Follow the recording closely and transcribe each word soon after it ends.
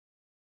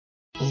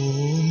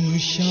ओम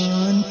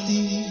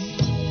शांति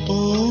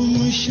ओम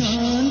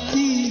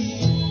शांति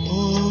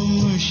ओम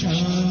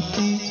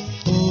शांति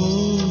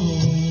ओम।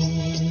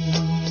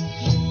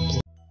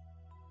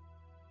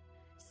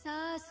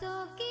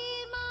 सांसों की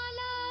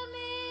माला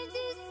में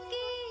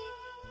जिसकी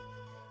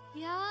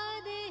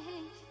यादें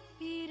हैं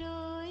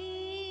पिरोई,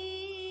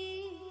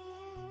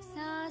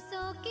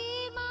 सांसों की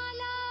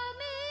माला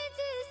में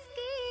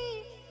जिसकी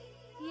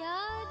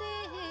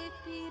यादें हैं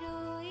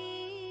पिरोई,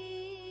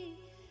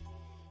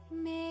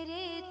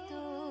 मेरे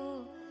तो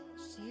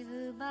शिव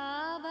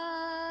बाबा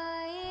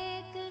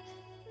एक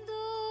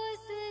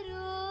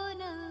दूसरों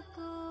न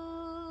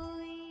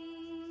कोई।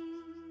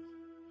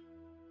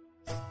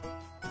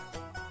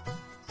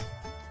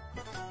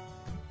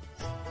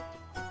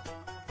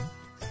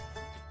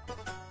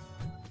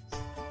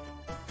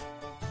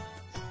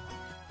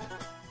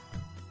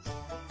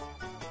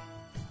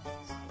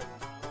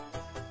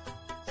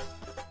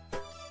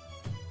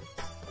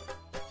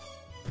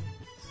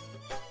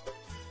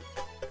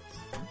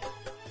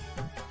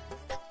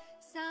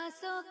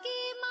 सांसों की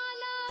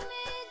माला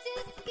में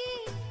जिसकी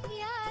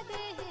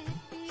यादें हैं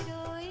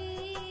पिरोई,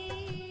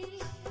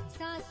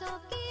 सांसों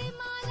की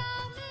माला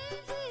में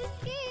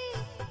जिसकी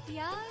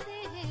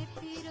यादें हैं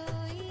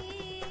पिरोई,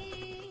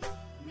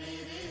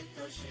 मेरे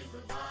तो शिव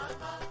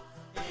बाबा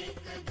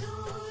एक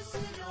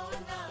दूसरों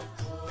न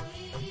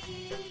कोई,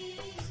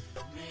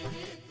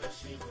 मेरे तो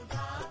शिव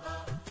बाबा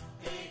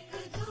एक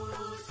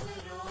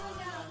दूसरों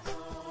न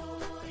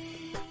कोई।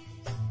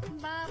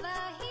 बाबा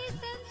ही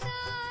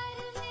संसार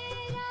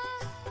मेरा,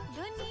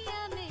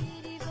 दुनिया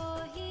मेरी वो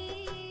ही,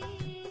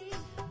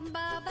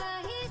 बाबा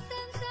ही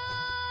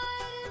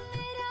संसार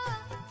मेरा,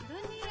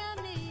 दुनिया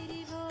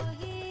मेरी वो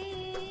ही,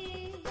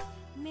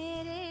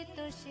 मेरे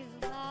तो शिव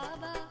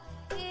बाबा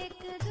एक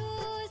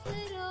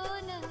दूसरों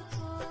न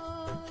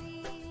कोई,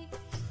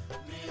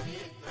 मेरे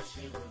तो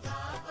शिव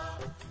बाबा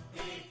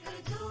एक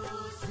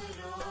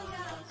दूसरों न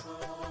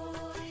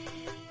कोई।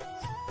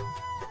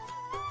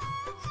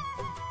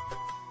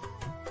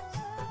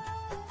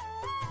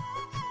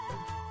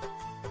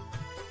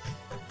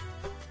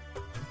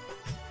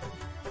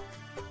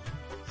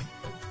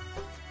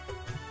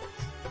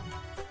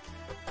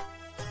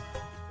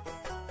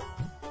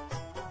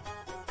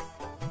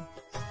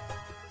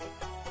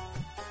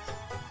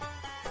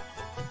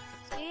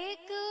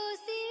 एक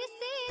उसी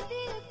से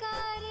दिल का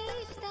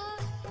रिश्ता,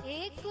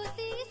 एक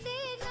उसी से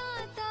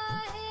नाता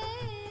है,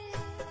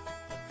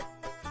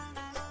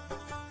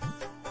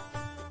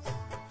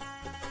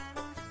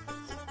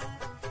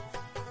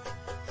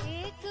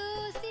 एक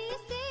उसी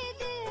से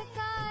दिल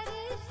का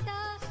रिश्ता,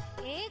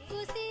 एक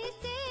उसी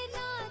से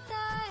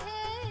नाता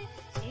है,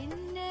 इन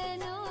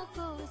नैनों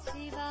को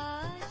सिवा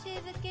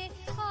शिव के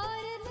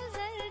और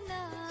नजर न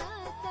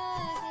आता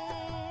है,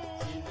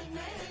 इन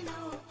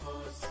नैनों को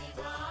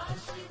सिवा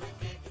शिव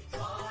के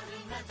और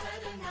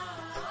नजर न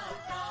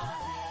आता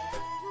है।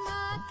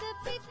 मात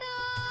पिता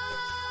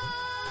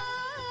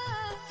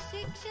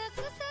शिक्षक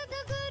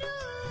सदगुरु,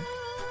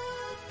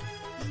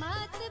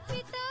 मात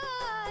पिता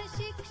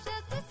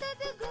शिक्षक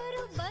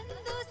सदगुरु,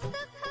 बंधु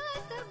सखा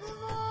सब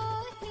वो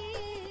ही,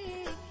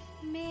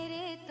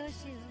 मेरे तो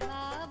शिव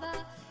बाबा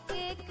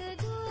एक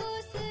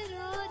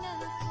दूसरों न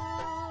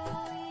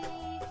कोई,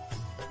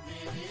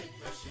 मेरे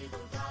तो शिव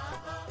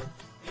बाबा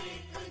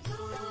एक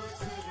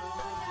दूसरों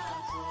न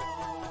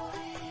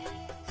कोई।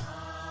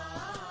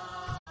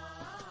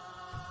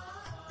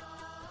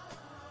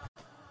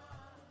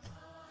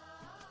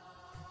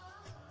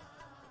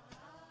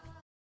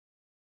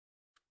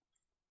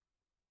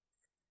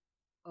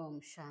 ಓಂ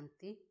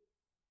ಶಾಂತಿ.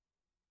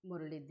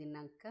 ಮುರಳಿ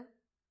ದಿನಾಂಕ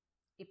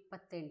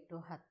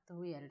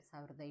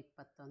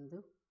 28/10/2021.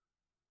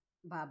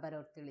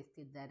 ಬಾಬರವ್ರು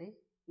ತಿಳಿಸ್ತಿದ್ದಾರೆ,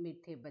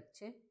 मीठे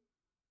बच्चे,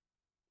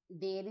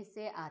 देर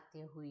से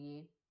आते हुए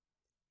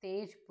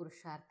तेज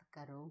पुरुषार्थ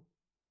करो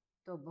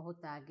तो बहुत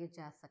आगे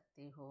जा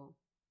सकते हो।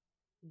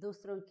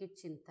 दूसरों की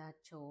चिंता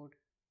छोड़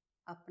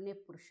अपने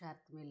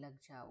पुरुषार्थ में लग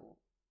जाओ.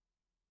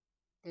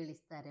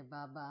 ತಿಳಿಸ್ತಾರೆ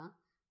ಬಾಬಾ,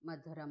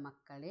 ಮಧುರ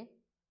ಮಕ್ಕಳೇ,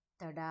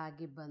 ತಡ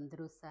ಆಗಿ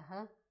ಬಂದರೂ ಸಹ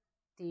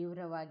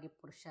ತೀವ್ರವಾಗಿ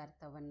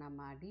ಪುರುಷಾರ್ಥವನ್ನು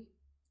ಮಾಡಿ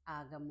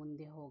ಆಗ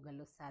ಮುಂದೆ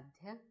ಹೋಗಲು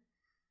ಸಾಧ್ಯ.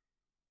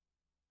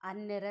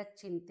 ಅನ್ಯರ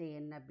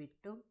ಚಿಂತೆಯನ್ನು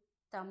ಬಿಟ್ಟು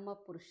ತಮ್ಮ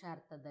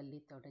ಪುರುಷಾರ್ಥದಲ್ಲಿ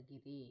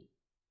ತೊಡಗಿರಿ.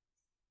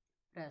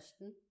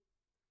 प्रश्न,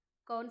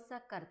 कौन सा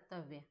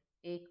कर्तव्य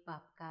एक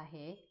बाप का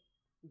है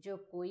जो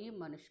कोई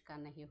मनुष्य का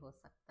नहीं हो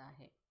सकता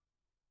है?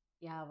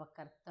 ಯಾವ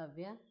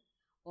ಕರ್ತವ್ಯ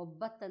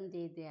ಒಬ್ಬ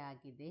ತಂದೆಯದೇ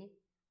ಆಗಿದೆ,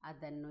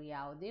 ಅದನ್ನು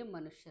ಯಾವುದೇ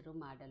ಮನುಷ್ಯರು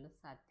ಮಾಡಲು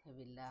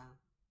ಸಾಧ್ಯವಿಲ್ಲ.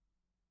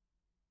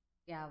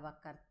 ಯಾವ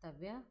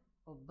ಕರ್ತವ್ಯ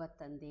ಒಬ್ಬ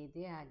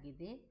ತಂದೆಯದೇ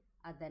ಆಗಿದೆ,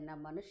 ಅದನ್ನು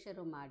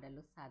ಮನುಷ್ಯರು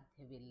ಮಾಡಲು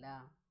ಸಾಧ್ಯವಿಲ್ಲ.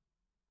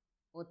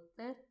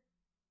 उत्तर,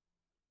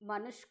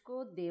 मनुष्य को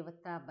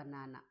देवता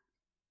बनाना,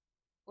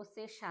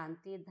 उसे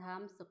शांति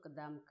धाम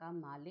सुखधाम का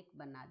मालिक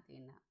बना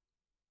देना,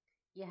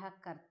 यह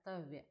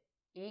कर्तव्य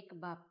एक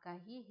बाप का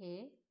ही है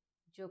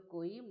जो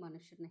कोई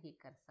मनुष्य नहीं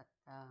कर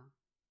सकता.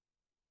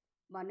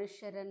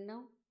 ಮನುಷ್ಯರನ್ನು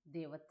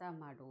ದೇವತಾ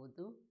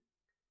ಮಾಡುವುದು,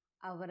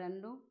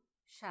 ಅವರನ್ನು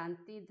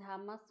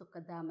ಶಾಂತಿಧಾಮ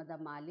ಸುಖಧಾಮದ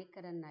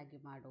ಮಾಲೀಕರನ್ನಾಗಿ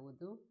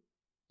ಮಾಡುವುದು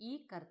ಈ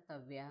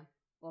ಕರ್ತವ್ಯ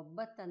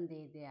ಒಬ್ಬ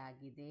ತಂದೆಯದೇ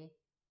ಆಗಿದೆ,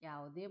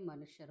 ಯಾವುದೇ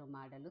ಮನುಷ್ಯರು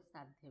ಮಾಡಲು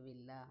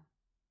ಸಾಧ್ಯವಿಲ್ಲ.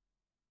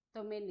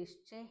 तुम्हें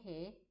निश्चय है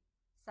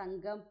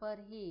संगम पर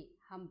ही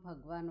हम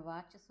भगवान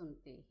वाच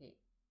सुनते हैं.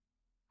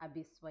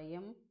 अभी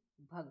स्वयं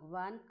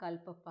भगवान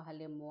कल्प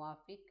पहले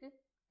मुआफिक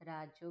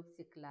राजयोग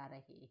सिखला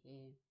रहे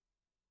हैं.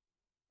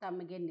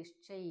 ತಮಗೆ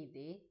ನಿಶ್ಚಯ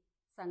ಇದೆ,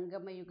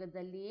 ಸಂಗಮ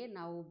ಯುಗದಲ್ಲಿಯೇ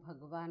ನಾವು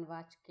ಭಗವಾನ್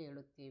ವಾಚ್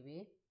ಕೇಳುತ್ತೇವೆ.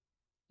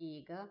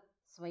 ಈಗ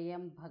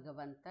ಸ್ವಯಂ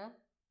ಭಗವಂತ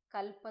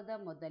ಕಲ್ಪದ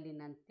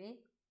ಮೊದಲಿನಂತೆ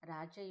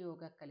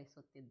ರಾಜಯೋಗ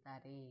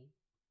ಕಲಿಸುತ್ತಿದ್ದಾರೆ.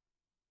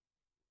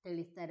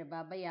 ತಿಳಿಸ್ತಾರೆ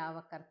ಬಾಬಾ, ಯಾವ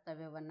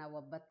ಕರ್ತವ್ಯವನ್ನು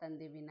ಒಬ್ಬ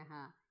ತಂದೆ ವಿನಃ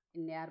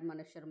ಇನ್ಯಾರು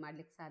ಮನುಷ್ಯರು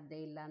ಮಾಡಲಿಕ್ಕೆ ಸಾಧ್ಯ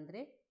ಇಲ್ಲ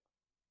ಅಂದರೆ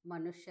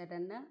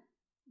ಮನುಷ್ಯರನ್ನು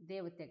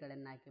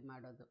ದೇವತೆಗಳನ್ನಾಗಿ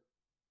ಮಾಡೋದು,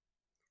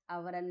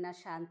 ಅವರನ್ನು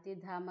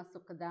ಶಾಂತಿಧಾಮ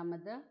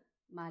ಸುಖಧಾಮದ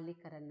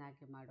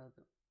ಮಾಲೀಕರನ್ನಾಗಿ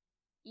ಮಾಡೋದು.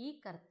 ಈ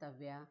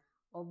ಕರ್ತವ್ಯ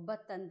ಒಬ್ಬ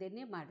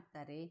ತಂದೆನೇ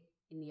ಮಾಡ್ತಾರೆ,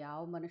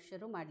 ಇನ್ಯಾವ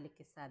ಮನುಷ್ಯರು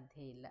ಮಾಡಲಿಕ್ಕೆ ಸಾಧ್ಯ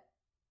ಇಲ್ಲ.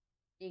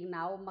 ಈಗ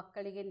ನಾವು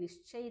ಮಕ್ಕಳಿಗೆ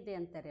ನಿಶ್ಚಯ ಇದೆ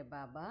ಅಂತಾರೆ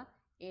ಬಾಬಾ,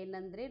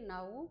 ಏನಂದರೆ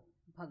ನಾವು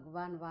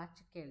ಭಗವಾನ್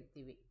ವಾಚ್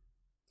ಕೇಳ್ತೀವಿ.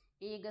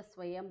 ಈಗ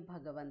ಸ್ವಯಂ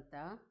ಭಗವಂತ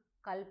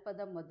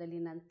ಕಲ್ಪದ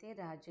ಮೊದಲಿನಂತೆ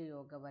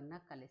ರಾಜಯೋಗವನ್ನು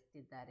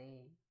ಕಲಿಸ್ತಿದ್ದಾರೆ.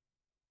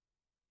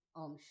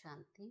 ಓಂ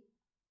ಶಾಂತಿ.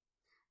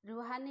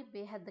 रूहानी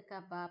बेहद का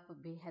बाप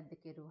बेहद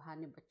के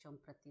रूहानी बच्चों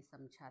प्रति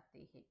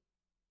समझाते हैं.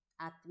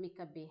 ಆತ್ಮಿಕ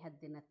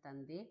ಬೇಹದ್ದಿನ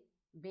ತಂದೆ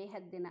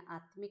ಬೇಹದ್ದಿನ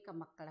ಆತ್ಮಿಕ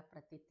ಮಕ್ಕಳ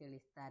ಪ್ರತಿ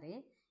ತಿಳಿಸ್ತಾರೆ.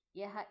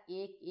 ಯಹ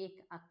ಏಕ್ ಏಕ್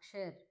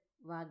ಅಕ್ಷರ್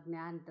ವ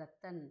ಜ್ಞಾನ್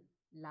ರತನ್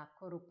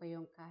ಲಾಖೋ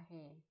ರೂಪಾಯೋಂ ಕಾ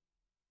ಹೇ.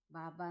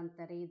 ಬಾಬಾ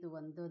ಅಂತಾರೆ, ಇದು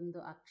ಒಂದೊಂದು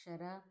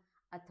ಅಕ್ಷರ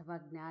ಅಥವಾ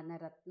ಜ್ಞಾನ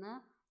ರತ್ನ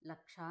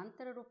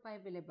ಲಕ್ಷಾಂತರ ರೂಪಾಯಿ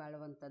ಬೆಲೆ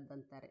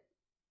ಬಾಳುವಂಥದ್ದಂತಾರೆ.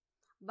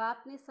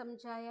 ಬಾಪ್ನೆ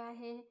ಸಮझाया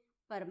है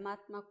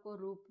परमात्मा को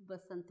रूप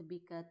बसंत भी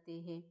कहते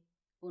हैं,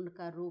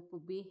 उनका रूप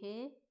भी है,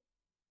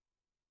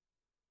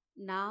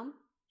 नाम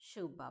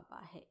ಶಿವ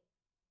ಬಾಬಾ है.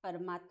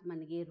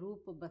 ಪರಮಾತ್ಮನಿಗೆ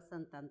ರೂಪ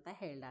ಬಸಂತ ಅಂತ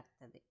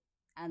ಹೇಳಲಾಗ್ತದೆ.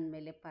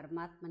 ಅಂದಮೇಲೆ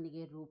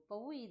ಪರಮಾತ್ಮನಿಗೆ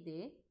ರೂಪವೂ ಇದೆ,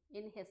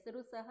 ಇನ್ನು ಹೆಸರು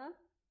ಸಹ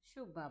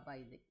ಶಿವ ಬಾಬಾ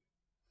ಇದೆ.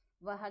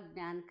 ವಹ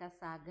ಜ್ಞಾನ ಕಾ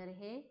ಸಾಗರ್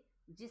ಹೇ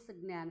ಜಿಸ್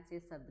ಜ್ಞಾನ ಸೆ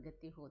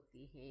ಸದ್ಗತಿ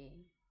ಹೋತಿ ಹೇ.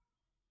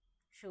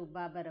 ಶಿವ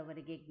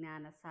ಬಾಬರವರಿಗೆ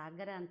ಜ್ಞಾನ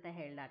ಸಾಗರ ಅಂತ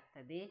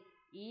ಹೇಳಲಾಗ್ತದೆ.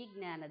 ಈ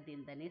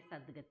ಜ್ಞಾನದಿಂದನೇ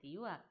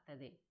ಸದ್ಗತಿಯೂ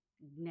ಆಗ್ತದೆ.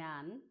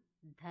 ಜ್ಞಾನ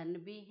ಧನ್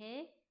ಭಿ ಹೇ,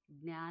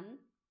 ಜ್ಞಾನ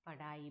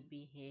ಪಢಾಯಿ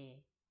ಭಿ ಹೇ.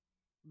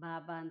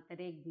 ಬಾಬಾ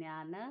ಅಂತಾರೆ,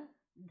 ಜ್ಞಾನ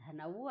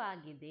ಧನವೂ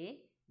ಆಗಿದೆ,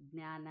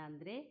 ಜ್ಞಾನ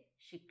ಅಂದರೆ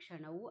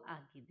ಶಿಕ್ಷಣವೂ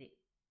ಆಗಿದೆ.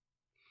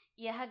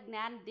 ಯಹ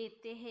ಜ್ಞಾನ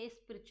ದೇತೆ ಹೇ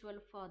ಸ್ಪಿರಿಚುವಲ್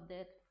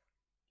ಫಾದರ್.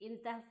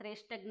 ಇಂತಹ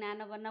ಶ್ರೇಷ್ಠ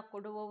ಜ್ಞಾನವನ್ನು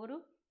ಕೊಡುವವರು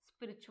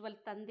ಸ್ಪಿರಿಚುವಲ್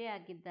ತಂದೆ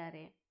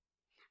ಆಗಿದ್ದಾರೆ.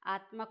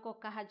 आत्मा को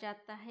कहा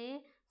जाता है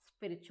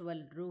स्पिरिचुअल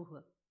रूह.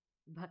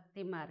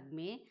 भक्ति मार्ग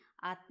में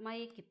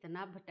आत्माएं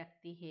कितना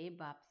भटकती है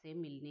बाप से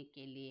मिलने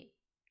के लिए,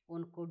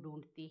 उनको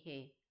ढूंढती है,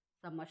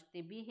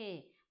 समझते भी है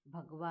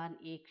भगवान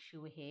एक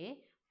शिव है,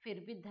 फिर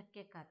भी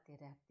धक्के खाते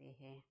रहते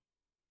हैं.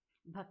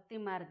 ಭಕ್ತಿ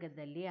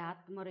ಮಾರ್ಗದಲ್ಲಿ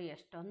ಆತ್ಮರು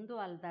ಎಷ್ಟೊಂದು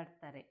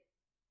ಅಲ್ದಾಡ್ತಾರೆ.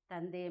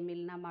 ತಂದೆಯ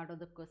ಮಿಲನ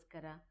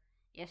ಮಾಡೋದಕ್ಕೋಸ್ಕರ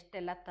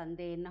ಎಷ್ಟೆಲ್ಲ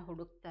ತಂದೆಯನ್ನು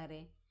ಹುಡುಕ್ತಾರೆ.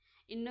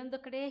 ಇನ್ನೊಂದು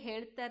ಕಡೆ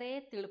ಹೇಳ್ತಾರೆ,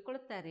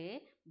 ತಿಳ್ಕೊಳ್ತಾರೆ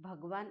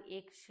ಭಗವಾನ್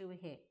ಏಕ್ ಶಿವ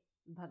ಹೇ,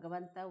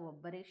 ಭಗವಂತ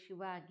ಒಬ್ಬರೇ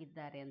ಶಿವ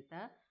ಆಗಿದ್ದಾರೆ ಅಂತ.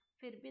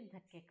 ಫಿರ್ ಭಿ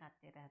ಧಕ್ಕೆ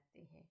ಖಾತೆ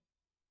ರಹತೆ ಹೇ,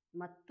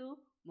 ಮತ್ತು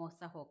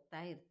ಮೋಸ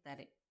ಹೋಗ್ತಾ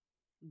ಇರ್ತಾರೆ.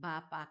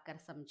 ಬಾಪ್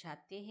ಆಕರ್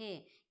ಸಮझाते हैं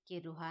कि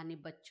रूहानी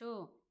बच्चों,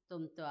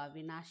 तुम तो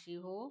अविनाशी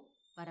हो,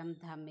 परम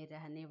धाम में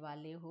रहने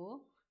वाले हो,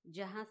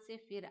 जहाँ से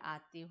फिर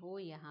आते हो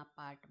यहाँ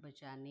पाठ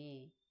बजाने,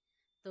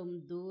 तुम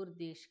दूर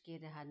देश के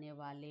रहने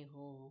वाले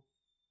हो.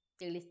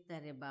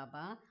 ತಿಳಿಸ್ತಾರೆ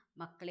ಬಾಬಾ,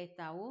 ಮಕ್ಕಳೇ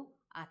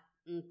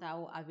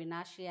ತಾವು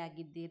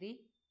ಅವಿನಾಶಿಯಾಗಿದ್ದೀರಿ,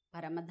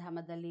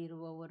 ಪರಮಧಾಮದಲ್ಲಿ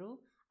ಇರುವವರು,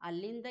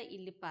 ಅಲ್ಲಿಂದ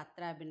ಇಲ್ಲಿ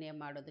ಪಾತ್ರಾಭಿನಯ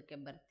ಮಾಡೋದಕ್ಕೆ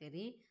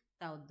ಬರ್ತೀರಿ,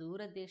 ತಾವು ದೂರ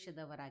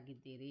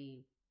ದೇಶದವರಾಗಿದ್ದೀರಿ.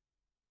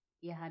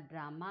 ಯಹ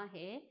ಡ್ರಾಮಾ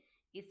ಹೇ,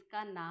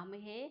 ಇಸ್ಕಾ ನಾಮ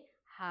ಹೇ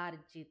ಹಾರ್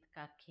ಜೀತ್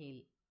ಕಾ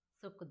ಖೇಲ್,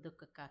 ಸುಖ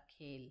ದುಃಖ ಕಾ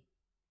ಖೇಲ್.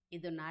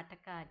 ಇದು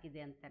ನಾಟಕ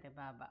ಆಗಿದೆ ಅಂತಾರೆ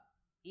ಬಾಬಾ.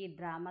 ಈ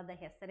ಡ್ರಾಮಾದ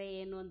ಹೆಸರೇ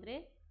ಏನು ಅಂದರೆ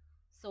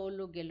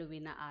ಸೋಲು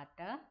ಗೆಲುವಿನ ಆಟ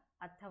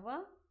ಅಥವಾ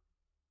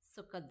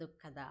ಸುಖ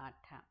ದುಃಖದ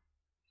ಆಟ.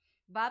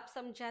 बाप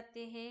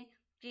समझाते हैं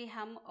कि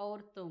हम और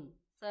तुम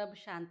सब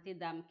शांति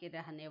धाम के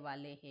रहने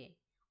वाले हैं,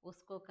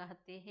 उसको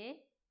कहते हैं.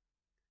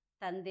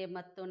 ತಂದೆ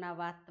ಮತ್ತು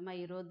ನಾವು ಆತ್ಮ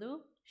ಇರೋದು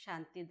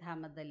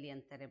ಶಾಂತಿಧಾಮದಲ್ಲಿ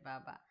ಅಂತಾರೆ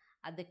ಬಾಬಾ.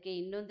 ಅದಕ್ಕೆ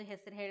ಇನ್ನೊಂದು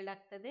ಹೆಸರು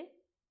ಹೇಳಲಾಗ್ತದೆ,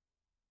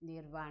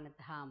 ನಿರ್ವಾಣ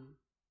ಧಾಮ್.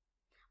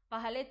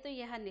 ಪಹಲೆ तो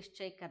यह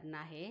निश्चय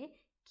करना है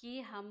कि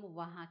हम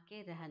वहाँ के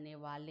रहने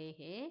वाले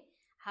हैं,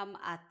 हम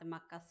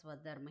आत्मा का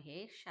स्वधर्म है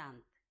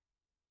शांत.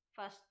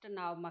 ಫಸ್ಟ್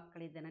ನಾವು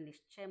ಮಕ್ಕಳು ಇದನ್ನು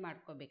ನಿಶ್ಚಯ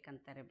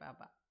ಮಾಡ್ಕೋಬೇಕಂತಾರೆ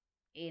ಬಾಬಾ.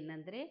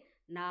 ಏನಂದರೆ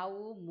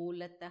ನಾವು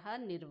ಮೂಲತಃ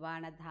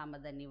ನಿರ್ವಾಣ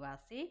ಧಾಮದ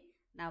ನಿವಾಸಿ,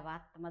 ನಾವು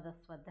ಆತ್ಮದ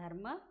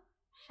ಸ್ವಧರ್ಮ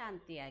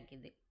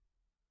ಶಾಂತಿಯಾಗಿದೆ.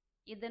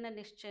 ಇದನ್ನು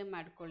ನಿಶ್ಚಯ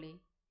ಮಾಡ್ಕೊಳ್ಳಿ.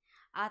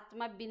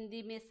 ಆತ್ಮ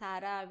ಬಿಂದಿ ಮೇ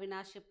ಸಾರಾ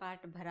ಅವಿನಾಶಿ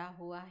ಪಾಠ ಭರಾ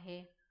ಹುआ है,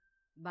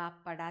 बाप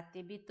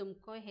पढ़ाते भी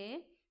तुमको है,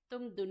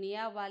 तुम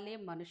दुनिया वाले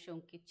मनुष्यों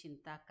की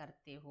चिंता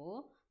करते हो,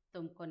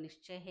 तुमको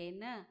निश्चय है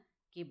ना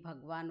कि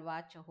भगवान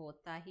वाच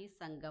होता ही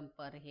संगम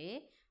पर है,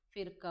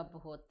 फिर कब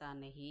होता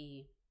नहीं.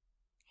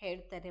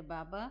 ಹೇಳ್ತಾರೆ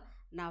ಬಾಬಾ,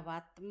 ನಾವು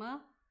ಆತ್ಮ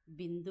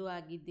ಬಿಂದು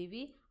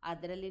ಆಗಿದ್ದೀವಿ,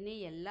 ಅದರಲ್ಲಿನೇ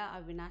ಎಲ್ಲ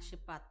ಅವಿನಾಶಿ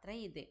ಪಾತ್ರ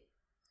ಇದೆ.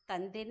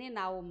 ತಂದೆನೇ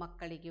ನಾವು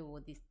ಮಕ್ಕಳಿಗೆ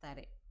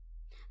ಓದಿಸ್ತಾರೆ.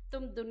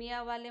 ತುಮ್ ದುನಿಯಾ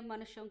ವಾಲೆ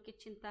ಮನುಷ್ಯೋಂ ಕಿ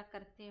ಚಿಂತಾ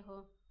ಕರ್ತೆ ಹೋ,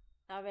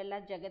 ತಾವೆಲ್ಲ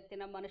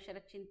ಜಗತ್ತಿನ ಮನುಷ್ಯರ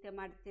ಚಿಂತೆ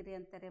ಮಾಡ್ತೀರಿ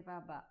ಅಂತಾರೆ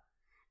ಬಾಬಾ.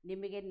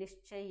 ನಿಮಗೆ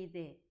ನಿಶ್ಚಯ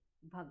ಇದೆ,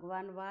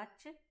 ಭಗವಾನ್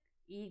ವಾಚ್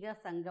ಈಗ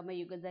ಸಂಗಮ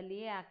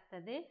ಯುಗದಲ್ಲಿಯೇ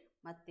ಆಗ್ತದೆ,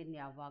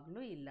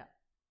 ಮತ್ತಿನ್ಯಾವಾಗಲೂ ಇಲ್ಲ.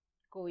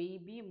 ಕೋಯಿ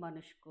ಬಿ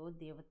ಮನುಷ್ಯಕೋ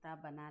ದೇವತಾ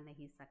ಬನಾ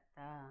ನಹಿ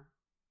ಸಕ್ತಾ.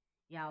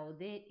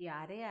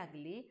 ಯಾರೇ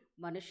ಆಗಲಿ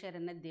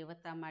ಮನುಷ್ಯರನ್ನು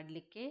ದೇವತಾ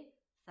ಮಾಡಲಿಕ್ಕೆ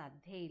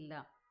ಸಾಧ್ಯ ಇಲ್ಲ.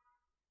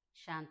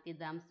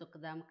 ಶಾಂತಿಧಾಮ್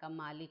ಸುಖಧಾಮ್ ಕಾ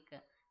ಮಾಲೀಕ್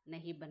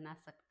ನಹಿ ಬನಾ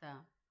ಸಕ್ತಾ.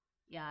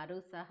 ಯಾರೂ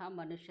ಸಹ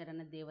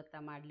ಮನುಷ್ಯರನ್ನು ದೇವತಾ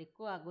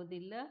ಮಾಡಲಿಕ್ಕೂ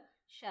ಆಗೋದಿಲ್ಲ,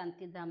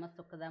 ಶಾಂತಿಧಾಮ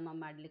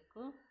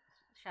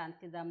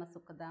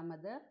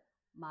ಸುಖಧಾಮದ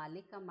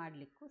ಮಾಲೀಕ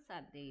ಮಾಡಲಿಕ್ಕೂ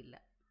ಸಾಧ್ಯ ಇಲ್ಲ.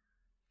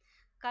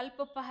 कल्प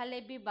पहले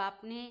भी बाप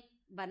ने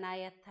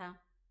बनाया था,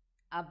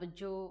 अब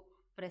जो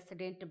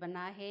प्रेसिडेंट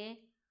बना है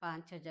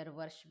 5000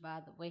 वर्ष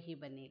बाद वही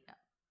बनेगा.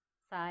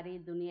 सारी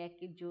दुनिया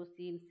की जो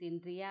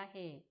सीनरियाँ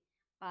है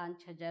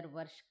 5000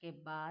 वर्ष के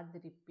बाद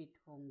रिपीट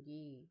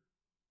होंगी.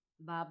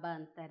 ಬಾಬಾ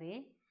ಅಂತಾರೆ,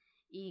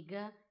 ಈಗ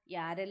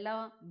ಯಾರೆಲ್ಲ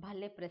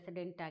ಭಲೆ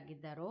ಪ್ರೆಸಿಡೆಂಟ್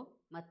ಆಗಿದ್ದಾರೋ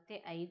ಮತ್ತೆ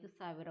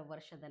 5000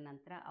 ವರ್ಷದ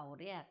ನಂತರ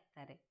ಅವರೇ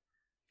ಆಗ್ತಾರೆ.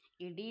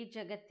 ಇಡೀ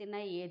ಜಗತ್ತಿನ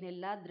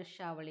ಏನೆಲ್ಲ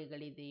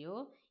ದೃಶ್ಯಾವಳಿಗಳಿದೆಯೋ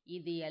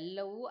ಇದು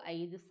ಎಲ್ಲವೂ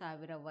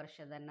 5000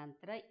 ವರ್ಷದ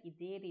ನಂತರ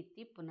ಇದೇ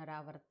ರೀತಿ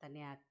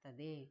ಪುನರಾವರ್ತನೆ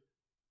ಆಗ್ತದೆ.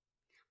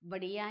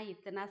 ಬೂಢಿಯಾ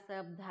ಇತನಾ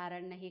ಸಬ್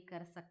ಧಾರಣ್ ನಹಿ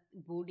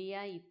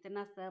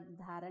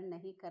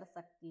ಕರ್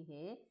ಸಕ್ತಿ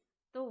ಹೈ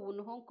ತೋ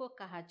ಉನ್ಹೋಂ ಕೋ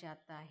ಕಹಾ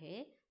ಜಾತಾ ಹೈ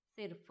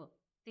ಸಿರ್ಫ್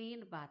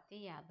 3 ಬಾತೆ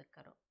ಯಾದ್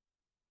ಕರೋ.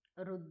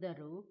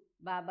 ವೃದ್ಧರು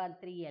ಬಾಬಾ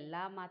ಅಂತ್ರಿ ಎಲ್ಲ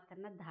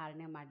ಮಾತನ್ನು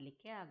ಧಾರಣೆ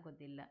ಮಾಡಲಿಕ್ಕೆ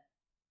ಆಗೋದಿಲ್ಲ.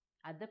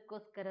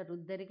 ಅದಕ್ಕೋಸ್ಕರ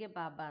ವೃದ್ಧರಿಗೆ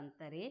ಬಾಬಾ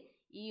ಅಂತಾರೆ,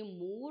 ಈ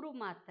 3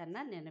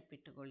 ಮಾತನ್ನು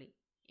ನೆನಪಿಟ್ಟುಕೊಳ್ಳಿ.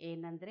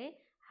 ಏನಂದರೆ,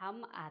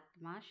 ಹಮ್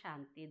ಆತ್ಮ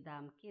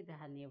ಶಾಂತಿಧಾಮ್ ಕಿ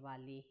ರಹನೆ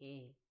ವಾಲಿ ಹೇ.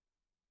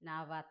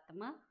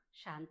 ನಾವಾತ್ಮ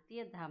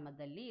ಶಾಂತಿಯ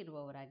ಧಾಮದಲ್ಲಿ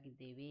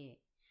ಇರುವವರಾಗಿದ್ದೇವೆ.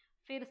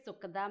 ಫಿರ್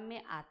ಸುಖಧಾಮ್ ಮೇ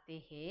ಆತೆ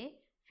ಹೇ,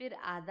 ಫಿರ್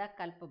ಆಧಾ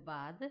ಕಲ್ಪ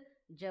ಬಾದ್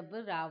ಜಬ್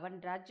ರಾವಣ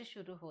ರಾಜ್ಯ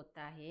ಶುರು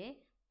ಹೋತಾ ಹೇ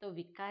तो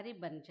विकारी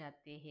बन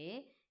जाते हैं,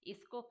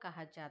 इसको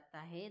कहा जाता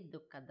है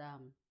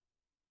दुखधाम.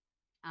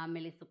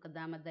 ಆಮೇಲೆ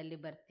ಸುಖಧಾಮದಲ್ಲಿ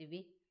ಬರ್ತೀವಿ.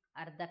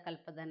 ಅರ್ಧ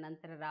ಕಲ್ಪದ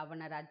ನಂತರ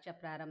ರಾವಣ ರಾಜ್ಯ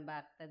ಪ್ರಾರಂಭ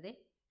ಆಗ್ತದೆ,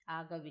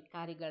 ಆಗ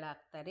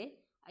ವಿಕಾರಿಗಳಾಗ್ತಾರೆ.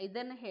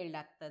 ಇದನ್ನು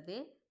ಹೇಳಲಾಗ್ತದೆ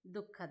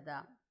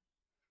ದುಃಖಧಾಮ್.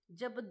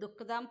 ಜಬ್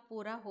ದುಃಖಧಾಮ್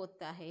ಪೂರಾ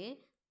ಹೋತಾ ಹೇ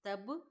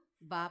ತಬ್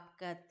ಬಾಪ್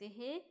ಕಹತೆ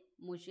ಹೇ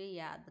ಮುझे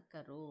ಯಾದ್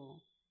ಕರೋ.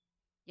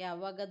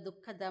 ಯಾವಾಗ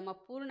ದುಃಖಧಾಮ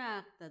ಪೂರ್ಣ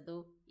ಆಗ್ತದೋ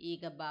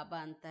ಈಗ ಬಾಬಾ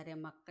ಅಂತಾರೆ,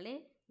 ಮಕ್ಕಳೇ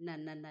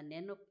ನನ್ನನ್ನು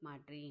ನೆನಪು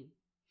ಮಾಡ್ರಿ.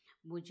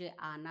 मुझे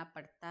आना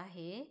पड़ता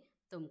है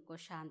तुमको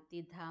शांति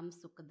धाम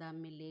सुखधाम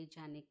में ले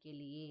जाने के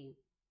लिए.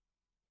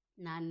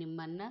 ನಾನು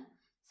ನಿಮ್ಮನ್ನು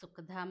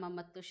ಸುಖಧಾಮ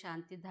ಮತ್ತು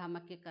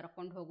ಶಾಂತಿಧಾಮಕ್ಕೆ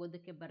ಕರ್ಕೊಂಡು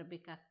ಹೋಗೋದಕ್ಕೆ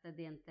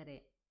ಬರಬೇಕಾಗ್ತದೆ ಅಂತಾರೆ.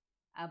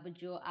 ಅಬ್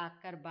ಜೋ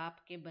ಆಕರ್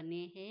ಬಾಪ್ಗೆ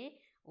ಬನೆ ಹೇ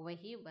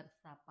ವಹಿ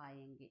ವರ್ಸಾ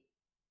ಪಾಯೆಂಗೆ.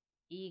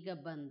 ಈಗ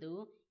ಬಂದು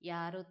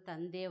ಯಾರು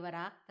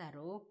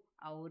ತಂದೆಯವರಾಗ್ತಾರೋ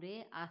ಅವರೇ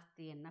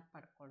ಆಸ್ತಿಯನ್ನು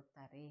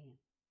ಪಡ್ಕೊಳ್ತಾರೆ.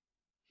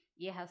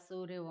 ಯಹ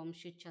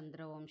ಸೂರ್ಯವಂಶಿ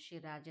ಚಂದ್ರವಂಶಿ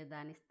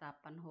ರಾಜಧಾನಿ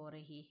ಸ್ಥಾಪನ ಹೋ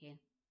ರಹಿ ಹೇ.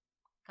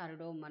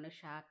 करोड़ों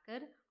मनुष्य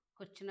आकर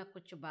कुछ न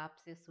कुछ बाप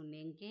से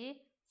सुनेंगे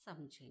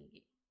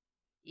समझेंगे.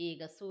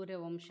 ಈಗ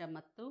ಸೂರ್ಯವಂಶ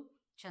ಮತ್ತು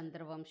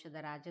ಚಂದ್ರವಂಶದ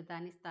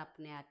ರಾಜಧಾನಿ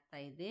ಸ್ಥಾಪನೆ ಆಗ್ತಾ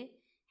ಇದೆ.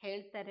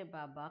 ಹೇಳ್ತಾರೆ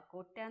ಬಾಬಾ,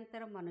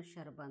 ಕೋಟ್ಯಾಂತರ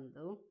ಮನುಷ್ಯರು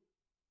ಬಂದು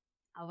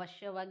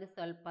ಅವಶ್ಯವಾಗಿ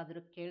ಸ್ವಲ್ಪ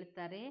ಆದರೂ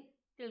ಕೇಳ್ತಾರೆ,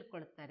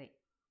 ತಿಳ್ಕೊಳ್ತಾರೆ.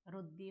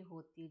 ವೃದ್ಧಿ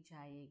ಹೋತಿ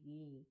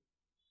ಜಾಯೇಗಿ.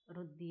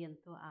 ವೃದ್ಧಿ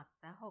ಅಂತೂ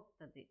ಆಗ್ತಾ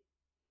ಹೋಗ್ತದೆ.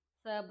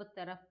 ಸಬ್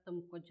ತರಫ್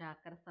ತುಮಕೋ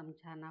ಜಾಕರ್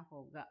ಸಮझाना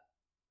ಹೋಗಾ.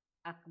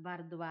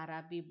 ಅಖಬಾರ್ ದ್ವಾರಾ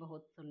ಭಿ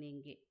ಬಹುತ್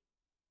ಸುನೆಂಗೆ.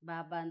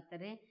 ಬಾಬಾ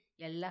ಅಂತಾರೆ,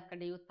 ಎಲ್ಲ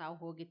ಕಡೆಯೂ ತಾವು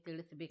ಹೋಗಿ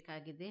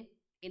ತಿಳಿಸಬೇಕಾಗಿದೆ.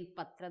 ಇನ್ನು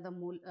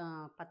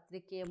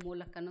ಪತ್ರಿಕೆಯ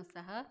ಮೂಲಕನೂ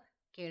ಸಹ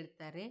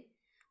ಕೇಳ್ತಾರೆ.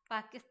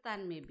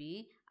 ಪಾಕಿಸ್ತಾನ್ ಮೇ ಬಿ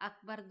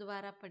ಅಖಬಾರ್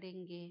ದ್ವಾರ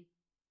ಪಡೆಂಗೆ,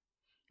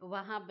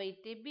 ವಹಾ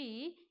ಬೈಟೆ ಬಿ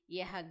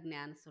ಯಹ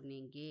ಜ್ಞಾನ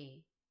ಸುನೆಂಗೆ.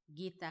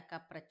 ಗೀತಾ ಕಾ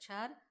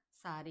ಪ್ರಚಾರ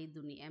ಸಾರಿ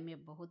ದುನಿಯಾ ಮೇ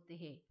ಬಹುತ್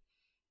ಹೇ.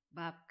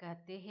 ಬಾಪ್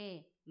ಕಹತೆ ಹೇ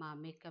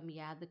ಮಾಮೆ ಕಮ್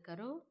ಯಾದ್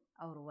ಕರೋ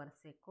और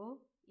वर्षे को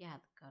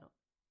याद करो.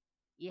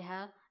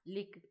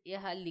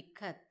 यह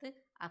लिखत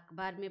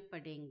अखबार में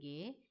पढ़ेंगे,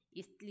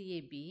 इसलिए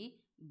भी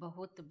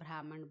बहुत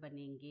ಬ್ರಾಹ್ಮಣ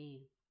ಬನೆಂಗೆ.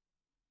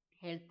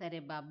 ಹೇಳ್ತಾರೆ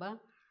ಬಾಬಾ,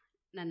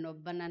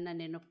 ನನ್ನೊಬ್ಬನನ್ನು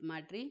ನೆನಪು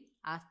ಮಾಡಿರಿ,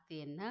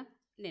 ಆಸ್ತಿಯನ್ನು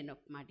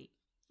ನೆನಪು ಮಾಡಿ.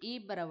 ಈ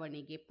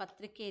ಬರವಣಿಗೆ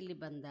ಪತ್ರಿಕೆಯಲ್ಲಿ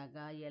ಬಂದಾಗ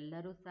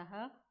ಎಲ್ಲರೂ ಸಹ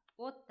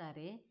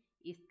ಓದ್ತಾರೆ.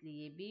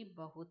 ಇಸ್ಲಿಯೇ ಬಿ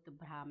ಬಹುತ್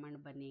ಬ್ರಾಹ್ಮಣ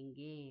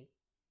ಬನೆಂಗೆ.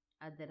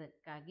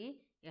 ಅದಕ್ಕಾಗಿ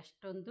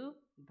ಎಷ್ಟೊಂದು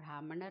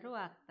ಬ್ರಾಹ್ಮಣರು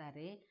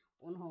ಆಗ್ತಾರೆ.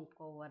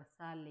 ಉನ್ಹೋಂಕೋ ವರ್ಷ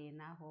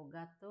ಲೇನಾ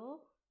ಹೋಗಾ ತೋ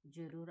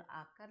ಜರೂರ್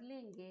ಆಕರ್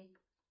ಲೇಂಗೆ.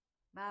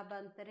 ಬಾಬಾ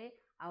ಅಂತಾರೆ,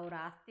 ಅವ್ರ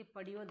ಆಸ್ತಿ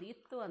ಪಡೆಯೋದು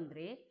ಇತ್ತು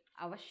ಅಂದರೆ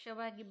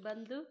ಅವಶ್ಯವಾಗಿ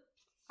ಬಂದು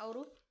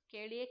ಅವರು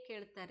ಕೇಳಿಯೇ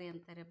ಕೇಳ್ತಾರೆ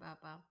ಅಂತಾರೆ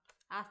ಬಾಬಾ.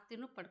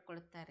 ಆಸ್ತಿನೂ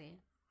ಪಡ್ಕೊಳ್ತಾರೆ.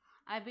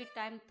 ಅಭಿ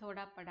ಟೈಮ್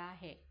ಥೋಡಾ ಪಡಾ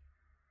ಹೇ,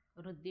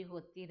 ವೃದ್ಧಿ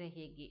ಹೋತಿ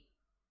रहेगी.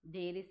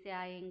 देरी से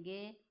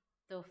आएंगे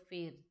तो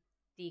फिर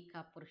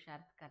तीखा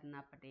पुरुषार्थ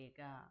करना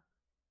पड़ेगा.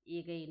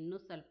 ಈಗ ಇನ್ನೂ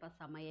ಸ್ವಲ್ಪ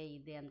ಸಮಯ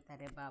ಇದೆ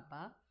ಅಂತಾರೆ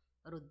ಬಾಬಾ.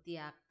 ವೃದ್ಧಿ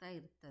ಆಗ್ತಾ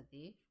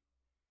ಇರ್ತದೆ.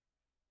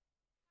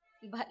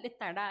 ಭಲೆ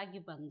ತಡ ಆಗಿ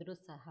ಬಂದರೂ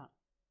ಸಹ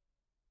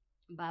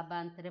ಬಾಬಾ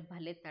ಅಂತಾರೆ,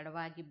 ಭಲೆ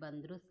ತಡವಾಗಿ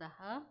ಬಂದರೂ ಸಹ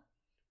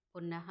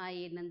ಪುನಃ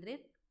ಏನಂದರೆ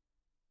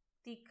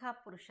ತೀಖಾ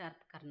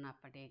ಪುರುಷಾರ್ಥ ಕರ್ನಾ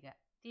ಪಡೇಗ,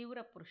 ತೀವ್ರ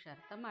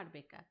ಪುರುಷಾರ್ಥ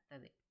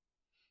ಮಾಡಬೇಕಾಗ್ತದೆ.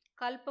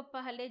 कल्प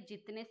पहले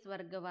जितने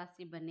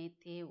स्वर्गवासी बने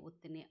थे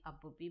उतने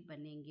अब भी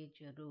बनेंगे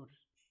जरूर.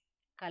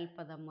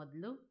 ಕಲ್ಪದ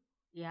ಮೊದಲು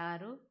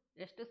ಯಾರು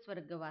ಎಷ್ಟು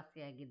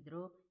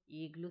ಸ್ವರ್ಗವಾಸಿಯಾಗಿದ್ರೋ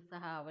ಈಗಲೂ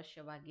ಸಹ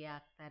ಅವಶ್ಯವಾಗಿ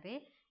ಆಗ್ತಾರೆ.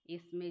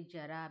 ಇಸ್ಮೆ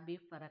ಜರಾ ಬಿ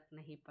ಫರಕ್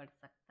ನಹಿ ಪಡ್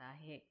ಸಕ್ತಾ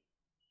ಹೇ.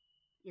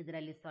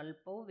 ಇದರಲ್ಲಿ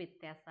ಸ್ವಲ್ಪವೂ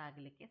ವ್ಯತ್ಯಾಸ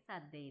ಆಗಲಿಕ್ಕೆ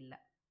ಸಾಧ್ಯ ಇಲ್ಲ.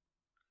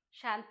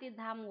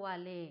 ಶಾಂತಿಧಾಮ್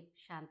ವಾಲೆ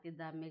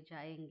ಶಾಂತಿಧಾಮ್ ಮೇ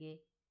ಜಾಯೆಂಗೆ,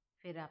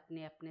 ಫಿರ್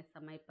ಅಪ್ನೆ ಅಪ್ನೆ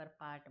ಸಮಯ ಪರ್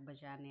ಪಾಠ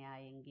ಬಜಾನೆ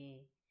ಆಯೆಂಗೆ.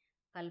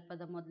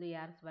 ಕಲ್ಪದ ಮೊದಲು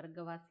ಯಾರು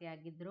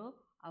ಸ್ವರ್ಗವಾಸಿಯಾಗಿದ್ರೋ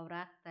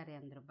ಅವರಾಗ್ತಾರೆ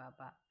ಅಂದರು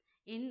ಬಾಬಾ.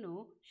 ಇನ್ನು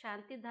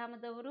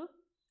ಶಾಂತಿಧಾಮದವರು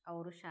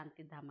ಅವರು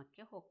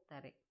ಶಾಂತಿಧಾಮಕ್ಕೆ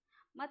ಹೋಗ್ತಾರೆ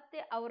ಮತ್ತು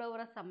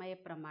ಅವರವರ ಸಮಯ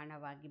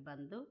ಪ್ರಮಾಣವಾಗಿ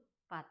ಬಂದು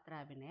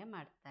ಪಾತ್ರಾಭಿನಯ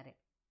ಮಾಡ್ತಾರೆ.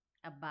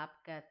 अब बाप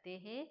कहते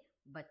हैं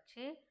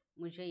बच्चे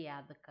मुझे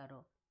याद करो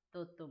तो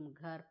तुम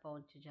घर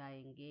पहुंच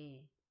जाएंगे.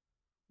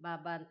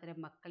 ಬಾಬಾ ಅಂತಾರೆ,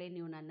 ಮಕ್ಕಳೇ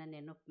ನೀವು ನನ್ನ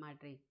ನೆನಪು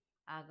ಮಾಡಿರಿ,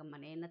 ಆಗ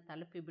ಮನೆಯನ್ನು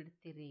ತಲುಪಿ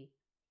ಬಿಡ್ತೀರಿ.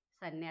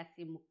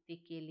 ಸನ್ಯಾಸಿ ಮುಕ್ತಿ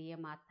ಕೆ ಲಿಯೆ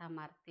ಮಾತಾ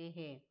ಮಾರ್ತೆ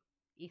ಹೇ,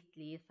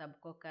 ಇಸ್ಲಿಯೇ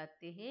ಸಬ್ಕೋ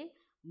ಕಹತೆ ಹೇ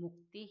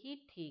ಮುಕ್ತಿ ಹಿ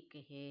ಠೀಕ್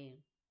ಹೇ.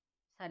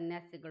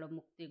 ಸನ್ಯಾಸಿಗಳು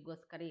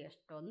ಮುಕ್ತಿಗೋಸ್ಕರ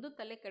ಎಷ್ಟೊಂದು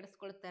ತಲೆ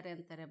ಕೆಡಿಸ್ಕೊಳ್ತಾರೆ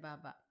ಅಂತಾರೆ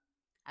ಬಾಬಾ.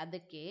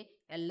 ಅದಕ್ಕೆ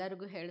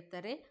ಎಲ್ಲರಿಗೂ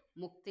ಹೇಳ್ತಾರೆ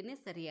ಮುಕ್ತಿನೇ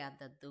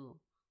ಸರಿಯಾದದ್ದು.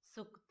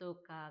 ಸುಖ ತೋ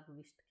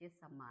ಕಾಗವಿಷ್ಟಕ್ಕೆ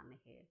ಸಮಾನ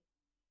ಹೇ.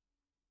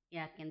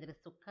 ಯಾಕೆಂದರೆ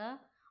ಸುಖ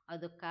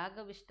ಅದು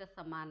ಕಾಗವಿಷ್ಟ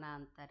ಸಮಾನ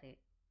ಅಂತಾರೆ.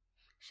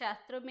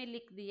 ಶಾಸ್ತ್ರೋ ಮೇ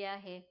ಲಿಖ್ ದಿಯಾ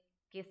ಹೇ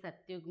कि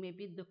सत्युग में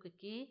भी दुख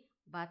की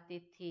बातें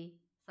थी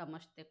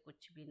समझते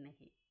कुछ भी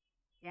नहीं.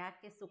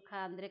 ಯಾಕೆ ಸುಖ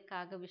ಅಂದರೆ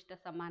ಕಾಗವಿಷ್ಟ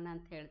ಸಮಾನ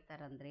ಅಂತ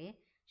ಹೇಳ್ತಾರಂದರೆ,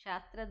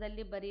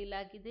 ಶಾಸ್ತ್ರದಲ್ಲಿ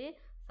ಬರೀಲಾಗಿದೆ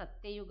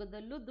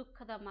ಸತ್ಯಯುಗದಲ್ಲೂ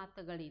ದುಃಖದ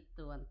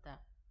ಮಾತುಗಳಿತ್ತು ಅಂತ.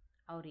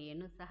 ಅವ್ರು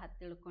ಏನೂ ಸಹ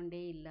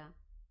ತಿಳ್ಕೊಂಡೇ ಇಲ್ಲ.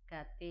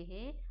 कहते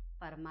हैं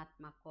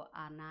परमात्मा को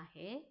आना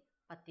है,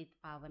 पतित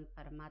पावन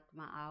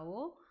परमात्मा आओ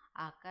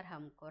आकर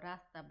हमको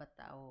रास्ता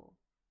बताओ.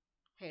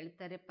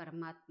 ಹೇಳ್ತಾರೆ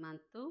ಪರಮಾತ್ಮ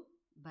ಅಂತೂ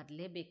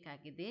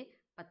ಬರಲೇಬೇಕಾಗಿದೆ,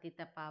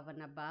 ಪತಿತ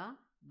ಪಾವನ ಬಾ,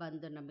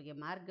 ಬಂದು ನಮಗೆ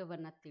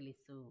ಮಾರ್ಗವನ್ನು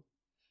ತಿಳಿಸು.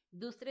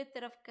 दूसरे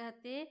तरफ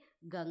कहते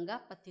गंगा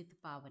पतित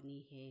पावनी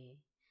है,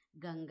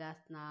 गंगा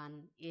स्नान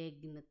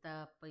यज्ञ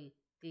तप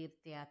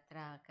तीर्थ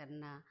यात्रा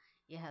करना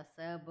यह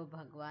सब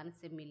भगवान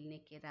से मिलने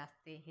के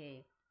रास्ते है.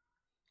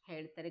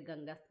 ಹೇಳ್ತಾರೆ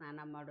ಗಂಗಾ ಸ್ನಾನ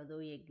ಮಾಡೋದು,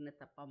 ಯಜ್ಞ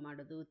ತಪ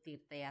ಮಾಡೋದು,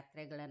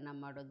 ತೀರ್ಥಯಾತ್ರೆಗಳನ್ನು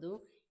ಮಾಡೋದು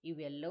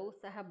ಇವೆಲ್ಲವೂ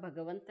ಸಹ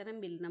ಭಗವಂತನ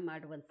ಮಿಲನ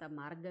ಮಾಡುವಂಥ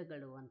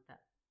ಮಾರ್ಗಗಳು ಅಂತ.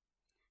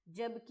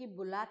 ಜಬ್ಕಿ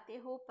ಬುಲಾತೆ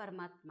ಹೋ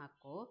ಪರಮಾತ್ಮ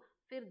ಕೋ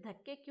ಫಿರ್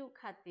ಧಕ್ಕೆ ಕ್ಯೂ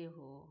ಖಾತೆ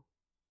ಹೋ.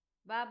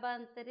 ಬಾಬಾ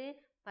ಅಂತಾರೆ,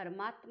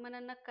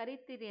 ಪರಮಾತ್ಮನನ್ನು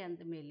ಕರಿತೀರಿ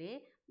ಅಂದಮೇಲೆ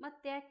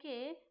ಮತ್ತ್ಯಾಕೆ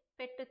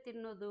ಪೆಟ್ಟು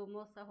ತಿನ್ನೋದು,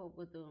 ಮೋಸ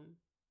ಹೋಗೋದು.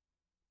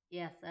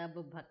 ಯಾ ಸಬ್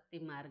ಭಕ್ತಿ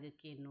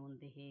ಮಾರ್ಗಕ್ಕೆ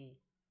ನೋಂದ್ ಹೇ,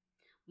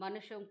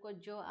 ಮನುಷ್ಯಂಕೋ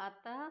ಜೋ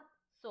ಆತಾ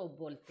ಸೋ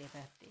ಬೋಲ್ತೆ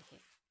ರಹತೆ ಹೇ.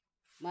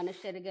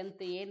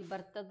 ಮನುಷ್ಯರಿಗಂತೂ ಏನು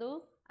ಬರ್ತದೋ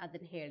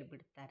ಅದನ್ನು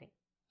ಹೇಳಿಬಿಡ್ತಾರೆ.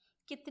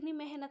 ಕಿತನಿ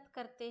ಮೆಹನತ್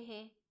ಕರ್ತೆ ಹೇ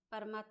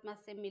ಪರಮಾತ್ಮ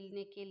ಸೆ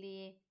ಮಿಲ್ನೆ ಕೆ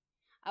ಲಿಯೆ.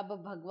 अब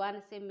भगवान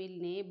से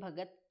मिलने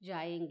भगत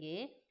जाएंगे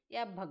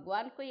या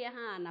भगवान को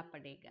यहाँ आना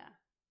पड़ेगा.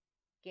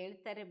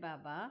 ಕೇಳ್ತಾರೆ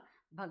ಬಾಬಾ,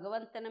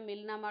 ಭಗವಂತನ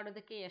ಮಿಲನ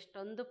ಮಾಡೋದಕ್ಕೆ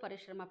ಎಷ್ಟೊಂದು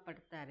ಪರಿಶ್ರಮ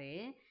ಪಡ್ತಾರೆ.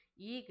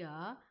 ಈಗ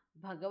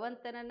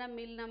ಭಗವಂತನನ್ನು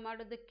ಮಿಲನ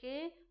ಮಾಡೋದಕ್ಕೆ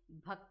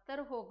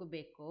ಭಕ್ತರು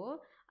ಹೋಗಬೇಕು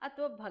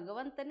ಅಥವಾ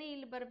ಭಗವಂತನೇ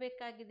ಇಲ್ಲಿ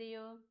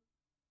ಬರಬೇಕಾಗಿದೆಯೋ.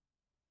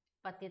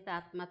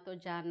 ಪತಿತಾತ್ಮ ತೋ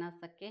ಜಾನ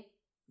ಸಕೆ.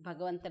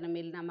 ಭಗವಂತನ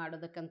ಮಿಲನ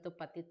ಮಾಡೋದಕ್ಕಂತೂ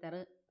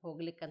ಪತಿತರು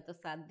ಹೋಗ್ಲಿಕ್ಕಂತೂ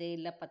ಸಾಧ್ಯ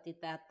ಇಲ್ಲ.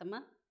 ಪತಿತಾತ್ಮ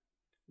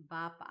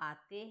ಬಾಪ್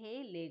ಆತೆ ಹೇ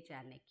ಲೇ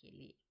ಜಾನೆ ಕೆ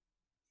ಲಿಯೆ.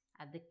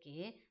 ಅದಕ್ಕೆ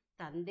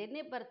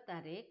ತಂದೆನೇ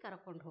ಬರ್ತಾರೆ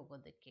ಕರ್ಕೊಂಡು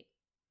ಹೋಗೋದಕ್ಕೆ.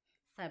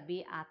 ಸಭಿ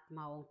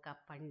ಆತ್ಮಾओं का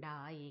पंडा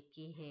एक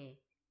ही है.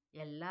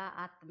 ಎಲ್ಲ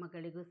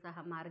ಆತ್ಮಗಳಿಗೂ ಸಹ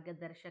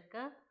ಮಾರ್ಗದರ್ಶಕ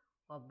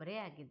ಒಬ್ಬರೇ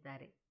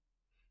ಆಗಿದ್ದಾರೆ.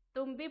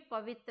 ತುಮ್ ಭಿ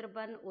ಪವಿತ್ರ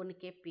ಬನ್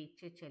ಉನ್ಕೆ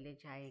ಪೀಛೆ ಚಲೆ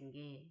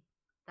ಜಾಯೆಂಗೆ.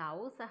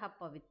 ತಾವೂ ಸಹ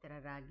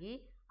ಪವಿತ್ರರಾಗಿ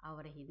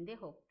ಅವರ ಹಿಂದೆ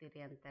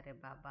ಹೋಗ್ತೀರಿ ಅಂತಾರೆ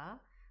ಬಾಬಾ.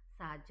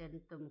 ಸಾಜನ್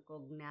ತುಮಕೋ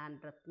ಜ್ಞಾನ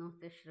ರತ್ನೋ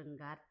ಸೆ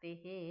ಶೃಂಗಾರ್ತೆ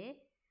ಹೇ,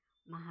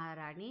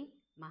 ಮಹಾರಾಣಿ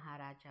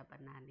ಮಹಾರಾಜ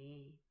ಬನಾನೆ.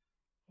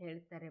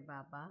 ಹೇಳ್ತಾರೆ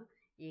ಬಾಬಾ,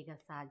 ಈಗ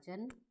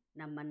ಸಾಜನ್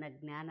ನಮ್ಮನ್ನು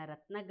ಜ್ಞಾನ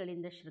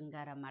ರತ್ನಗಳಿಂದ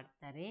ಶೃಂಗಾರ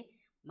ಮಾಡ್ತಾರೆ,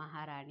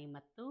 ಮಹಾರಾಣಿ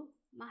ಮತ್ತು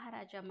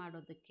ಮಹಾರಾಜ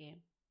ಮಾಡೋದಕ್ಕೆ.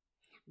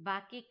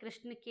 ಬಾಕಿ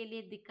ಕೃಷ್ಣ ಕೆ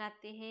ಲಿಯೆ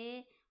ದಿಖಾತೆ ಹೇ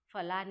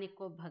ಫಲಾನಿ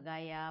ಕೋ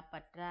ಭಗಾಯ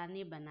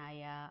ಪಟ್ರಾನಿ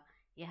ಬನಾಯ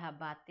ಯಹ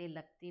ಬಾತೆ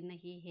ಲಗ್ತಿ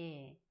ನಹಿ ಹೇ.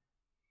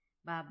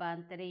 ಬಾಬಾ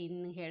ಅಂತಾರೆ,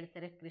 ಇನ್ನು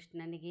ಹೇಳ್ತಾರೆ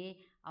ಕೃಷ್ಣನಿಗೆ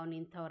ಅವನು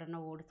ಇಂಥವ್ರನ್ನ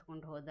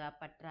ಓಡಿಸ್ಕೊಂಡು ಹೋದ,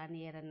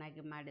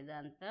 ಪಟ್ರಾಣಿಯರನ್ನಾಗಿ ಮಾಡಿದ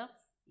ಅಂತ.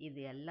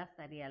 ಇದು ಎಲ್ಲ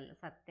ಸರಿ ಅಲ್ಲ,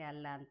 ಸತ್ಯ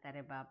ಅಲ್ಲ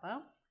ಅಂತಾರೆ ಬಾಬಾ.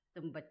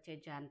 ತುಮ್ ಬಚ್ಚೆ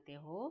ಜಾನ್ತೆ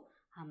ಹೋ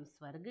ಹಮ್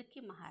ಸ್ವರ್ಗಕ್ಕೆ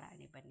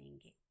ಮಹಾರಾಣಿ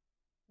ಬನೆಂಗೆ.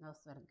 ನಾವು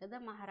ಸ್ವರ್ಗದ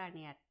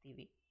ಮಹಾರಾಣಿ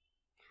ಆಗ್ತೀವಿ.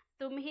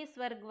 ತುಮ್ ಹಿ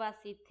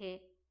ಸ್ವರ್ಗವಾಸಿ ಥೇ,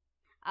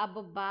 ಅಬ್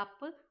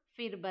ಬಾಪ್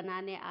ಫಿರ್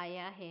ಬನಾನೆ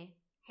ಆಯಾ ಹೇ.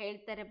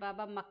 ಹೇಳ್ತಾರೆ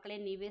ಬಾಬಾ, ಮಕ್ಕಳೇ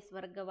ನೀವೇ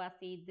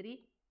ಸ್ವರ್ಗವಾಸಿ ಇದ್ರಿ,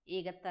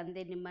 ಈಗ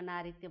ತಂದೆ ನಿಮ್ಮನ್ನು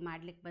ಆ ರೀತಿ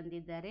ಮಾಡ್ಲಿಕ್ಕೆ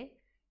ಬಂದಿದ್ದಾರೆ.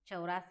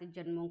 84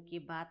 ಜನ್ಮೋं की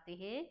बात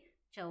है,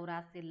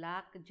 84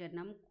 लाख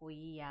जन्म कोई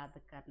याद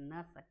कर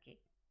न सके.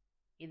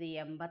 ಇದು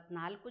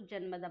 84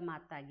 ಜನ್ಮದ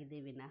ಮಾತಾಗಿದೆ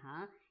ವಿನಃ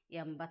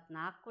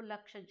 84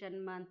 ಲಕ್ಷ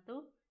ಜನ್ಮ ಅಂತೂ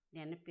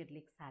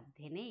ನೆನಪಿರ್ಲಿಕ್ಕೆ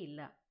ಸಾಧ್ಯನೇ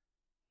ಇಲ್ಲ.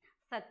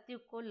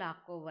 ಸತ್ಯಕ್ಕೂ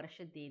ಲಾಖೋ ವರ್ಷ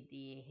ದೇ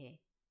ದಿಯೇ ಹೇ,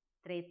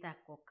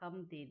 ತ್ರೇತಾಕ್ಕೋ ಕಮ್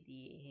ದೇ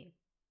ದಿಯೇ ಹೇ.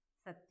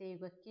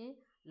 ಸತ್ಯಯುಗಕ್ಕೆ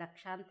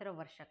ಲಕ್ಷಾಂತರ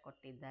ವರ್ಷ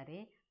ಕೊಟ್ಟಿದ್ದಾರೆ,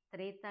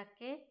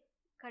 ತ್ರೇತಾಕ್ಕೆ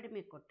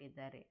ಕಡಿಮೆ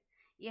ಕೊಟ್ಟಿದ್ದಾರೆ.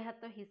 ಯಹ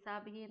ತೋ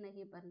ಹಿಸಾಬ್ ಹಿ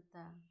ನಹಿ ಬಂತ.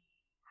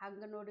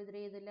 ಹಂಗೆ ನೋಡಿದರೆ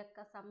ಇದು ಲೆಕ್ಕ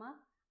ಸಮ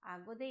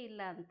ಆಗೋದೇ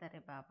ಇಲ್ಲ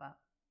ಅಂತಾರೆ ಬಾಬಾ.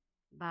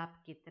 बाप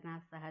कितना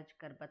सहज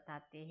कर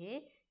बताते हैं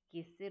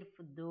कि सिर्फ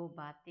दो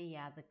बातें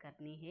याद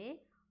करनी है,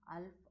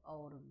 अल्फ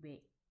और बे.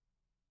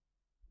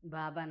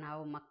 ಬಾಬಾ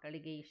ನಾವು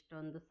ಮಕ್ಕಳಿಗೆ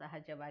ಇಷ್ಟೊಂದು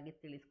ಸಹಜವಾಗಿ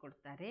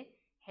ತಿಳಿಸ್ಕೊಡ್ತಾರೆ.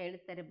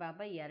 ಹೇಳ್ತಾರೆ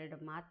ಬಾಬಾ, 2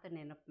 ಮಾತು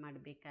ನೆನಪು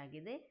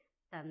ಮಾಡಬೇಕಾಗಿದೆ,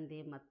 ತಂದೆ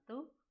ಮತ್ತು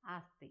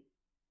ಆಸ್ತಿ.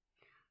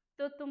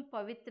 तो तुम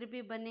पवित्र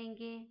भी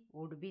बनेंगे,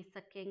 उड़ भी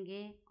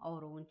सकेंगे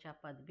और ऊंचा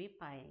पद भी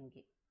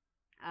पाएंगे.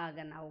 ಆಗ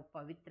ನಾವು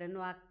ಪವಿತ್ರನೂ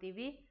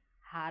ಆಗ್ತೀವಿ,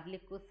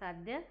 ಹಾರಲಿಕ್ಕೂ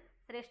ಸಾಧ್ಯ,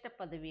 ಶ್ರೇಷ್ಠ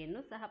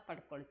ಪದವಿಯನ್ನು ಸಹ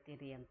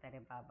ಪಡ್ಕೊಳ್ತೀರಿ ಅಂತಾರೆ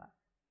ಬಾಬಾ.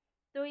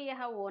 तो यह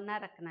होना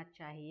रखना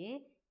चाहिए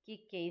कि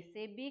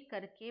कैसे भी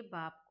करके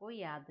बाप को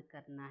याद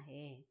करना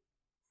है.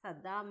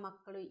 ಸದಾ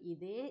ಮಕ್ಕಳು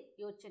ಇದೇ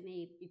ಯೋಚನೆ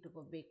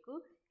ಇಟ್ಕೋಬೇಕು,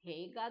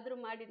 ಹೇಗಾದರೂ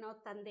ಮಾಡಿ ನಾವು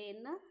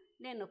ತಂದೆಯನ್ನು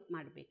ನೆನಪು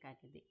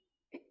ಮಾಡಬೇಕಾಗಿದೆ.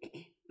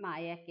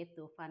 ಮಾಯಾ ಕೆ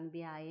ತೂಫಾನ್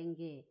ಬಿ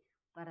ಆಯಂಗೆ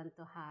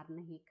ಪರಂತು ಹಾರ್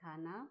ನಹಿ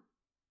ಖಾನಾ.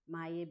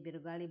 ಮಾಯೆ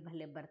ಬಿರುಗಾಳಿ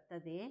ಭಲೆ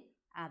ಬರ್ತದೆ,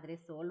 ಆದರೆ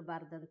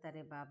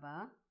ಸೋಲ್ಬಾರ್ದಂತಾರೆ ಬಾಬಾ.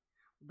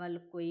 ಬಲ್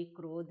ಕೊಯ್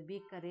ಕ್ರೋಧ ಬಿ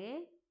ಕರೆ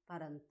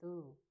ಪರಂತು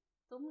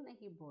ತುಮ್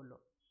ನಹಿ ಬೋಲೋ.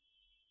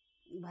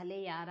 ಭಲೆ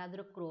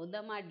ಯಾರಾದರೂ ಕ್ರೋಧ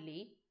ಮಾಡಲಿ,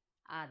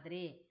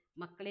 ಆದರೆ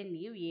ಮಕ್ಕಳೇ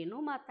ನೀವು ಏನೂ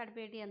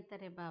ಮಾತಾಡಬೇಡಿ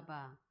ಅಂತಾರೆ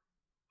ಬಾಬಾ.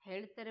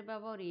 ಹೇಳ್ತಾರೆ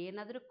ಬಾಬಾ, ಅವ್ರು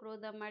ಏನಾದರೂ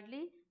ಕ್ರೋಧ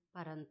ಮಾಡಲಿ,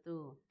 ಪರಂತು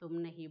ತುಮ್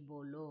ನಹಿ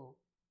ಬೋಲೋ.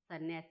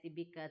 ಸನ್ಯಾಸಿ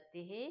ಬಿ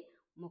ಕಹತೆ ಹೇ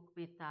ಮುಖ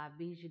ಮೇ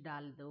ತಾಬೀಜ್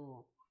ಡಾಲ್ ದೋ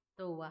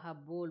ತೋ ವಹ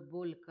ಬೋಲ್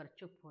ಬೋಲ್ ಕರ್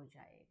ಚುಪ್ ಹೋ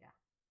ಜಾಯೇಗಾ.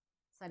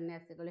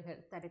 ಸನ್ಯಾಸಿಗಳು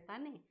ಹೇಳ್ತಾರೆ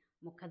ತಾನೇ,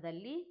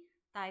 ಮುಖದಲ್ಲಿ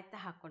ತಾಯ್ತ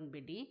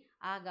ಹಾಕ್ಕೊಂಡ್ಬಿಡಿ,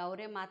 ಆಗ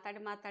ಅವರೇ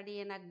ಮಾತಾಡಿ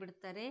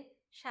ಏನಾಗ್ಬಿಡ್ತಾರೆ,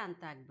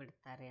 ಶಾಂತ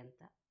ಆಗಿಬಿಡ್ತಾರೆ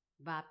ಅಂತ.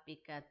 ಬಾಪ್ ಬಿ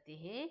ಕಹತೆ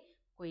ಹೇ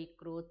कोई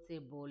क्रोध से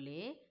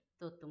बोले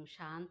तो तुम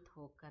शांत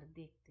होकर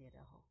देखते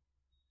रहो.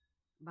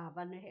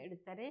 ಬಾಬಾನು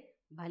ಹೇಳ್ತಾರೆ,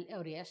 ಭಲೆ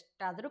ಅವ್ರು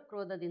ಎಷ್ಟಾದರೂ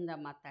ಕ್ರೋಧದಿಂದ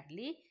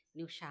ಮಾತಾಡಲಿ,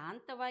 ನೀವು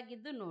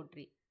ಶಾಂತವಾಗಿದ್ದು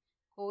ನೋಡ್ರಿ.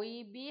 ಕೋಯಿ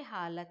ಬಿ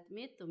ಹಾಲತ್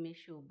ಮೇ ತುಮೆ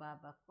ಶಿವ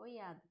ಬಾಬಾ ಕೋ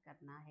ಯಾದ್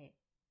ಕರ್ನಾ ಹೇ.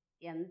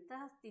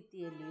 ಎಂತಹ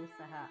ಸ್ಥಿತಿಯಲ್ಲಿಯೂ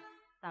ಸಹ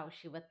ತಾವು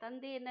ಶಿವ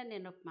ತಂದೆಯನ್ನು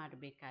ನೆನಪು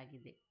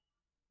ಮಾಡಬೇಕಾಗಿದೆ.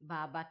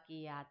 ಬಾಬಾ ಕಿ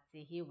ಯಾದ್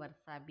ಸೆ ಹಿ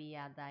ವರ್ಷ ಬಿ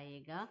ಯಾದ್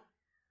ಆಯೇಗಾ.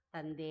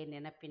 ತಂದೆ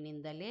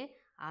ನೆನಪಿನಿಂದಲೇ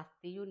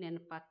ಆಸ್ತಿಯೂ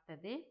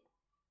ನೆನಪಾಗ್ತದೆ.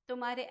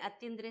 तुम्हारे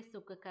अतीन्द्रिय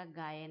सुख का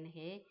गायन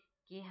है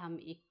कि हम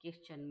 21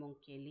 जन्मों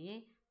के लिए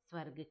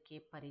ಸ್ವರ್ಗ ಕೆ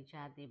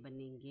ಪರಿಜಾದೆ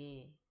ಬನೆಂಗೆ.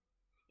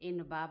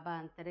 ಇನ್ನು ಬಾಬಾ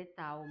ಅಂತಾರೆ,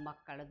 ತಾವು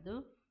ಮಕ್ಕಳದ್ದು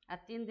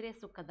ಅತೀಂದ್ರಿಯ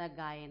ಸುಖದ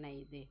ಗಾಯನ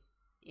ಇದೆ.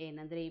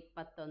 ಏನಂದರೆ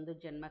 21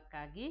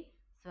 ಜನ್ಮಕ್ಕಾಗಿ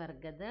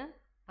ಸ್ವರ್ಗದ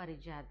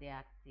ಪರಿಜಾದೆ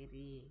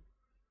ಆಗ್ತೀರಿ.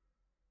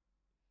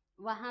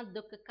 ವಹಾ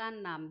ದುಃಖ ಕಾ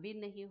ನಾಮ್ ಬಿ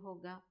ನಹಿ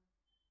ಹೋಗಾ.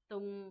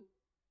 ತುಮ್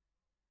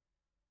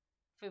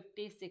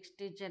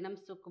 50-60 ಜನ್ಮ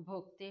ಸುಖ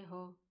ಭೋಗ್ತೆ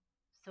ಹೋ,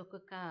 ಸುಖ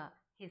ಕಾ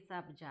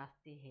ಹಿಸಾಬ್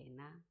ಜಾಸ್ತಿ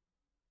ಹೇನಾ.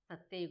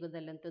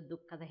 ಸತ್ಯಯುಗದಲ್ಲಂತೂ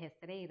ದುಃಖದ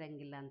ಹೆಸರೇ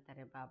ಇರಂಗಿಲ್ಲ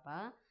ಅಂತಾರೆ ಬಾಬಾ.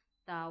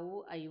 ತಾವು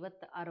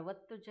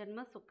 50-60 ಜನ್ಮ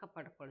ಸುಖ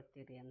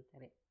ಪಡ್ಕೊಳ್ತೀರಿ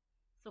ಅಂತಾರೆ.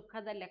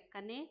 ಸುಖದ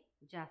ಲೆಕ್ಕನೇ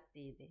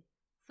ಜಾಸ್ತಿ ಇದೆ.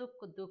 ಸುಖ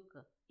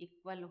ದುಃಖ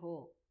ಈಕ್ವಲ್ ಹೋ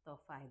ತೋ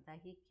ಫಾಯ್ದಾ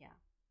ಹಿ ಕ್ಯಾ.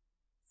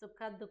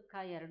 ಸುಖ ದುಃಖ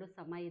 2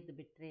 ಸಮ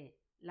ಇದ್ದುಬಿಟ್ರೆ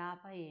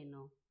ಲಾಭ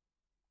ಏನು?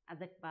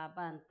 ಅದಕ್ಕೆ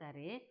ಬಾಬಾ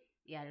ಅಂತಾರೆ,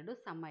 2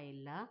 ಸಮ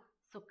ಇಲ್ಲ,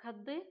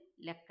 ಸುಖದ್ದು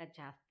ಲೆಕ್ಕ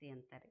ಜಾಸ್ತಿ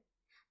ಅಂತಾರೆ.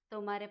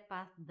 ತುಮಾರೆ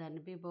ಪಾಸ್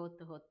ಧನ್ ಬಿ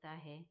ಬಹುತ್ ಹೋತಾ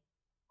ಹೇ.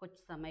 कुछ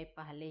समय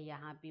पहले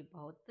यहाँ भी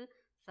बहुत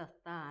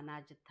सस्ता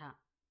अनाज था,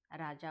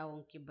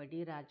 राजाओं की बड़ी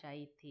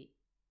राजाई थी.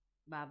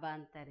 ಬಾಬಾ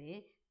ಅಂತಾರೆ,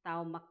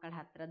 ತಾವು ಮಕ್ಕಳ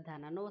ಹತ್ರ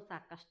ಧನನೂ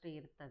ಸಾಕಷ್ಟು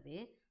ಇರ್ತದೆ.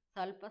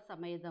 ಸ್ವಲ್ಪ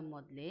ಸಮಯದ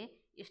ಮೊದಲೇ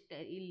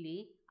ಇಲ್ಲಿ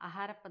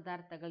ಆಹಾರ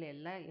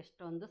ಪದಾರ್ಥಗಳೆಲ್ಲ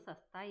ಎಷ್ಟೊಂದು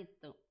ಸಸ್ತಾ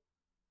ಇತ್ತು.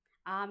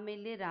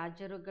 ಆಮೇಲೆ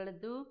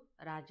ರಾಜರುಗಳದ್ದು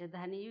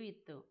ರಾಜಧಾನಿಯೂ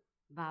ಇತ್ತು.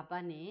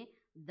 ಬಾಬಾನೇ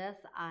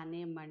 10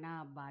 ಆನೆ ಮಣ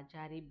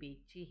ಬಾಜಾರಿ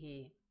ಬೇಚಿ ಹೇ,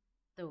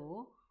 ತೋ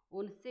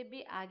ಉನ್ಸೆ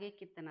ಬಿ ಆಗೆ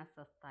ಕಿತನಾ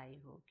ಸಸ್ತಾಯಿ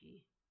ಹೋಗಿ.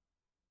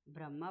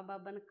 ಬ್ರಹ್ಮ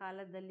ಬಾಬನ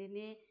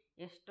ಕಾಲದಲ್ಲಿನೇ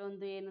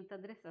ಎಷ್ಟೊಂದು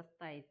ಏನಂತಂದರೆ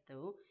ಸಸ್ತಾ ಇತ್ತು,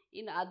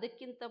 ಇನ್ನು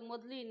ಅದಕ್ಕಿಂತ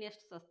ಮೊದಲು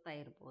ಇನ್ನೆಷ್ಟು ಸಸ್ತಾ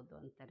ಇರ್ಬೋದು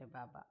ಅಂತಾರೆ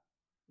ಬಾಬಾ.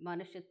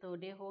 ಮನುಷ್ಯ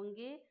ತೋಡೆ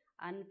ಹೋಂಗೆ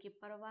ಅನ್ನಕ್ಕೆ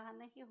ಪರವಾಹ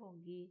ನಹಿ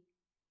ಹೋಗಿ.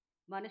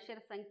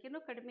 ಮನುಷ್ಯರ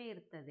ಸಂಖ್ಯೆನೂ ಕಡಿಮೆ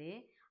ಇರ್ತದೆ,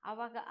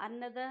 ಆವಾಗ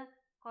ಅನ್ನದ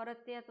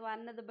ಕೊರತೆ ಅಥವಾ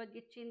ಅನ್ನದ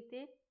ಬಗ್ಗೆ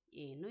ಚಿಂತೆ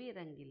ಏನೂ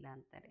ಇರಂಗಿಲ್ಲ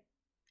ಅಂತಾರೆ.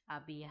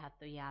 ಅಭಿ ಯಹ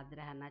ತೋ ಯಾದ್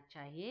ರಹನಾ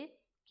ಚಾಹಿಯೆ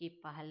कि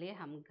पहले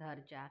हम घर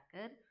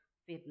जाकर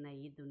फिर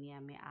नई दुनिया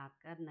में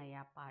आकर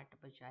नया पाठ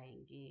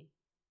बजाएंगे.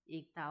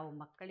 ಈಗ ತಾವು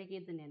ಮಕ್ಕಳಿಗೆ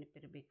ಇದು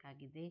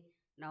ನೆನಪಿರಬೇಕಾಗಿದೆ,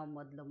 ನಾವು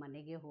ಮೊದಲು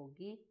ಮನೆಗೆ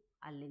ಹೋಗಿ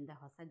ಅಲ್ಲಿಂದ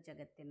ಹೊಸ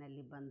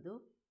ಜಗತ್ತಿನಲ್ಲಿ ಬಂದು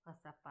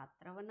ಹೊಸ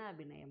ಪಾತ್ರವನ್ನು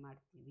ಅಭಿನಯ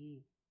ಮಾಡ್ತೀವಿ.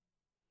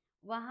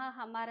 ವಹಾ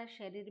ಹಮಾರ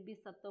ಶರೀರ ಬಿ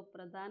ಸತೋ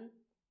ಪ್ರಧಾನ್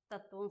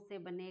ತತ್ವೋ ಸೆ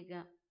ಬನೇಗ.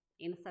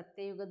 ಇನ್ನು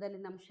ಸತ್ಯಯುಗದಲ್ಲಿ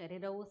ನಮ್ಮ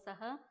ಶರೀರವೂ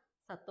ಸಹ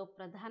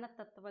ಸತೋಪ್ರಧಾನ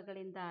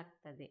ತತ್ವಗಳಿಂದ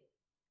ಆಗ್ತದೆ.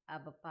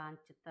 ಅಬ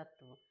 5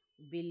 ತತ್ವ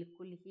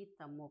ಬಿಲ್ಕುಲ್ ಹಿ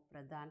ತಮೋ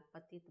ಪ್ರಧಾನ್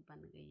ಪತಿತ್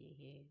ಬನ್ ಗಯೇ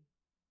ಹೇ.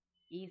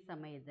 ಈ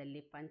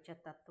ಸಮಯದಲ್ಲಿ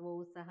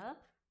ಪಂಚತತ್ವವೂ ಸಹ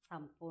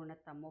ಸಂಪೂರ್ಣ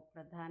ತಮೋ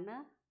ಪ್ರಧಾನ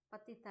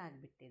ಪತಿತ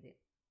ಆಗಿಬಿಟ್ಟಿದೆ.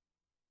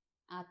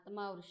 ಆತ್ಮ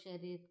और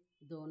शरीर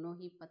दोनों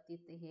ही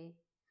पतित है.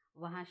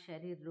 वहाँ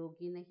शरीर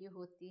रोगी नहीं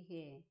होती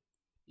है.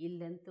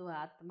 ಇಲ್ಲಂತೂ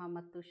ಆತ್ಮ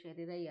ಮತ್ತು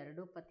ಶರೀರ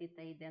ಎರಡೂ ಪತಿತ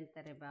ಇದೆ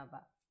ಅಂತಾರೆ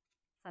ಬಾಬಾ.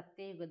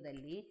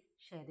 ಸತ್ಯಯುಗದಲ್ಲಿ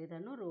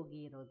ಶರೀರನೂ ರೋಗಿ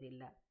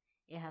ಇರೋದಿಲ್ಲ.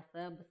 ಯಹ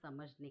ಸಬ್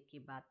ಸಮಜ್ನೆ ಕಿ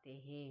ಬಾತೆ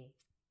ಹೇ.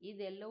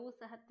 ಇದೆಲ್ಲವೂ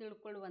ಸಹ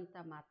ತಿಳ್ಕೊಳ್ಳುವಂಥ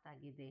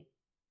ಮಾತಾಗಿದೆ.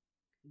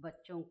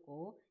 बच्चों को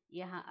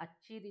यहाँ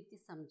अच्छी रीति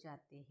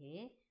समझाते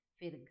हैं,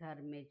 फिर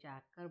घर में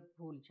जाकर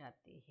भूल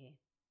जाते हैं.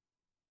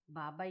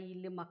 ಬಾಬಾ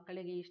ಇಲ್ಲಿ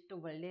ಮಕ್ಕಳಿಗೆ ಇಷ್ಟು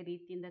ಒಳ್ಳೆ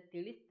ರೀತಿಯಿಂದ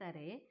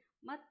ತಿಳಿಸ್ತಾರೆ,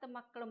 ಮತ್ತು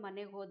ಮಕ್ಕಳು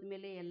ಮನೆಗೆ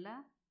ಹೋದ್ಮೇಲೆ ಎಲ್ಲ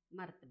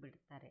ಮರೆತು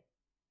ಬಿಡ್ತಾರೆ.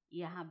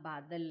 यहाँ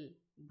बादल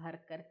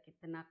भरकर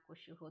कितना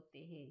खुश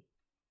होते हैं,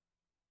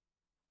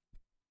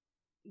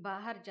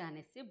 ಬಾಹರ್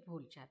ಜಾನೆ ಸೆ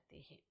ಭೂಲ್ ಜಾತೆ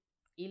ಹೇ.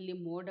 ಇಲ್ಲಿ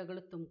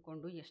ಮೋಡಗಳು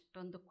ತುಂಬಿಕೊಂಡು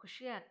ಎಷ್ಟೊಂದು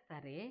ಖುಷಿ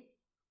ಆಗ್ತಾರೆ,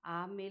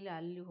 ಆಮೇಲೆ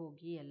ಅಲ್ಲಿ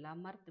ಹೋಗಿ ಎಲ್ಲ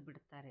ಮರೆತು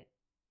ಬಿಡ್ತಾರೆ.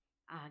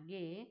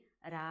 ಹಾಗೆ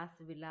ರಾಸ್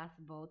ವಿಲಾಸ್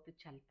ಬಹುತ್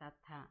ಚಲ್ತಾ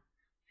ಥಾ,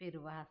 ಫಿರ್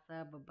ವಹ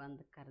ಸಬ್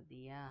ಬಂದ್ ಕರ್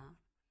ದಿಯಾ.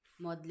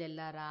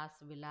 ಮೊದಲೆಲ್ಲ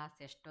ರಾಸ್ ವಿಲಾಸ್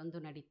ಎಷ್ಟೊಂದು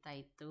ನಡೀತಾ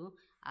ಇತ್ತು,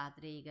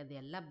 ಆದರೆ ಈಗ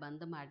ಅದೆಲ್ಲ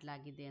ಬಂದ್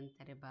ಮಾಡಲಾಗಿದೆ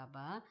ಅಂತಾರೆ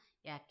ಬಾಬಾ.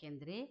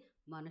 ಯಾಕೆಂದರೆ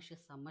ಮನುಷ್ಯ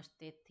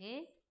ಸಮಜ್ತೆ ಥೇ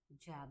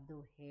ಜಾದೂ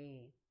ಹೇ,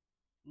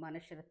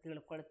 ಮನುಷ್ಯರು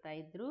ತಿಳ್ಕೊಳ್ತಾ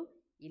ಇದ್ರು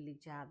ಇಲ್ಲಿ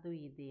ಜಾದೂ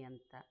ಇದೆ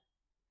ಅಂತ.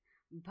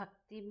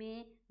 ಭಕ್ತಿ ಮೇ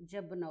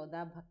ಜಬ್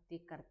ನವದಾ ಭಕ್ತಿ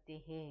ಕರ್ತೆ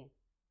ಹೇ,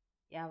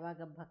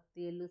 ಯಾವಾಗ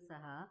ಭಕ್ತಿಯಲ್ಲೂ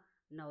ಸಹ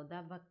ನವದಾ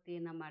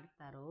ಭಕ್ತಿಯನ್ನು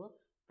ಮಾಡ್ತಾರೋ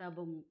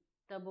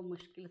ತಬ್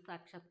ಮುಷ್ಕಿಲ್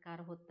ಸಾಕ್ಷಾತ್ಕಾರ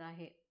ಹೋತಾ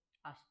ಹೇ.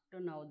 ಅಷ್ಟು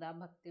ನವದಾ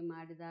ಭಕ್ತಿ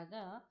ಮಾಡಿದಾಗ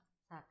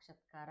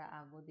ಸಾಕ್ಷಾತ್ಕಾರ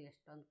ಆಗೋದು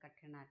ಎಷ್ಟೊಂದು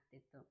ಕಠಿಣ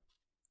ಆಗ್ತಿತ್ತು.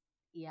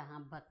 यहाँ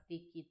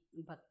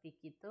भक्ति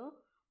की तो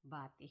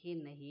बात ही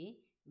नहीं,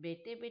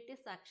 बेटे बेटे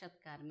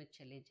साक्षात्कार में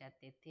चले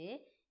जाते थे,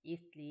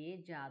 इसलिए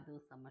जादू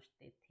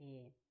समझते थे.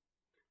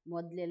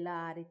 ಮೊದಲೆಲ್ಲ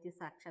ಆ ರೀತಿ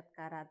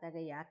ಸಾಕ್ಷಾತ್ಕಾರ ಆದಾಗ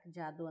ಯಾಕೆ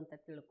ಜಾದು ಅಂತ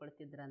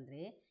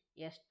ತಿಳ್ಕೊಳ್ತಿದ್ರಂದರೆ,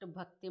 ಎಷ್ಟು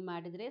ಭಕ್ತಿ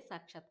ಮಾಡಿದರೆ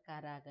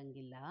ಸಾಕ್ಷಾತ್ಕಾರ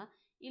ಆಗಂಗಿಲ್ಲ,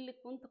 ಇಲ್ಲಿ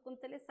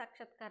ಕುಂತಲೇ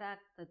ಸಾಕ್ಷಾತ್ಕಾರ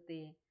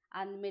ಆಗ್ತದೆ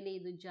ಅಂದಮೇಲೆ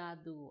ಇದು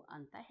ಜಾದು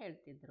ಅಂತ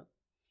ಹೇಳ್ತಿದ್ರು.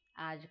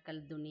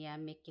 ಆಜ್ಕಲ್ ದುನಿಯಾ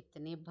ಮೇ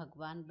ಕಿತನೆ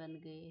ಭಗವಾನ್ ಬನ್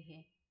ಗಯೇ ಹೇ.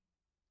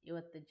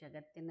 ಇವತ್ತು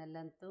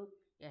ಜಗತ್ತಿನಲ್ಲಂತೂ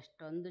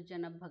ಎಷ್ಟೊಂದು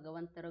ಜನ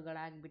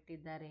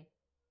ಭಗವಂತರುಗಳಾಗಿಬಿಟ್ಟಿದ್ದಾರೆ.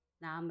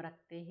 ನಾಮ್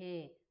ರಕ್ತೆ ಹೇ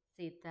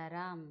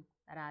ಸೀತಾರಾಮ್,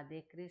 ರಾಧೆ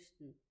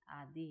ಕೃಷ್ಣ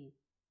ಆದಿ.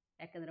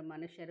 ಯಾಕಂದರೆ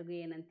ಮನುಷ್ಯರಿಗೂ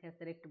ಏನಂತ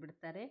ಹೆಸರಿಟ್ಟು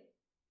ಬಿಡ್ತಾರೆ,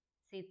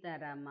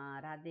 ಸೀತಾರಾಮ,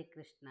 ರಾಧೆ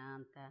ಕೃಷ್ಣ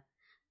ಅಂತ.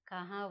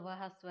 ಕಹಾ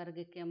ವಹ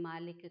ಸ್ವರ್ಗಕ್ಕೆ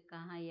ಮಾಲೀಕ,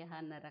 ಕಹಾ ಯಹ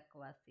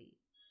ನರಕವಾಸಿ.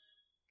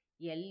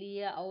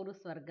 ಎಲ್ಲಿಯ ಅವರು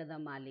ಸ್ವರ್ಗದ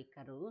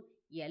ಮಾಲೀಕರು,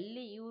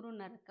 ಎಲ್ಲಿ ಇವರು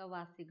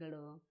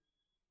ನರಕವಾಸಿಗಳು.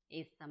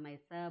 ಈ ಸಮಯ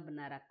ಸಬ್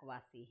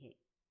ನರಕವಾಸಿ ಹೇ,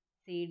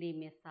 ಸಿಡಿ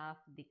ಮೇ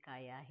ಸಾಫ್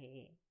ದಿಖಾಯಾ ಹೇ.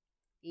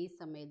 ಈ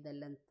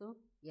ಸಮಯದಲ್ಲಂತೂ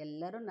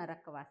ಎಲ್ಲರೂ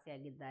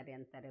ನರಕವಾಸಿಯಾಗಿದ್ದಾರೆ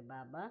ಅಂತಾರೆ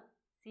ಬಾಬಾ.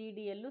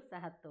 ಸಿಡಿಯಲ್ಲೂ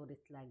ಸಹ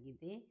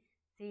ತೋರಿಸಲಾಗಿದೆ.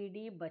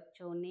 सीडी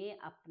बच्चों ने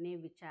अपने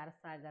विचार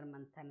सागर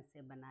मंथन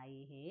से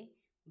बनाई है,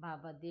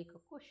 ಬಾಬಾ ದೇಖ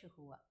ಖುಷಿ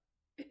ಹುವ.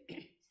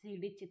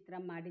 ಸಿಡಿ ಚಿತ್ರ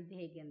ಮಾಡಿದ್ದು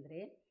ಹೇಗೆ ಅಂದರೆ,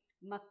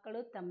 ಮಕ್ಕಳು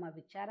ತಮ್ಮ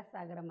ವಿಚಾರ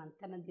ಸಾಗರ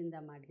ಮಂಥನದಿಂದ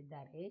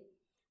ಮಾಡಿದ್ದಾರೆ.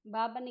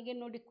 ಬಾಬನಿಗೆ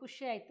ನೋಡಿ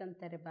ಖುಷಿ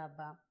ಆಯ್ತಂತಾರೆ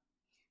ಬಾಬಾ.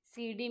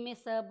 सीडी में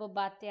सब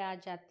बातें आ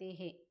जाते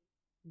हैं,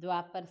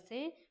 द्वापर से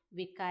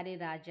विकारी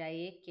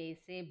राजाए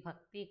कैसे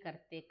भक्ति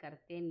करते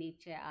करते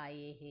नीचे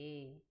आए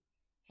हैं.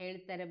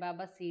 ಹೇಳ್ತಾರೆ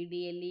ಬಾಬಾ,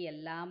 ಸಿಡಿಯಲ್ಲಿ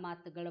ಎಲ್ಲ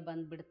ಮಾತುಗಳು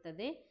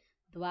ಬಂದುಬಿಡ್ತದೆ.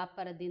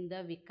 ದ್ವಾಪರದಿಂದ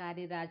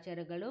ವಿಕಾರಿ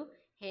ರಾಜರುಗಳು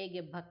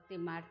ಹೇಗೆ ಭಕ್ತಿ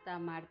ಮಾಡ್ತಾ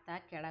ಮಾಡ್ತಾ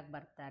ಕೆಳಗೆ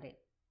ಬರ್ತಾರೆ.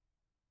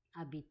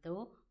 ಅಭಿತೋ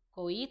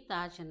ಕೋಯಿ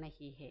ತಾಜ್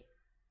ನಹಿ ಹೇ,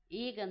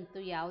 ಈಗಂತೂ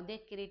ಯಾವುದೇ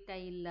ಕಿರೀಟ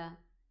ಇಲ್ಲ.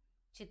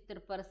 ಚಿತ್ರ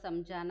ಪರ್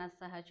ಸಮಜಾನಾ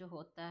ಸಹಜ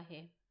ಹೋತಾ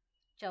ಹೇ.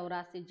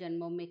 84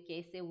 ಜನ್ಮೋं में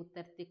कैसे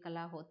उतरती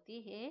कला होती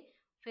है,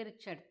 फिर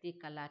चढ़ती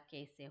कला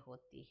कैसे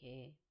होती है.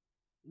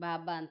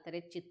 ಬಾಬಾ ಅಂತಾರೆ,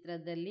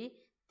 ಚಿತ್ರದಲ್ಲಿ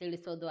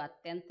ತಿಳಿಸೋದು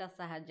ಅತ್ಯಂತ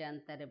ಸಹಜ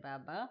ಅಂತಾರೆ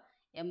ಬಾಬಾ.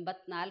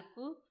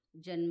 84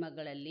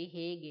 ಜನ್ಮಗಳಲ್ಲಿ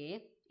ಹೇಗೆ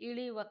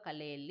ಇಳಿಯುವ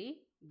ಕಲೆಯಲ್ಲಿ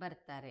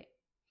ಬರ್ತಾರೆ,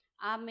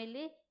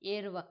 ಆಮೇಲೆ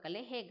ಏರುವ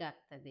ಕಲೆ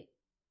ಹೇಗಾಗ್ತದೆ.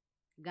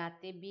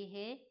 ಗಾತೆ ಬಿ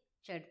ಹೇ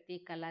ಚಡ್ತಿ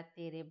ಕಲಾ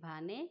ತೇರೆ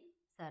ಭಾನೆ,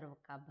 ಸರ್ವ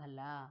ಕಾ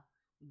ಭಲಾ,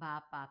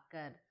 ಬಾಪ್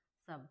ಆಕರ್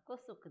ಸಬ್ಕೋ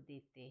ಸುಖ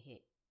ದೇತೆ ಹೇ.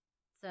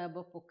 सब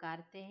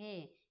पुकारते हैं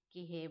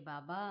कि हे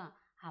बाबा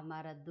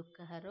हमारा दुख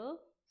हरो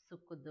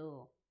सुख दो,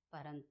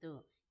 परंतु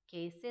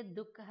कैसे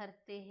दुख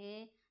हरते हैं,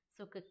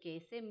 सुख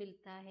कैसे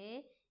मिलता है,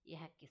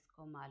 यह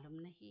किसको मालूम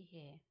नहीं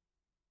है.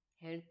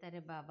 ಹೇಳ್ತಾರೆ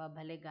ಬಾಬಾ,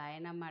 ಭಲೆ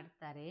ಗಾಯನ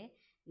ಮಾಡ್ತಾರೆ,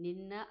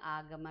 ನಿನ್ನ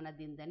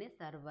ಆಗಮನದಿಂದನೇ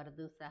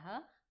ಸರ್ವರದು ಸಹ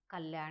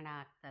ಕಲ್ಯಾಣ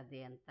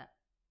ಆಗ್ತದೆ ಅಂತ.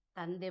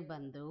 ತಂದೆ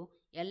ಬಂದು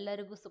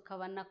ಎಲ್ಲರಿಗೂ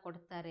ಸುಖವನ್ನು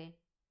ಕೊಡ್ತಾರೆ.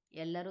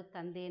 ಎಲ್ಲರೂ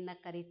ತಂದೆಯನ್ನು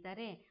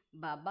ಕರೀತಾರೆ,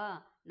 ಬಾಬಾ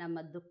ನಮ್ಮ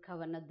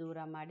ದುಃಖವನ್ನು ದೂರ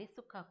ಮಾಡಿ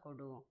ಸುಖ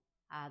ಕೊಡು.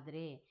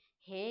 ಆದರೆ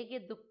ಹೇಗೆ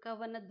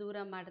ದುಃಖವನ್ನು ದೂರ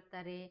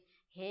ಮಾಡ್ತಾರೆ,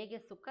 ಹೇಗೆ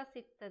ಸುಖ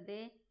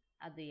ಸಿಗ್ತದೆ,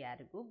 ಅದು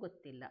ಯಾರಿಗೂ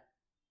ಗೊತ್ತಿಲ್ಲ.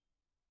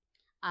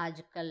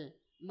 ಆಜ್ಕಲ್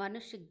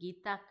ಮನುಷ್ಯ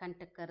ಗೀತಾ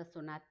ಕಂಠಕರ್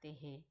ಸುನಾತೆ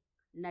ಹೇ,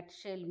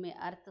 नटशेल में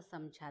अर्थ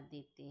समझा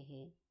देते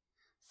हैं,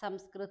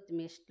 संस्कृत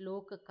में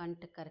श्लोक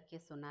कंठ करके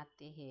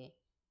सुनाते हैं,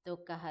 तो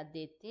कह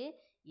देते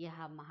यह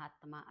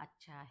महात्मा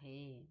अच्छा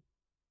है.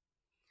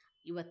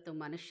 ಇವತ್ತು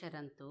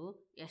ಮನುಷ್ಯರಂತೂ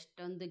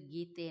ಎಷ್ಟೊಂದು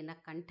ಗೀತೆಯನ್ನು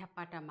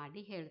ಕಂಠಪಾಠ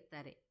ಮಾಡಿ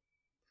ಹೇಳ್ತಾರೆ,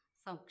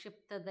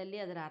 ಸಂಕ್ಷಿಪ್ತದಲ್ಲಿ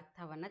ಅದರ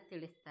ಅರ್ಥವನ್ನು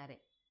ತಿಳಿಸ್ತಾರೆ.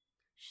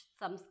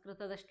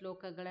 ಸಂಸ್ಕೃತದ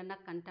ಶ್ಲೋಕಗಳನ್ನು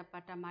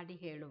ಕಂಠಪಾಠ ಮಾಡಿ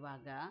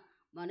ಹೇಳುವಾಗ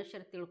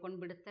ಮನುಷ್ಯರು ತಿಳ್ಕೊಂಡು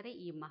ಬಿಡ್ತಾರೆ,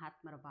 ಈ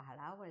ಮಹಾತ್ಮರು ಬಹಳ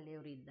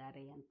ಒಳ್ಳೆಯವರು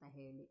ಇದ್ದಾರೆ ಅಂತ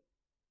ಹೇಳಿ.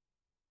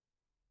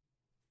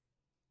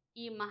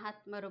 ಈ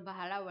ಮಹಾತ್ಮರು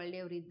ಬಹಳ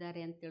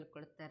ಒಳ್ಳೆಯವರಿದ್ದಾರೆ ಅಂತ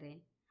ತಿಳ್ಕೊಳ್ತಾರೆ.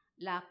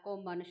 ಲಾಖೋ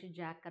ಮನುಷ್ಯ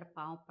ಜಾಕರ್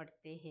ಪಾಂವ್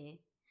ಪಡ್ತೆ ಹೇ,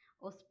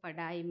 ಉಸ್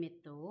ಪಢಾಯಿ में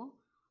तो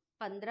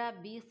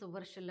 15-20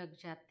 वर्ष लग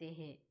जाते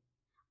हैं.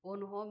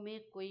 उन्हों में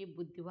कोई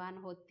बुद्धिमान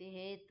होते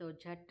हैं तो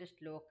झट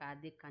श्लोक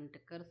आदि कंठ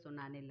कर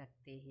सुनाने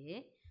लगते हैं,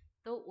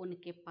 तो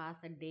उनके पास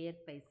ढेर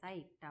पैसा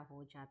इकट्ठा हो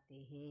जाते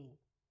हैं.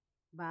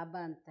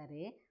 ಬಾಬಾ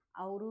ಅಂತಾರೆ,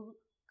 ಅವರು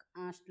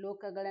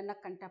ಶ್ಲೋಕಗಳನ್ನು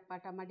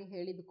ಕಂಠಪಾಠ ಮಾಡಿ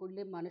ಹೇಳಿದ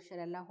ಕೂಡಲೇ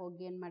ಮನುಷ್ಯರೆಲ್ಲ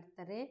ಹೋಗಿ ಏನು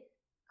ಮಾಡ್ತಾರೆ,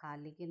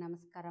 ಕಾಲಿಗೆ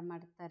ನಮಸ್ಕಾರ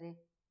ಮಾಡ್ತಾರೆ.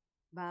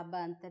 ಬಾಬಾ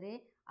ಅಂತಾರೆ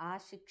ಆ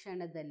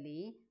ಶಿಕ್ಷಣದಲ್ಲಿ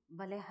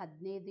ಬಲೆ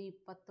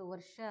 15-20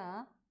 ವರ್ಷ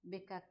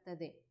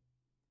ಬೇಕಾಗ್ತದೆ.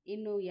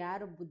 ಇನ್ನು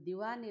ಯಾರು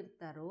ಬುದ್ಧಿವಾನ್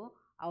ಇರ್ತಾರೋ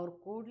ಅವ್ರು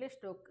ಕೂಡಲೇ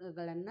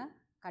ಶ್ಲೋಕಗಳನ್ನು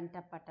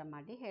ಕಂಠಪಾಠ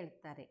ಮಾಡಿ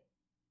ಹೇಳ್ತಾರೆ.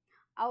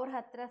 ಅವ್ರ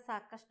ಹತ್ರ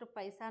ಸಾಕಷ್ಟು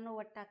ಪೈಸಾನೂ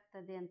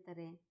ಒಟ್ಟಾಗ್ತದೆ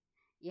ಅಂತಾರೆ.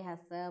 ಯಹ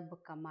ಸಬ್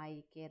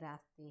ಕಮಾಯಿಕೆ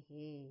ರಾಸ್ತೆ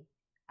ಹೇ,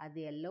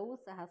 ಅದೆಲ್ಲವೂ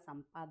ಸಹ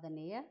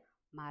ಸಂಪಾದನೆಯ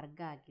ಮಾರ್ಗ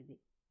ಆಗಿದೆ.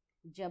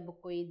 ಜಬ್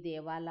ಕೊಯ್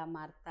ದೇವಾಲ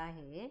ಮಾರ್ತಾ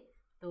ಹೇ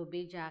ತೋ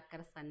ಬಿ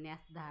ಜಾಕರ್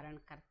ಸನ್ಯಾಸ ಧಾರಣ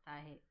ಕರ್ತಾ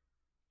ಹೇ.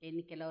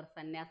 ಇನ್ನು ಕೆಲವರು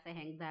ಸನ್ಯಾಸ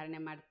ಹೆಂಗೆ ಧಾರಣೆ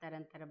ಮಾಡ್ತಾರೆ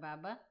ಅಂತಾರೆ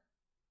ಬಾಬಾ,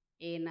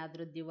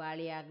 ಏನಾದರೂ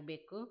ದಿವಾಳಿ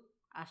ಆಗಬೇಕು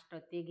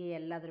ಅಷ್ಟೊತ್ತಿಗೆ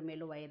ಎಲ್ಲದ್ರ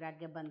ಮೇಲೂ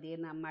ವೈರಾಗ್ಯ ಬಂದು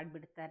ಏನು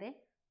ಮಾಡಿಬಿಡ್ತಾರೆ,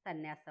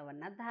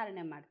 ಸನ್ಯಾಸವನ್ನು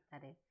ಧಾರಣೆ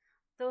ಮಾಡ್ತಾರೆ.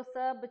 तो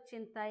सब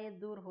चिंताएं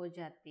दूर हो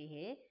जाती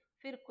है,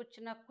 फिर कुछ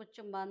न कुछ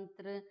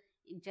मंत्र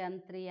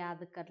जंत्र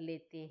याद कर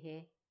लेते हैं,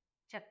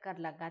 चक्कर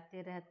लगाते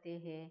रहते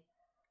हैं.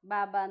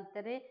 ಬಾಬಾ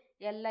ಅಂತಾರೆ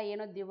ಎಲ್ಲ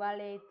ಏನೋ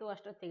ದಿವಾಳಿ ಆಯಿತು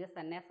ಅಷ್ಟೊತ್ತಿಗೆ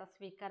ಸನ್ಯಾಸ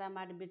ಸ್ವೀಕಾರ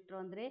ಮಾಡಿಬಿಟ್ರು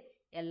ಅಂದರೆ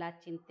ಎಲ್ಲ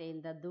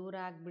ಚಿಂತೆಯಿಂದ ದೂರ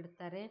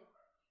ಆಗಿಬಿಡ್ತಾರೆ.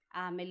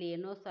 ಆಮೇಲೆ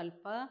ಏನೋ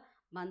ಸ್ವಲ್ಪ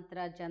ಮಂತ್ರ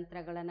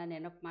ಜಂತ್ರಗಳನ್ನು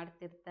ನೆನಪು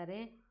ಮಾಡ್ತಿರ್ತಾರೆ,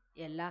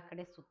 ಎಲ್ಲ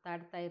ಕಡೆ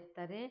ಸುತ್ತಾಡ್ತಾ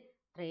ಇರ್ತಾರೆ.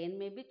 ಟ್ರೈನ್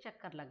ಮೇ ಬಿ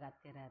ಚಕ್ಕರ್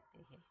ಲಗಾತೆ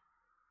रहते हैं,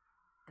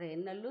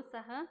 ಟ್ರೈನ್ನಲ್ಲೂ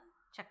ಸಹ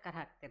ಚಕ್ಕರ್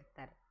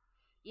ಹಾಕ್ತಿರ್ತಾರೆ.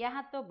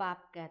 यहाँ तो बाप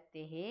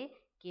कहते हैं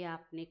कि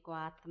आपने को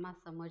आत्मा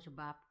समझ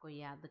बाप को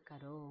याद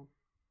करो.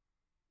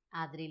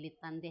 ಆದರೆ ಇಲ್ಲಿ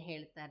ತಂದೆ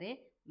ಹೇಳ್ತಾರೆ,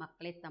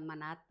 ಮಕ್ಕಳೇ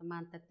ತಮ್ಮನ ಆತ್ಮ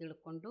ಅಂತ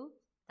ತಿಳ್ಕೊಂಡು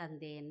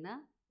ತಂದೆಯನ್ನು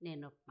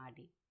ನೆನಪು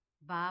ಮಾಡಿ.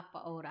 बाप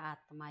और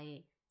आत्माएं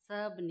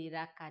सब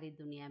निराकारी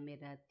दुनिया में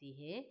रहती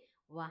है,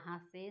 वहाँ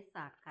से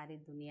साकारी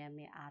दुनिया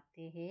में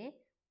आते हैं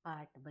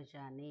पाठ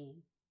बजाने.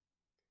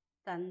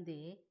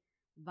 ತಂದೆ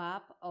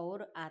बाप और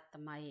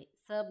आत्माएं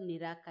सब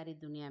निराकारी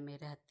दुनिया में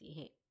रहती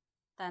है.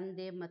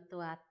 ತಂದೆ ಮತ್ತು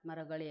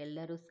ಆತ್ಮರುಗಳು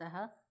ಎಲ್ಲರೂ ಸಹ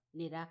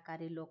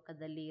ನಿರಾಕಾರಿ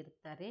ಲೋಕದಲ್ಲಿ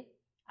ಇರ್ತಾರೆ.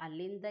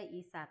 ಅಲ್ಲಿಂದ ಈ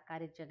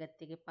ಸಾಕಾರಿ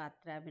ಜಗತ್ತಿಗೆ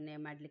ಪಾತ್ರಾಭಿನಯ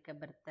ಮಾಡಲಿಕ್ಕೆ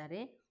ಬರ್ತಾರೆ.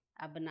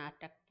 ಅಬ್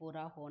ನಾಟಕ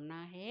ಪೂರಾ ಹೋನಾ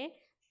ಹೇ,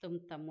 ತುಮ್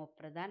ತಮೋ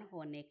ಪ್ರಧಾನ್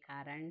ಹೋನೆ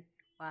ಕಾರಣ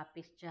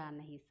ವಾಪಿಸ್ ಜಾ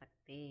ನಹಿ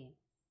ಸಕ್ತೆ.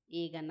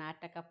 ಈಗ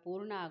ನಾಟಕ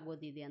ಪೂರ್ಣ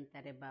ಆಗೋದಿದೆ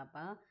ಅಂತಾರೆ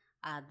ಬಾಬಾ,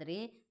 ಆದರೆ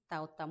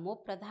ತಾವು ತಮೋ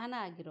ಪ್ರಧಾನ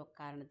ಆಗಿರೋ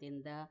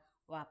ಕಾರಣದಿಂದ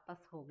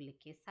ವಾಪಸ್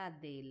ಹೋಗಲಿಕ್ಕೆ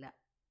ಸಾಧ್ಯ ಇಲ್ಲ.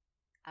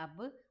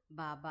 ಅಬ್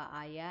ಬಾಬಾ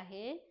ಆಯಾ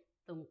ಹೇ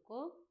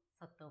ತುಮಕೋ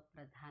ಸತೋ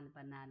ಪ್ರಧಾನ್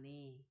ಬನಾನೆ.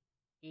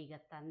 ಈಗ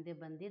ತಂದೆ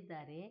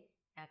ಬಂದಿದ್ದಾರೆ,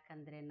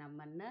 ಯಾಕಂದರೆ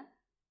ನಮ್ಮನ್ನು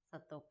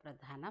ಸತೋ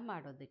ಪ್ರಧಾನ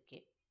ಮಾಡೋದಕ್ಕೆ.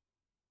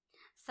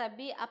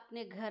 ಸಭಿ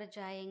ಅಪ್ನೆ ಘರ್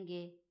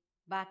ಜಾಯೆಂಗೆ,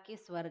 ಬಾಕಿ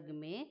ಸ್ವರ್ಗ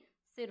ಮೇ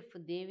ಸಿರ್ಫ್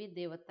ದೇವಿ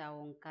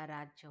ದೇವತಾओं का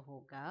राज्य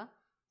होगा.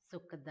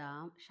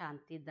 सुखधाम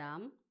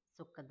शांतिधाम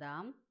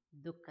सुखधाम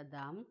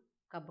दुखधाम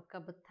कब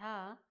कब था,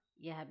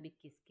 यह भी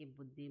किसकी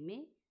बुद्धि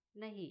में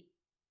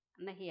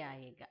नहीं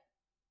आएगा.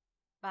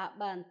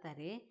 ಬಾಬಾ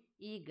ಅಂತಾರೆ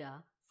ಈಗ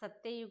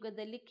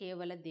ಸತ್ಯಯುಗದಲ್ಲಿ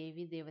ಕೇವಲ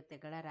ದೇವಿ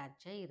ದೇವತೆಗಳ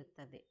ರಾಜ್ಯ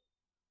ಇರ್ತದೆ.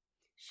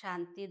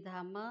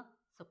 ಶಾಂತಿಧಾಮ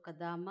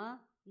ಸುಖಧಾಮ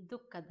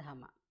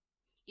ದುಃಖಧಾಮ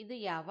ಇದು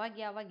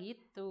ಯಾವಾಗ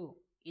ಇತ್ತು,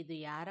 ಇದು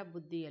ಯಾರ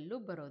ಬುದ್ಧಿಯಲ್ಲೂ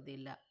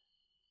ಬರೋದಿಲ್ಲ.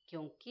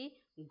 ಕ್ಯೋಂಕಿ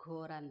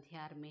ಘೋರ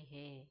ಅಂಧ್ಯಾರ್ ಮೇ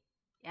ಹೇ.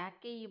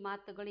 ಯಾಕೆ ಈ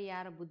ಮಾತುಗಳು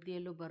ಯಾರ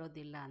ಬುದ್ಧಿಯಲ್ಲೂ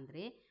ಬರೋದಿಲ್ಲ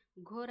ಅಂದರೆ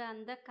ಘೋರ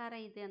ಅಂಧಕಾರ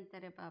ಇದೆ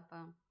ಅಂತಾರೆ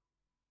ಬಾಬಾ.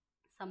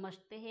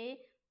 ಸಮಜ್ತೆ ಹೇ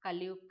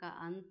ಕಲಿಯುಗ ಕಾ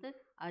ಅಂತ್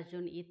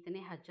ಅರ್ಜುನ್ ಇತನೆ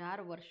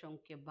 1000 ವರ್ಷೋं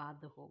के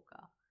बाद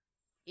ಹೋಗಾ.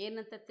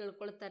 ಏನಂತ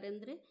ತಿಳ್ಕೊಳ್ತಾರೆ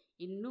ಅಂದರೆ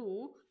ಇನ್ನೂ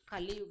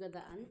ಕಲಿಯುಗದ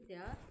ಅಂತ್ಯ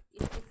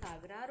ಇಷ್ಟು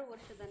ಸಾವಿರಾರು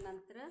ವರ್ಷದ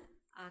ನಂತರ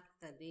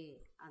ಆಗ್ತದೆ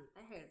ಅಂತ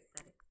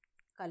ಹೇಳ್ತಾರೆ.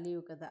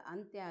 ಕಲಿಯುಗದ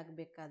ಅಂತ್ಯ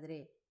ಆಗಬೇಕಾದ್ರೆ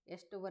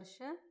ಎಷ್ಟು ವರ್ಷ,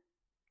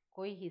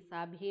 कोई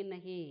हिसाब ही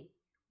नहीं.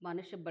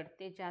 मनुष्य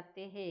बढ़ते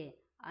जाते हैं,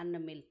 अन्न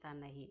मिलता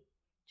नहीं.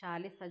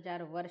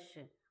 40,000 वर्ष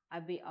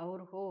अभी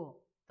और हो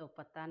तो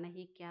पता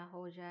नहीं क्या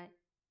हो जाए.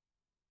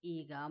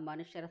 ಈಗ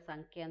ಮನುಷ್ಯರ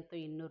ಸಂಖ್ಯೆ ಅಂತೂ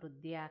ಇನ್ನೂ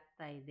ವೃದ್ಧಿ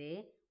ಆಗ್ತಾ ಇದೆ.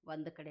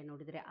 ಒಂದು ಕಡೆ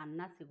ನೋಡಿದರೆ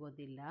ಅನ್ನ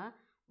ಸಿಗೋದಿಲ್ಲ.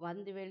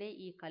 ಒಂದು ವೇಳೆ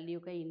ಈ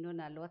ಕಲಿಯುಗ ಇನ್ನೂ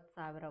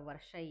 40,000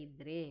 ವರ್ಷ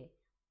ಇದ್ದರೆ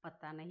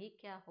ಪತಾ ನಹಿ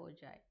ಕ್ಯಾ ಹೋ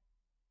ಜಾಯ್,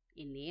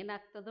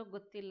 ಇನ್ನೇನಾಗ್ತದೋ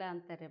ಗೊತ್ತಿಲ್ಲ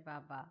ಅಂತಾರೆ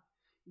ಬಾಬಾ.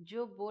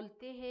 ಜೋ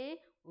ಬೋಲ್ತೆ ಹೇ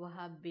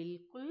ವಹ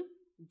ಬಿಲ್ಕುಲ್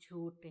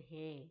ಝೂಟ್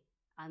ಹೇ.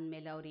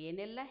 ಅಂದಮೇಲೆ ಅವ್ರು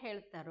ಏನೆಲ್ಲ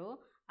ಹೇಳ್ತಾರೋ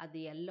ಅದು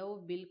ಎಲ್ಲವೂ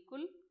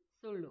ಬಿಲ್ಕುಲ್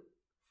ಸುಳ್ಳು.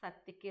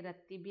 ಸತ್ಯಕ್ಕೆ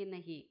ರತ್ತಿ ಭಿ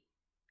ನಹಿ.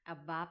 अब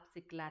बाप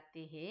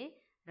सिखलाते हैं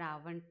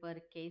रावण पर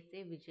कैसे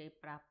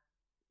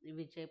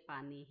ವಿಜಯ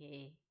ಪಾನಿ ಹೇ.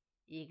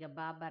 ಈಗ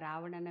ಬಾಬಾ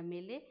ರಾವಣನ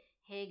ಮೇಲೆ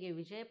ಹೇಗೆ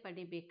ವಿಜಯ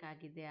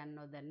ಪಡಿಬೇಕಾಗಿದೆ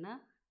ಅನ್ನೋದನ್ನು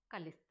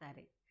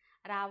ಕಲಿಸ್ತಾರೆ.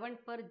 ರಾವಣ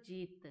ಪರ್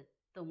ಜೀತ್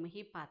ತುಮ್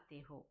ಹಿ ಪಾತೆ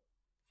ಹೋ,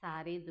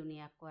 ಸಾರಿ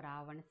ದುನಿಯಾಕ್ಕೋ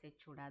ರಾವಣ ಸೆ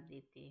ಚುಡಾ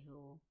ದೇತೆ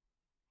ಹೋ.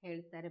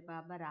 ಹೇಳ್ತಾರೆ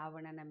ಬಾಬಾ,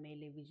 ರಾವಣನ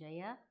ಮೇಲೆ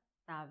ವಿಜಯ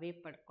ತಾವೇ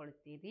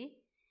ಪಡ್ಕೊಳ್ತೀರಿ.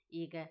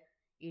 ಈಗ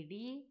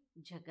ಇಡೀ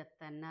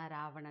ಜಗತ್ತನ್ನು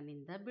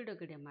ರಾವಣನಿಂದ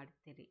ಬಿಡುಗಡೆ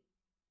ಮಾಡ್ತೀರಿ.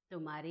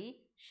 ತುಮಾರಿ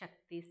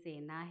ಶಕ್ತಿ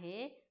ಸೇನಾ ಹೇ,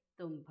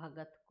 ತುಮ್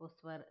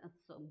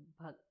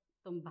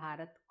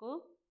ಭಾರತ್ ಕೋ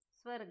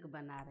ಸ್ವರ್ಗ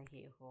ಬನಾ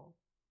ರಹೆ ಹೋ.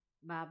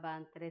 ಬಾಬಾ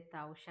ಅಂತಾರೆ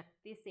ತಾವು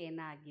ಶಕ್ತಿ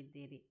ಸೇನಾ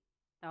ಆಗಿದ್ದೀರಿ,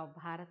 ತಾವು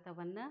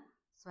ಭಾರತವನ್ನು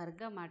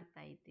ಸ್ವರ್ಗ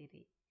ಮಾಡ್ತಾ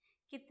ಇದ್ದೀರಿ.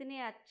 ಕಿತನೆ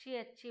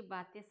अच्छी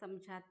बातें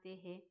समझाते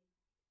हैं,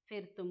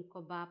 फिर तुमको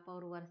बाप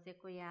और वर्षे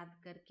को याद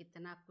कर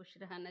कितना खुश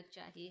रहना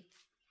चाहिए.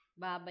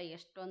 ಬಾಬಾ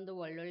ಎಷ್ಟೊಂದು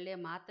ಒಳ್ಳೊಳ್ಳೆ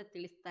ಮಾತು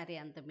ತಿಳಿಸ್ತಾರೆ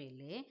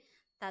ಅಂದಮೇಲೆ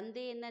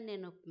ತಂದೆಯನ್ನು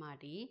ನೆನಪು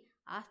ಮಾಡಿ,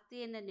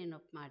 ಆಸ್ತಿಯನ್ನು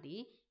ನೆನಪು ಮಾಡಿ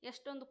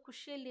ಎಷ್ಟೊಂದು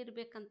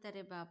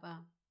ಖುಷಿಯಲ್ಲಿರ್ಬೇಕಂತಾರೆ ಬಾಬಾ.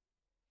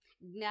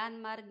 ज्ञान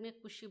मार्ग में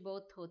खुशी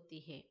बहुत होती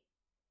है.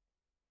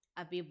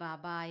 अभी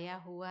बाबा आया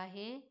हुआ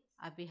है,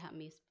 अभी हम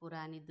इस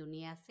पुरानी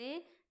दुनिया से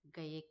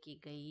गए की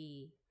गई.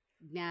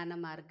 ಜ್ಞಾನ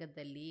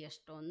ಮಾರ್ಗದಲ್ಲಿ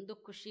ಎಷ್ಟೊಂದು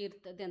ಖುಷಿ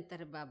ಇರ್ತದೆ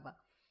ಅಂತಾರೆ ಬಾಬಾ.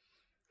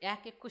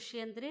 ಯಾಕೆ ಖುಷಿ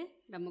ಅಂದರೆ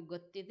ನಮಗೆ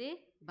ಗೊತ್ತಿದೆ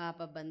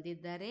ಬಾಬಾ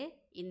ಬಂದಿದ್ದಾರೆ,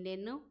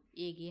 ಇನ್ನೇನು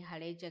ಈಗ ಈ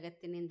ಹಳೆ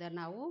ಜಗತ್ತಿನಿಂದ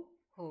ನಾವು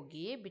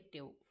ಹೋಗಿಯೇ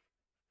ಬಿಟ್ಟೆವು.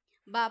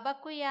 बाबा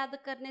को याद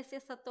करने से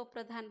सतो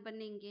प्रधान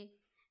बनेंगे,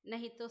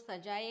 नहीं तो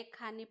सजाए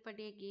खानी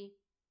पड़ेगी.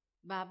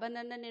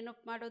 ಬಾಬನನ್ನು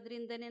ನೆನಪು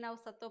ಮಾಡೋದ್ರಿಂದನೇ ನಾವು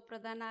ಸತೋ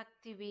ಪ್ರಧಾನ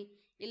ಆಗ್ತೀವಿ,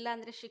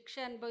 ಇಲ್ಲಾಂದರೆ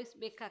ಶಿಕ್ಷೆ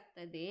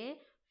ಅನುಭವಿಸ್ಬೇಕಾಗ್ತದೆ.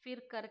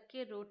 ಫಿರ್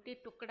ಕರ್ಕೆ ರೋಟಿ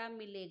ಟುಕಡ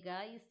ಮಿಲೇಗಾ,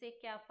 ಇಸೆ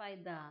ಕ್ಯಾ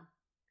ಫಾಯ್ದಾ.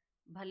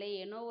 ಭಲೆ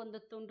ಏನೋ ಒಂದು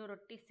ತುಂಡು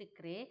ರೊಟ್ಟಿ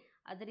ಸಿಕ್ಕರೆ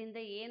ಅದರಿಂದ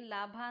ಏನು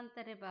ಲಾಭ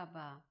ಅಂತಾರೆ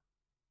ಬಾಬಾ.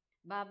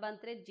 ಬಾಬಾ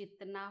ಅಂದರೆ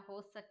ಜಿತ್ನಾ ಹೋ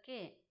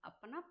ಸಕೆ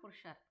ಅಪನಾ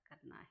ಪುರುಷಾರ್ಥ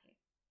ಕರ್ನಾ ಹೇ.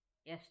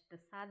 ಎಷ್ಟು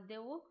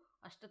ಸಾಧ್ಯವೋ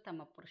ಅಷ್ಟು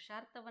ತಮ್ಮ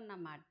ಪುರುಷಾರ್ಥವನ್ನು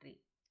ಮಾಡ್ರಿ.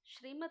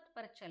 ಶ್ರೀಮತ್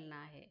ಪರ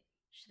ಚಲ್ನಾ ಹೇ,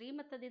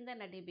 ಶ್ರೀಮತದಿಂದ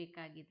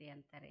ನಡಿಬೇಕಾಗಿದೆ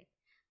ಅಂತಾರೆ.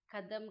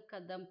 ಕದಮ್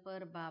ಕದಮ್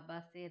ಪರ್ ಬಾಬಾ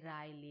ಸೆ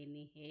ರಾಯ್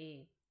ಲೇನಿ ಹೇ.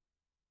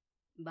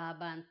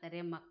 ಬಾಬಾ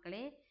ಅಂತಾರೆ ಮಕ್ಕಳೇ,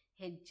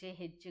 ಹೆಜ್ಜೆ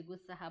ಹೆಜ್ಜೆಗೂ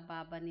ಸಹ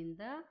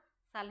ಬಾಬಾನಿಂದ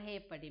ಸಲಹೆ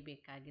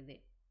ಪಡಿಬೇಕಾಗಿದೆ.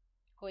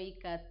 ಕೊಯ್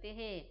ಕಹತೆ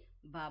ಹೇ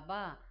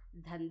ಬಾಬಾ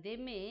ಧಂಧೆ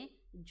ಮೇ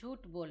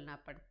झूठ बोलना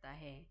पड़ता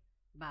है.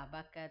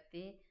 बाबा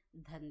कहते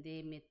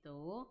धंधे में तो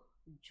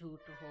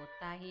झूठ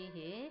होता ही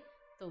है,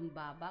 तुम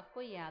बाबा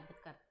को याद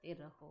करते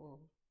रहो.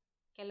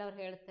 ಕೆಲವ್ರು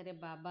ಹೇಳ್ತಾರೆ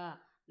ಬಾಬಾ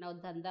ನಾವು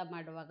ದಂಧ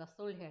ಮಾಡುವಾಗ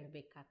ಸುಳ್ಳು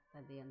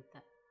ಹೇಳಬೇಕಾಗ್ತದೆ ಅಂತ.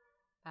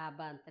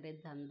 ಬಾಬಾ ಅಂತಾರೆ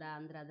ದಂಧ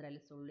ಅಂದರೆ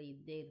ಅದರಲ್ಲಿ ಸುಳ್ಳು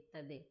ಇದ್ದೇ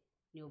ಇರ್ತದೆ,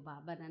 ನೀವು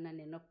ಬಾಬಾನನ್ನು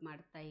ನೆನಪು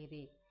ಮಾಡ್ತಾ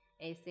ಇರಿ.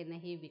 ऐसे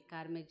नहीं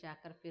विकार में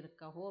जाकर फिर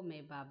कहो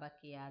मैं बाबा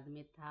की याद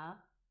में था.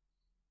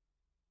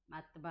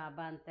 ಮತ್ತು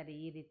ಬಾಬಾ ಅಂತಾರೆ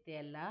ಈ ರೀತಿ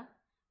ಅಲ್ಲ,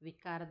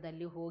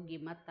 ವಿಕಾರದಲ್ಲಿ ಹೋಗಿ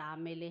ಮತ್ತು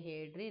ಆಮೇಲೆ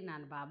ಹೇಳ್ರಿ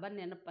ನಾನು ಬಾಬಾ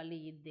ನೆನಪಲ್ಲಿ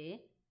ಇದ್ದೆ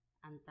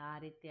ಅಂತ, ಆ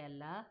ರೀತಿ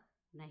ಅಲ್ಲ.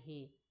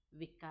 ನಹಿ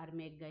ವಿಕಾರ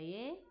ಮೇ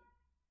ಗಯೇ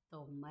ತೋ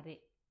ಮರೆ.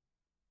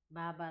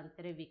 ಬಾಬಾ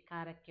ಅಂತಾರೆ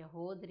ವಿಕಾರಕ್ಕೆ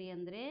ಹೋದ್ರಿ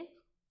ಅಂದರೆ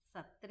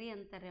ಸತ್ರಿ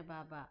ಅಂತಾರೆ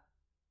ಬಾಬಾ.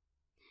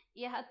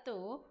 ಯಹ ತೋ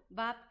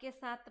ಬಾಪ್ಗೆ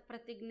ಸಾಥ್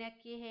ಪ್ರತಿಜ್ಞಾ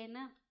ಕಿ ಹೇನ.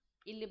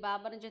 ಇಲ್ಲಿ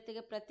ಬಾಬನ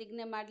ಜೊತೆಗೆ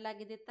ಪ್ರತಿಜ್ಞೆ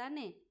ಮಾಡಲಾಗಿದೆ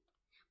ತಾನೆ.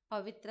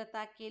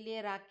 ಪವಿತ್ರತಾ ಕೆ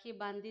ಲಿಯೆ ರಾಖಿ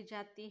ಬಾಂಧಿ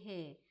ಜಾತಿ ಹೇ,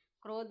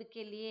 ಕ್ರೋಧ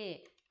ಕೆ ಲಿಯೆ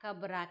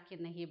ಕಬ್ ರಾಖಿ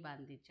ನಹಿ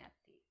ಬಾಂಧಿ ಜಾತಿ.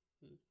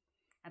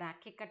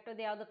 ರಾಖಿ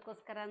ಕಟ್ಟೋದು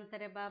ಯಾವುದಕ್ಕೋಸ್ಕರ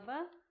ಅಂತಾರೆ ಬಾಬಾ?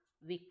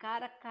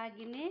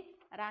 ವಿಕಾರಕ್ಕಾಗಿಯೇ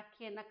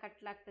ರಾಖಿಯನ್ನು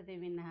ಕಟ್ಟಲಾಗ್ತದೆ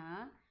ವಿನಃ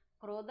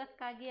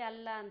ಕ್ರೋಧಕ್ಕಾಗಿ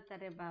ಅಲ್ಲ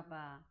ಅಂತಾರೆ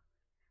ಬಾಬಾ.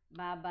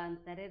 ಬಾಬಾ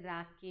ಅಂತಾರೆ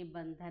ರಾಖಿ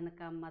ಬಂಧನ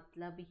ಕಾ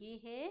ಮತ್ಲಬ್ ಹಿ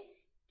ಹೇ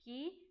ಕಿ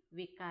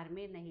ವಿಕಾರ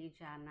ಮೇ ನಹಿ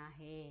ಜಾನಾ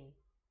ಹೇ.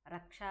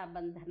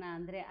 ರಕ್ಷಾಬಂಧನ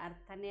ಅಂದರೆ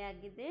ಅರ್ಥನೇ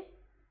ಆಗಿದೆ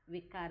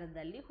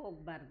ವಿಕಾರದಲ್ಲಿ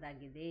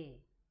ಹೋಗಬಾರ್ದಾಗಿದೆ.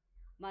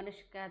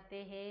 ಮನುಷ್ಯ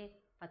ಕಹತೆ ಹೇ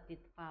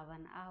ಪತಿತ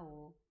ಪಾವನ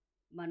ಆವೋ.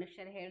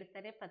 ಮನುಷ್ಯರು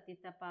ಹೇಳ್ತಾರೆ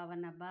ಪತಿತ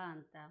ಪಾವನ ಬಾ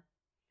ಅಂತ.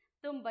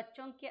 तुम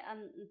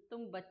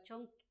बच्चों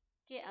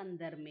के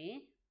अंदर में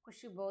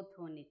खुशी बहुत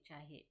होनी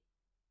चाहिए.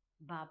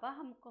 बाबा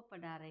हमको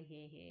पढ़ा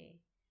रहे हैं,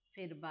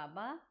 फिर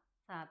बाबा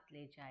साथ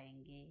ले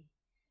जाएंगे.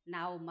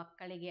 ನಾವು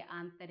ಮಕ್ಕಳಿಗೆ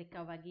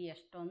ಆಂತರಿಕವಾಗಿ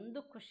ಎಷ್ಟೊಂದು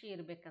ಖುಷಿ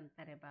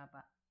ಇರಬೇಕಂತಾರೆ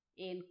ಬಾಬಾ.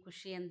 ಏನು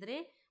ಖುಷಿ ಅಂದರೆ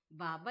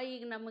ಬಾಬಾ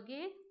ಈಗ ನಮಗೆ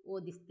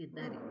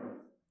ಓದಿಸ್ತಿದ್ದಾರೆ,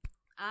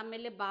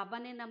 ಆಮೇಲೆ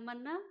ಬಾಬಾನೇ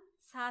ನಮ್ಮನ್ನು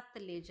ಸಾತ್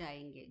ಲೇ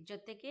ಜಾಯೆಂಗೆ,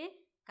 ಜೊತೆಗೆ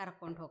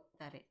ಕರ್ಕೊಂಡು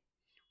ಹೋಗ್ತಾರೆ.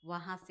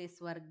 ವಹಾ ಸೆ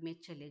ಸ್ವರ್ಗ ಮೇ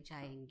ಚಲೆ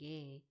ಜಾಯೆಂಗೆ,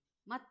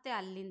 ಮತ್ತು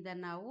ಅಲ್ಲಿಂದ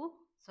ನಾವು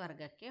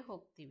ಸ್ವರ್ಗಕ್ಕೆ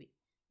ಹೋಗ್ತೀವಿ.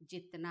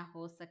 ಜಿತ್ನಾ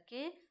ಹೋ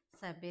ಸಕೆ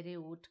ಸಬೇರೆ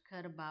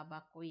ಉಠ್ಕರ್ ಬಾಬಾ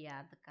ಕೋ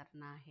ಯಾದ್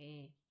ಕರ್ನಾ ಹೇ.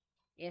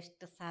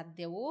 ಎಷ್ಟು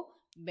ಸಾಧ್ಯವೋ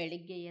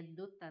ಬೆಳಿಗ್ಗೆ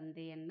ಎದ್ದು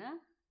ತಂದೆಯನ್ನು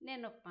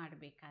ನೆನಪು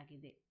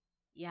ಮಾಡಬೇಕಾಗಿದೆ.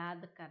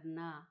 ಯಾದ್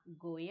ಕರ್ನಾ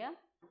ಗೋಯ,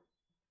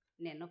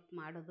 ನೆನಪು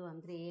ಮಾಡೋದು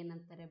ಅಂದರೆ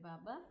ಏನಂತಾರೆ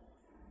ಬಾಬಾ?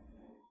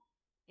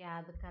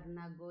 ಯಾದ್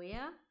ಕರ್ನಾ ಗೋಯ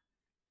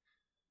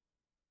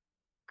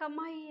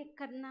ಕಮಾಯಿ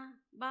ಕರ್ನಾ.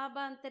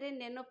 ಬಾಬಾ ಅಂತಾರೆ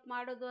ನೆನಪು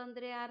ಮಾಡೋದು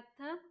ಅಂದರೆ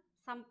ಅರ್ಥ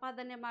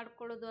ಸಂಪಾದನೆ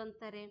ಮಾಡ್ಕೊಳ್ಳೋದು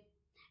ಅಂತಾರೆ.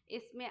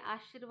 ಇಸ್ಮೆ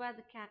ಆಶೀರ್ವಾದ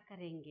ಕ್ಯಾ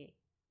ಕರೆಂಗೆ,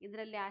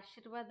 ಇದರಲ್ಲಿ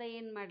ಆಶೀರ್ವಾದ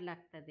ಏನು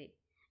ಮಾಡಲಾಗ್ತದೆ?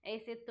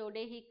 ಐಸೆ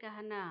ತೋಡೆ ಹಿ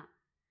ಕಹನ,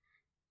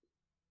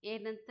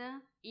 ಏನಂತ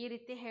ಈ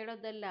ರೀತಿ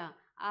ಹೇಳೋದಲ್ಲ.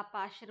 ಆಪ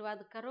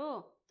ಆಶೀರ್ವಾದ ಕರೋ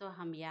ತೋ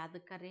ಹಮ್ ಯಾದ್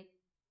ಕರೆ.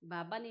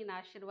 ಬಾಬಾ ನೀನು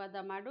ಆಶೀರ್ವಾದ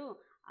ಮಾಡು,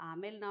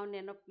 ಆಮೇಲೆ ನಾವು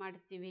ನೆನಪು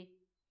ಮಾಡ್ತೀವಿ.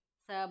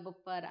 ಸಬ್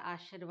ಪರ್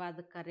ಆಶೀರ್ವಾದ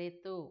ಕರೆ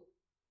ತೋ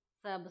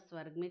ಸಬ್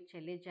ಸ್ವರ್ಗ ಮೇ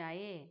ಚಲೆ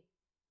ಜಾಯೆ.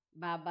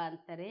 ಬಾಬಾ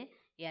ಅಂತಾರೆ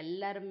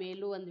ಎಲ್ಲರ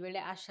ಮೇಲೂ ಒಂದು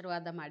ವೇಳೆ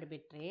ಆಶೀರ್ವಾದ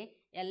ಮಾಡಿಬಿಟ್ರೆ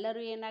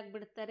ಎಲ್ಲರೂ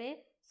ಏನಾಗ್ಬಿಡ್ತಾರೆ?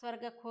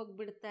 ಸ್ವರ್ಗಕ್ಕೆ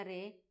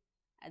ಹೋಗಿಬಿಡ್ತಾರೆ.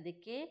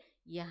 ಅದಕ್ಕೆ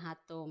ಯಹಾ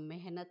ತೋ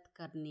ಮೆಹನತ್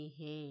ಕರ್ನಿ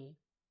ಹೇ.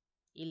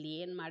 ಇಲ್ಲಿ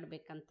ಏನು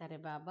ಮಾಡಬೇಕಂತಾರೆ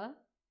ಬಾಬಾ?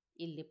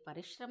 ಇಲ್ಲಿ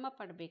ಪರಿಶ್ರಮ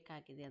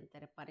ಪಡಬೇಕಾಗಿದೆ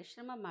ಅಂತಾರೆ.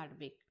 ಪರಿಶ್ರಮ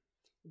ಮಾಡಬೇಕು.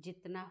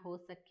 ಜಿತ್ನಾ ಹೋ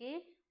ಸಕೆ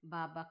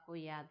ಬಾಬಾ ಕೋ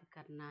ಯಾದ್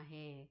ಕರ್ನಾ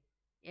ಹೇ.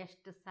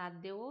 ಎಷ್ಟು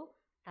ಸಾಧ್ಯವೋ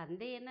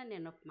ತಂದೆಯನ್ನು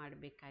ನೆನಪು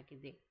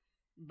ಮಾಡಬೇಕಾಗಿದೆ.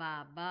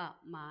 ಬಾಬಾ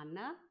ಮಾನ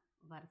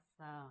ವರ್ಷ,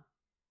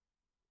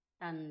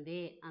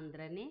 ತಂದೆ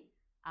ಅಂದ್ರೇ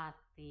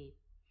ಆಸ್ತಿ.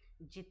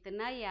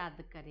 ಜಿतना याद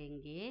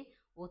करेंगे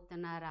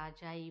उतना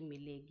राजाई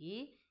मिलेगी,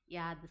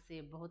 याद से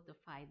बहुत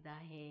फ़ायदा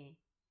है.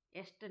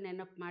 ಎಷ್ಟು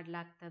ನೆನಪು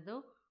ಮಾಡಲಾಗ್ತದೋ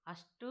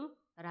ಅಷ್ಟು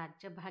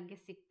ರಾಜ್ಯ ಭಾಗ್ಯ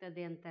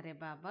ಸಿಗ್ತದೆ ಅಂತಾರೆ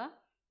ಬಾಬಾ.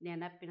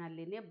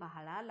 ನೆನಪಿನಲ್ಲಿನೇ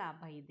ಬಹಳ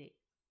ಲಾಭ ಇದೆ.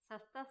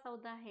 ಸಸ್ತಾ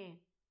ಸೌದಾ ಹೇ,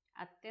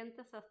 ಅತ್ಯಂತ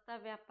ಸಸ್ತಾ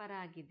ವ್ಯಾಪಾರ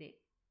ಆಗಿದೆ.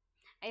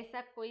 ಐಸಾ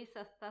कोई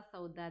सस्ता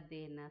सौदा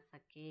दे न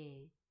सके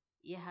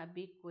यह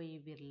भी कोई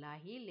विरला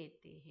ही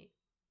लेते हैं.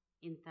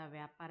 ಇಂಥ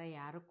ವ್ಯಾಪಾರ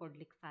ಯಾರೂ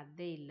ಕೊಡ್ಲಿಕ್ಕೆ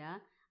ಸಾಧ್ಯ ಇಲ್ಲ,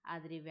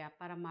 ಆದರೆ ಈ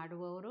ವ್ಯಾಪಾರ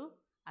ಮಾಡುವವರು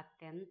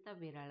ಅತ್ಯಂತ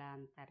ವಿರಳ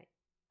ಅಂತಾರೆ.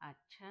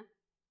 अच्छा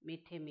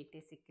मीठे मीठे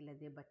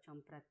सिखिलदे बच्चों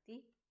प्रति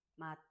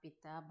माता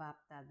पिता बाप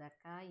दादा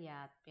का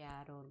याद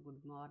प्यार और गुड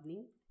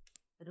मॉर्निंग.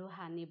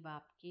 रूहानी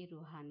बाप की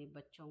रूहानी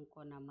बच्चों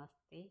को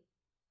नमस्ते.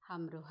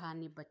 हम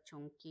रूहानी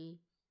बच्चों की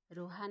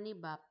रूहानी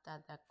बाप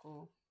दादा को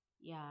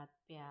याद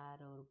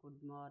प्यार और गुड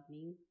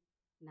मॉर्निंग.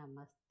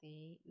 नमस्ते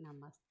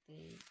नमस्ते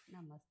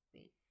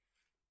नमस्ते.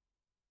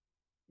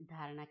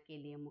 धारणा के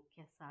लिए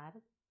मुख्य सार.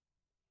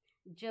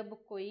 जब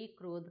कोई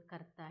क्रोध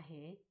करता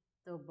है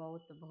तो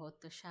बहुत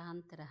बहुत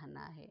शांत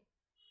रहना है.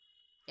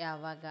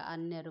 ಯಾವಾಗ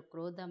ಅನ್ಯರು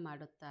ಕ್ರೋಧ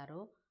ಮಾಡುತ್ತಾರೋ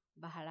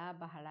ಬಹಳ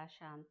ಬಹಳ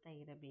ಶಾಂತ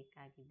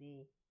ಇರಬೇಕಾಗಿದೆ.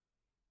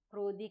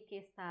 ಕ್ರೋಧಿ ಕೆ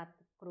ಸಾಥ್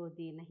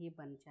ಕ್ರೋಧಿ ನಹಿ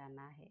ಬನ್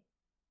ಜಾನಾ ಹೈ.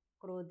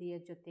 ಕ್ರೋಧಿಯ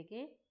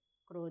ಜೊತೆಗೆ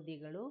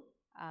ಕ್ರೋಧಿಗಳು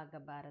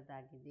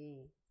ಆಗಬಾರದಾಗಿದೆ.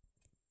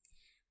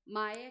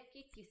 ಮಾಯಾ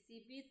ಕಿ ಕಿಸಿ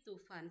ಭಿ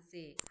ತೂಫಾನ್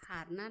ಸೆ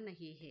ಹಾರ್ನಾ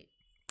ನಹಿ ಹೈ.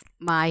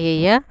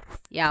 ಮಾಯೆಯ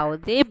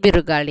ಯಾವುದೇ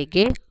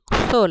ಬಿರುಗಾಳಿಗೆ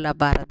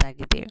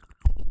ಸೋಲಬಾರದಾಗಿದೆ.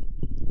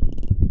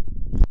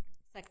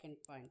 ಸೆಕೆಂಡ್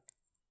ಪಾಯಿಂಟ್,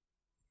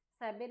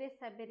 ಸಬೇರೆ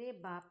ಸಬೇರೆ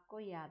ಬಾಪ್ ಕೋ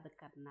ಯಾದ್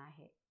ಕರ್ನಾ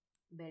ಹೈ.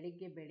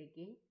 ಬೆಳಿಗ್ಗೆ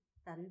ಬೆಳಿಗ್ಗೆ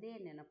ತಂದೆಯ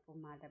ನೆನಪು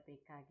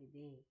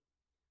ಮಾಡಬೇಕಾಗಿದೆ.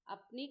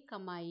 ಅಪ್ನಿ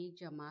ಕಮಾಯಿ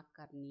ಜಮಾ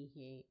ಕರ್ನಿ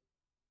ಹೈ.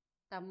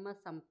 ತಮ್ಮ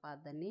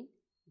ಸಂಪಾದನೆ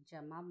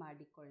ಜಮಾ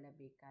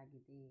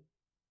ಮಾಡಿಕೊಳ್ಳಬೇಕಾಗಿದೆ.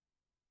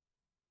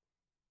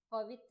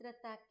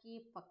 ಪವಿತ್ರತಾ ಕಿ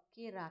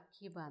ಪಕ್ಕಿ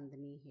ರಾಖಿ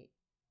ಬಾಂಧನಿ ಹೈ.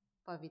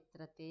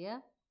 ಪವಿತ್ರತೆಯ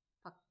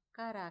ಪಕ್ಕ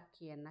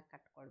ರಾಖಿಯನ್ನು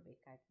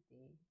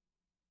ಕಟ್ಕೊಳ್ಬೇಕಾಗಿದೆ.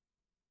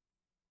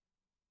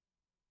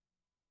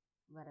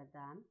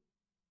 वरदान.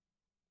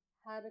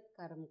 हर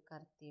कर्म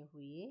करते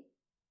हुए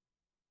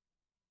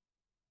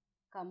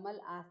कमल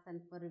आसन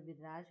पर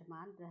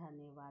विराजमान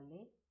रहने वाले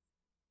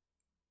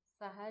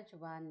सहज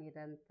व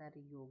निरंतर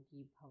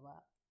योगी भव.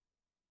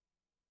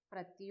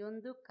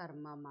 ಪ್ರತಿಯೊಂದು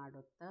ಕರ್ಮ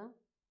ಮಾಡುತ್ತಾ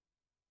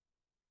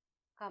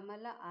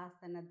ಕಮಲ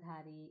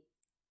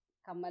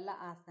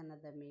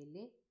ಆಸನದ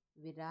ಮೇಲೆ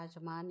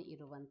ವಿರಾಜಮಾನ್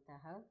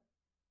ಇರುವಂತಹ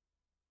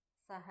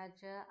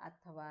ಸಹಜ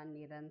ಅಥವಾ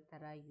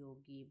ನಿರಂತರ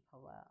ಯೋಗಿ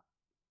ಭವ.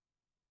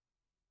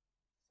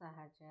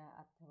 ಸಹಜ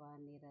ಅಥವಾ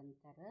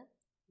ನಿರಂತರ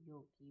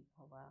ಯೋಗಿ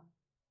ಭವ.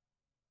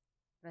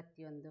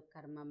 ಪ್ರತಿಯೊಂದು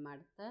ಕರ್ಮ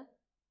ಮಾಡ್ತಾ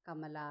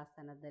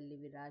ಕಮಲಾಸನದಲ್ಲಿ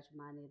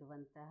ವಿರಾಜಮಾನ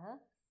ಇರುವಂತಹ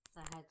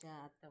ಸಹಜ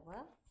ಅಥವಾ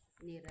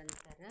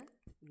ನಿರಂತರ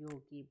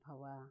ಯೋಗಿ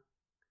ಭವ.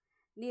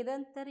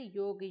 निरंतर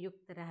योग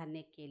युक्त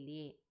रहने के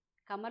लिए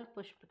कमल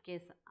पुष्प के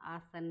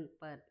आसन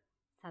पर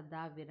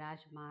सदा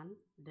विराजमान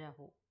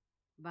रहो.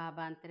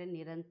 ಬಾಬಾ ಅಂತಾರೆ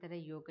ನಿರಂತರ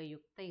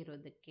ಯೋಗಯುಕ್ತ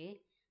ಇರೋದಕ್ಕೆ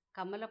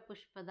ಕಮಲ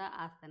ಪುಷ್ಪದ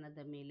ಆಸನದ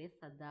ಮೇಲೆ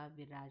ಸದಾ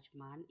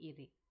ವಿರಾಜಮಾನ್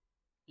ಇರಿ.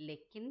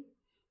 लेकिन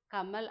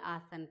कमल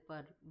आसन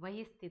पर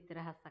वही स्थित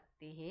रह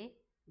सकते हैं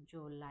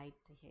जो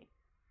लाइट है.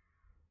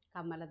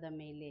 ಕಮಲದ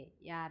ಮೇಲೆ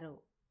ಯಾರು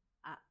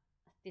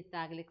ಸ್ಥಿತ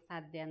ಆಗ್ಲಿಕ್ಕೆ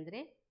ಸಾಧ್ಯ ಅಂದರೆ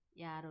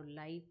ಯಾರು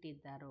ಲೈಟ್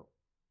ಇದ್ದಾರೋ.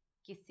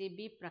 ಕಿಸಿ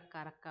ಬಿ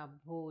ಪ್ರಕಾರ ಕಾ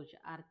ಭೋಜ್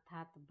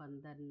ಅರ್ಥಾತ್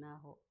ಬಂಧನ ನ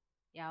ಹೋ.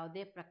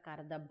 ಯಾವುದೇ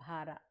ಪ್ರಕಾರದ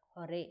ಭಾರ,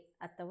 ಹೊರೆ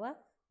ಅಥವಾ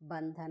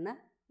ಬಂಧನ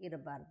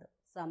ಇರಬಾರ್ದು.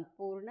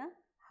 ಸಂಪೂರ್ಣ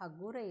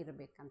ಹಗುರ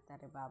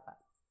ಇರಬೇಕಂತಾರೆ ಬಾಬಾ.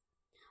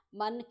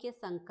 मन के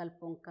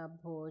संकल्पों का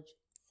बोझ,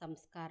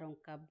 संस्कारों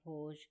का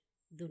बोझ,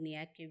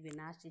 दुनिया के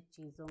विनाशी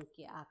चीज़ों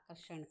के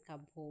आकर्षण का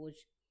बोझ,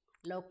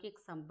 लौकिक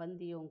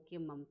संबंधियों की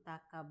ममता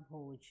का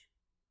बोझ.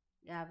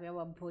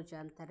 ಯಾವ್ಯಾವ ಭೋಜ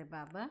ಅಂತಾರೆ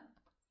ಬಾಬಾ?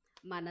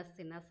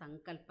 ಮನಸ್ಸಿನ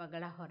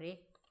ಸಂಕಲ್ಪಗಳ ಹೊರೆ,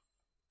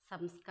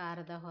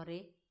 ಸಂಸ್ಕಾರದ ಹೊರೆ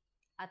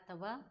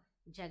ಅಥವಾ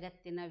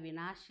ಜಗತ್ತಿನ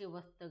ವಿನಾಶಿ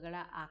ವಸ್ತುಗಳ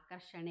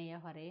ಆಕರ್ಷಣೆಯ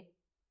ಹೊರೆ,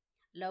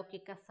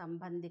 ಲೌಕಿಕ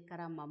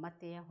ಸಂಬಂಧಿಕರ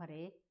ಮಮತೆಯ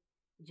ಹೊರೆ.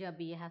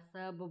 ಜಬ್ ಯಹ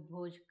ಸಬ್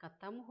ಭೋಜ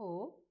ಖತಮ್ ಹೋ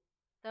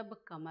तब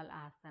कमल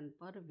आसन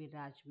पर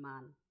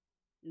विराजमान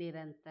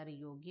निरंतर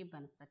ಯೋಗಿ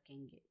ಬನ್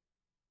ಸಕೆಂಗೆ.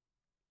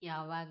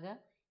 ಯಾವಾಗ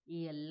ಈ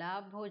ಎಲ್ಲ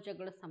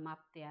ಭೋಜಗಳು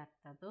ಸಮಾಪ್ತಿ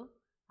ಆಗ್ತದೋ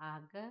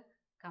ಆಗ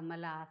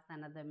ಕಮಲ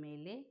ಆಸನದ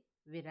ಮೇಲೆ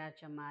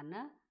ವಿರಾಜಮಾನ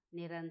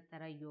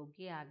ನಿರಂತರ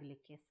ಯೋಗಿ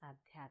ಆಗಲಿಕ್ಕೆ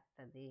ಸಾಧ್ಯ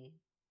ಆಗ್ತದೆ.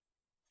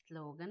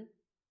 ಸ್ಲೋಗನ್.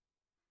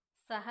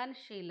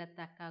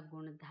 सहनशीलता का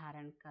गुण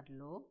धारण कर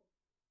लो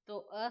तो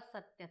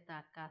असत्यता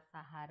का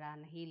सहारा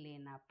नहीं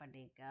लेना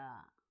पड़ेगा.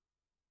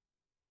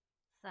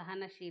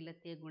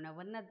 ಸಹನಶೀಲತೆಯ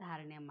ಗುಣವನ್ನು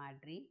ಧಾರಣೆ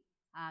ಮಾಡಿರಿ,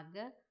 ಆಗ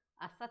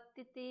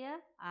ಅಸತ್ಯತೆಯ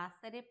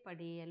ಆಸರೆ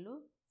ಪಡೆಯಲು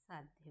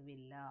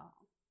ಸಾಧ್ಯವಿಲ್ಲ.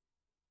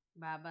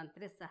 ಬಾಬಾ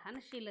ಅಂತಾರೆ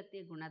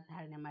ಸಹನಶೀಲತೆಯ ಗುಣ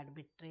ಧಾರಣೆ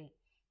ಮಾಡಿಬಿಟ್ರೆ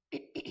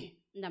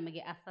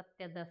ನಮಗೆ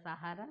ಅಸತ್ಯದ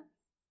ಸಹಾರ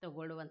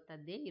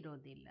ತಗೊಳ್ಳುವಂಥದ್ದೇ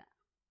ಇರೋದಿಲ್ಲ.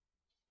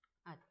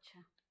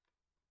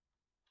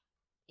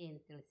 ಏನು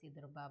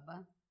ತಿಳಿಸಿದರು ಬಾಬಾ?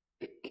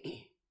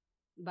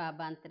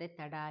 ಬಾಬಾ ಅಂತಾರೆ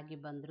ತಡ ಆಗಿ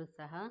ಬಂದರೂ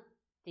ಸಹ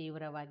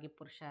ತೀವ್ರವಾಗಿ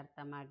ಪುರುಷಾರ್ಥ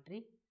ಮಾಡಿರಿ,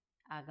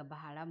 ಆಗ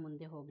ಬಹಳ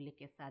ಮುಂದೆ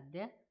ಹೋಗಲಿಕ್ಕೆ ಸಾಧ್ಯ.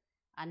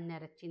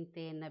 ಅನ್ಯರ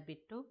ಚಿಂತೆಯನ್ನು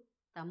ಬಿಟ್ಟು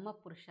ತಮ್ಮ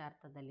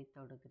ಪುರುಷಾರ್ಥದಲ್ಲಿ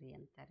ತೊಡಗ್ರಿ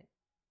ಅಂತಾರೆ.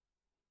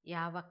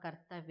 ಯಾವ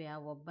ಕರ್ತವ್ಯ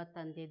ಒಬ್ಬ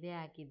ತಂದೆದೇ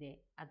ಆಗಿದೆ,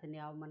 ಅದನ್ನು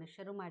ಯಾವ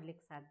ಮನುಷ್ಯರು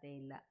ಮಾಡಲಿಕ್ಕೆ ಸಾಧ್ಯ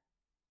ಇಲ್ಲ.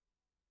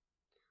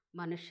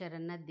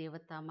 ಮನುಷ್ಯರನ್ನು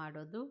ದೇವತಾ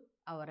ಮಾಡೋದು,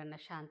 ಅವರನ್ನು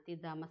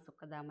ಶಾಂತಿಧಾಮ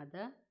ಸುಖಧಾಮದ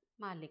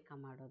ಮಾಲೀಕ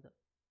ಮಾಡೋದು.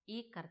 ಈ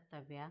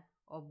ಕರ್ತವ್ಯ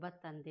ಒಬ್ಬ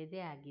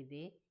ತಂದೆದೇ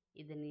ಆಗಿದೆ.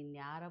 ಇದನ್ನು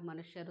ಇನ್ಯಾರ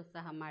ಮನುಷ್ಯರು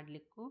ಸಹ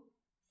ಮಾಡಲಿಕ್ಕೂ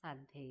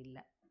ಸಾಧ್ಯ ಇಲ್ಲ.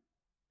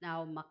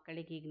 ನಾವು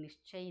ಮಕ್ಕಳಿಗೆ ಈಗ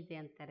ನಿಶ್ಚಯ ಇದೆ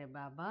ಅಂತಾರೆ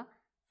ಬಾಬಾ.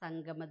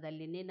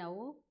 ಸಂಗಮದಲ್ಲಿನೇ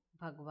ನಾವು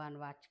ಭಗವಾನ್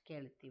ವಾಚ್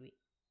ಕೇಳ್ತೀವಿ.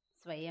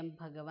 ಸ್ವಯಂ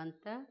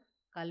ಭಗವಂತ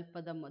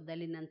ಕಲ್ಪದ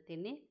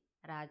ಮೊದಲಿನಂತೆಯೇ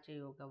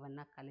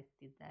ರಾಜಯೋಗವನ್ನು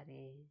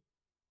ಕಲಿಸ್ತಿದ್ದಾರೆ.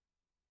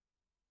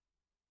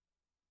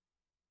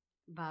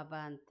 ಬಾಬಾ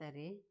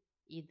ಅಂತಾರೆ,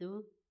 ಇದು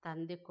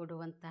ತಂದೆ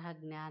ಕೊಡುವಂತಹ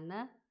ಜ್ಞಾನ,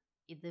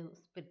 ಇದು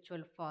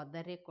ಸ್ಪಿರಿಚುವಲ್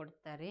ಫಾದರೇ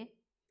ಕೊಡ್ತಾರೆ.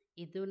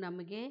 ಇದು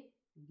ನಮಗೆ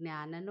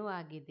ಜ್ಞಾನವೂ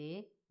ಆಗಿದೆ,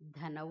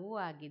 ಧನವೂ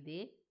ಆಗಿದೆ,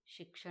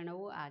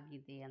 ಶಿಕ್ಷಣವೂ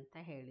ಆಗಿದೆ ಅಂತ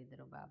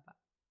ಹೇಳಿದರು ಬಾಬಾ.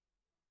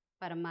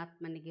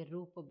 ಪರಮಾತ್ಮನಿಗೆ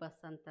ರೂಪ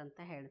ಬಸ್ ಅಂತಂತ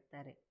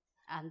ಹೇಳ್ತಾರೆ.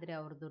 ಅಂದರೆ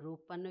ಅವ್ರದ್ದು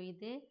ರೂಪನೂ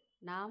ಇದೆ,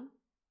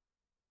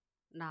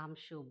 ನಾಮ್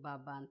ಶಿವ್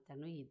ಬಾಬಾ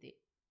ಅಂತಲೂ ಇದೆ.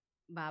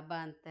 ಬಾಬಾ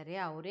ಅಂತಾರೆ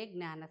ಅವರೇ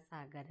ಜ್ಞಾನ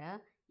ಸಾಗರ.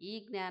 ಈ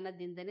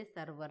ಜ್ಞಾನದಿಂದನೇ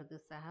ಸರ್ವರ್ದು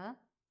ಸಹ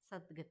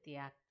ಸದ್ಗತಿ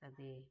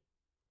ಆಗ್ತದೆ.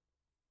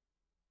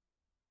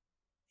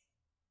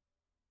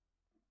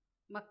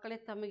 ಮಕ್ಕಳೇ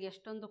ತಮಗೆ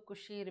ಎಷ್ಟೊಂದು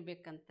ಖುಷಿ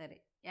ಇರಬೇಕಂತಾರೆ.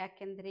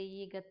 ಯಾಕೆಂದರೆ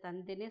ಈಗ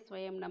ತಂದೆನೇ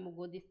ಸ್ವಯಂ ನಮಗೆ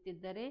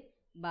ಓದಿಸ್ತಿದ್ದಾರೆ,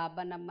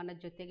 ಬಾಬಾ ನಮ್ಮನ್ನು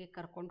ಜೊತೆಗೆ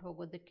ಕರ್ಕೊಂಡು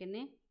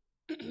ಹೋಗೋದಕ್ಕೇ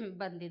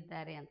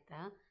ಬಂದಿದ್ದಾರೆ ಅಂತ.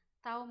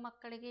 ತಾವು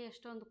ಮಕ್ಕಳಿಗೆ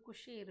ಎಷ್ಟೊಂದು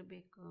ಖುಷಿ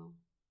ಇರಬೇಕು.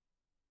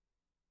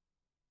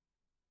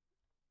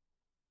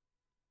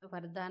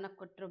 ವರದಾನ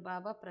ಕೊಟ್ಟರು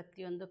ಬಾಬಾ,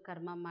 ಪ್ರತಿಯೊಂದು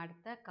ಕರ್ಮ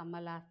ಮಾಡ್ತಾ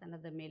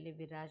ಕಮಲಾಸನದ ಮೇಲೆ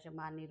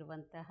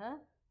ವಿರಾಜಮಾನಿರುವಂತಹ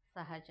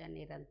ಸಹಜ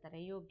ನಿರಂತರ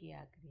ಯೋಗಿ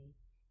ಆಗ್ರಿ.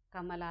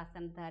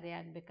 ಕಮಲಾಸನಧಾರಿ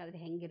ಆಗಬೇಕಾದ್ರೆ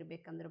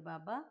ಹೆಂಗಿರ್ಬೇಕಂದ್ರೆ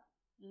ಬಾಬಾ,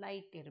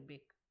 ಲೈಟ್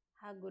ಇರಬೇಕು,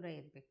 ಹಗುರ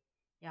ಇರಬೇಕು.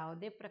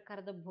 ಯಾವುದೇ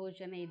ಪ್ರಕಾರದ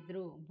ಭೋಜ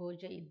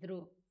ಇದ್ದರೂ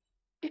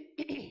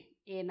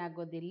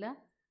ಏನಾಗೋದಿಲ್ಲ,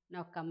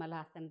 ನಾವು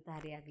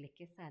ಕಮಲಾಸನಧಾರಿ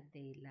ಆಗಲಿಕ್ಕೆ ಸಾಧ್ಯ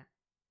ಇಲ್ಲ.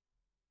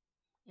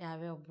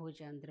 ಯಾವ್ಯಾವ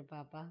ಭೋಜ ಅಂದರೆ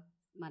ಬಾಬಾ,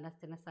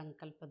 ಮನಸ್ಸಿನ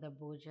ಸಂಕಲ್ಪದ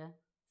ಭೋಜ,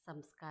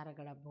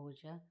 ಸಂಸ್ಕಾರಗಳ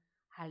ಭೋಜ,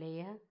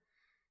 ಹಳೆಯ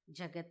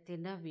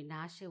ಜಗತ್ತಿನ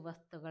ವಿನಾಶಿ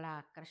ವಸ್ತುಗಳ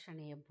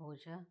ಆಕರ್ಷಣೆಯ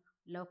ಭೋಜ,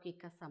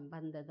 ಲೌಕಿಕ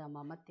ಸಂಬಂಧದ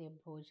ಮಮತೆಯ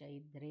ಭೋಜ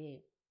ಇದ್ದರೆ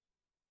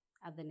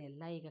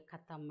ಅದನ್ನೆಲ್ಲ ಈಗ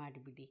ಖತಮ್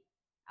ಮಾಡಿಬಿಡಿ.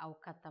 ಅವು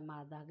ಖತಮ್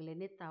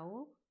ಆದಾಗಲೇ ತಾವು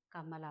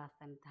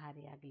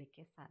ಕಮಲಾಸನಧಾರಿ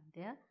ಆಗಲಿಕ್ಕೆ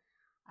ಸಾಧ್ಯ,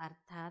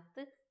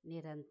 ಅರ್ಥಾತ್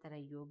ನಿರಂತರ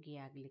ಯೋಗಿ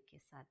ಆಗಲಿಕ್ಕೆ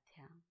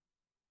ಸಾಧ್ಯ.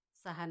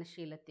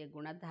 ಸಹನಶೀಲತೆಯ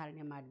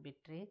ಗುಣಧಾರಣೆ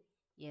ಮಾಡಿಬಿಟ್ರೆ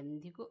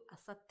ಎಂದಿಗೂ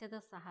ಅಸತ್ಯದ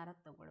ಸಹಾರ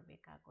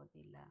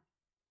ತಗೊಳ್ಬೇಕಾಗೋದಿಲ್ಲ.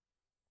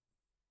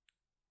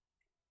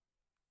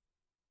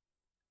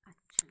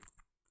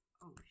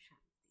 ಓಂ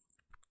ಶಾಂತಿ.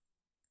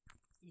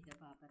 ಈಗ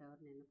ಬಾಬರವ್ರ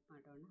ನೆನಪು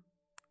ಮಾಡೋಣ.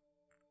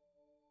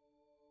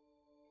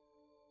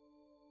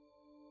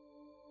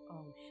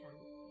 ಓಂ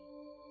ಶಾಂತಿ.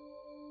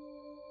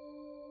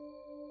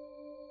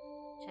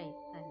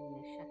 ಚೈತನ್ಯ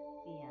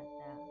ಶಕ್ತಿಯಾದ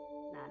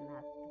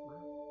ನಾನಾತ್ಮ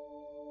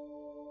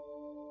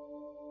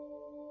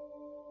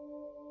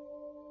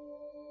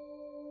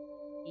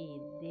ಈ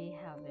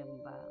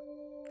ದೇಹವೆಂಬ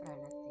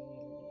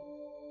ಪ್ರಣತೆಯಲ್ಲಿ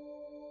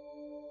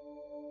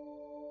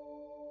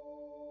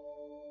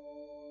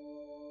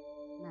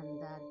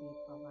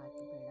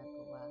ನಂದಾದೀಪವಾಗಿ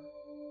ಬೆಳಗುವ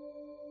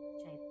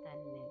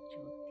ಚೈತನ್ಯ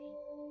ಜ್ಯೋತಿ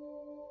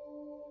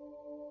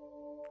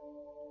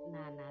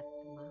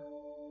ನಾನಾತ್ಮ,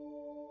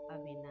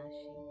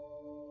 ಅವಿನಾಶಿ,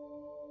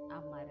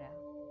 ಅಮರ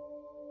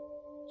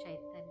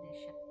ಚೈತನ್ಯ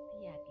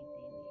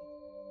ಶಕ್ತಿಯಾಗಿದ್ದೇನೆ.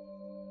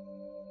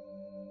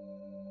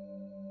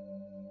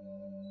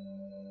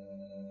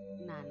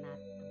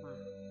 ನಾನಾತ್ಮ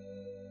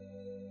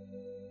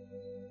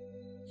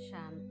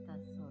ಶಾಂತ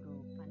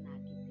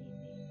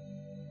ಸ್ವರೂಪನಾಗಿದ್ದೇನೆ.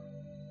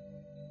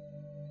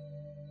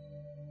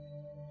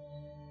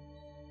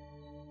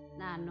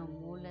 ನಾನು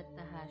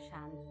ಮೂಲತಃ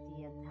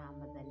ಶಾಂತಿಯ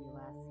ಧಾಮದ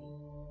ನಿವಾಸಿ,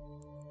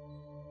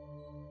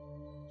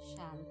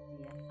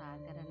 ಶಾಂತಿಯ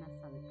ಸಾಗರನ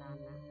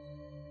ಸಂತಾನ.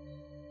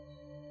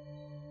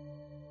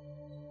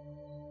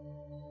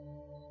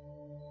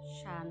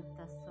 ಶಾಂತ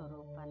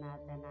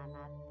ಸ್ವರೂಪನಾದ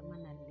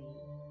ನಾನಾತ್ಮನಲ್ಲಿ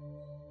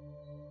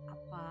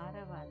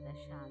ಅಪಾರವಾದ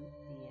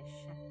ಶಾಂತಿಯ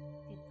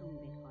ಶಕ್ತಿ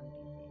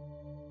ತುಂಬಿಕೊಂಡಿದೆ.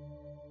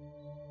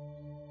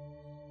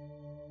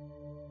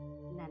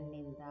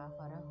 ನನ್ನಿಂದ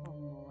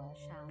ಹೊರಹೊಮ್ಮುವ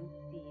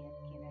ಶಾಂತಿಯ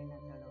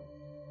ಕಿರಣಗಳು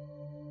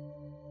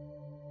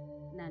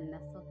ನನ್ನ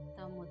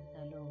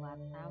ಸುತ್ತಮುತ್ತಲೂ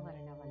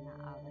ವಾತಾವರಣವನ್ನು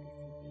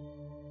ಆವರಿಸಿದೆ.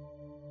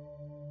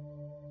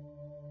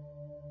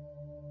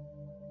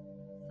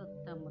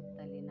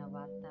 ಸುತ್ತಮುತ್ತಲಿನ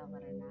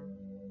ವಾತಾವರಣ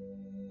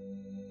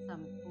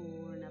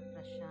ಸಂಪೂರ್ಣ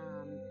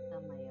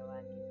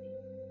ಪ್ರಶಾಂತಮಯವಾಗಿದೆ.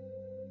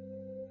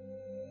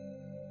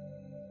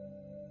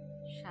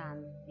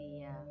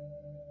 ಶಾಂತಿಯ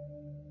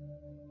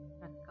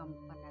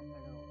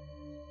ಪ್ರಕಂಪನಗಳು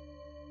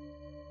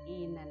ಈ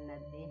ನನ್ನ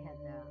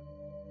ದೇಹದ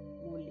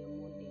ಮೂಲೆ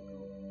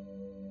ಮೂಲೆಗೂ,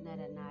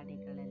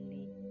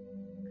 ನರನಾಡಿಗಳಲ್ಲಿ,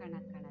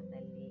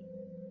 ಕಣಕಣದಲ್ಲಿ,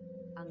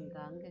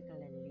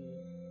 ಅಂಗಾಂಗಗಳಲ್ಲಿ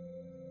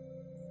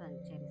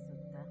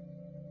ಸಂಚರಿಸುತ್ತಾ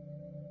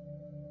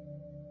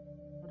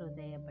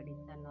ಹೃದಯ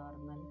ಬಡಿತ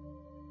ನಾರ್ಮಲ್,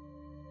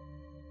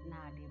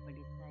 ನಾಡಿ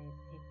ಬಡಿತ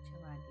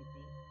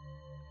ಯಥೇಚ್ಛವಾಗಿದೆ,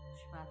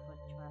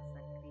 ಶ್ವಾಸೋಚ್ಛ್ವಾಸ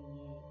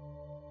ಕ್ರಿಯೆ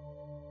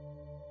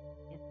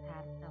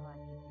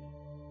ಯಥಾರ್ಥವಾಗಿದೆ,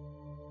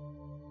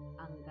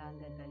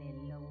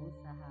 ಅಂಗಾಂಗಗಳೆಲ್ಲವೂ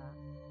ಸಹ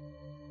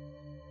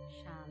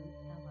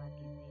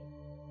ಶಾಂತವಾಗಿದೆ.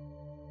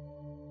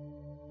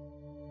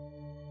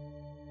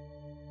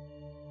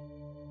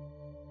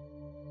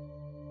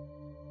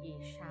 ಈ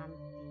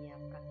ಶಾಂತಿಯ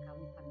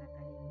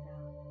ಪ್ರಕಂಪನಗಳಿಂದ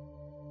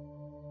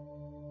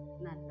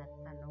ನನ್ನ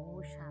ತನವೂ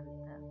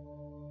ಶಾಂತ,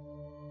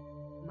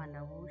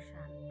 ಮನವೂ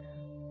ಶಾಂತ,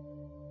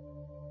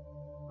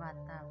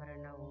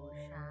 ವಾತಾವರಣವು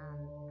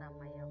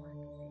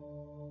ಶಾಂತಮಯವಾಗಿದೆ.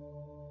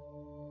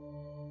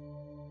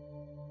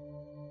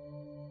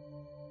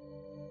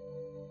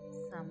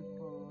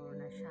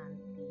 ಸಂಪೂರ್ಣ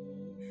ಶಾಂತಿ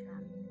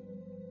ಶಾಂತಿ.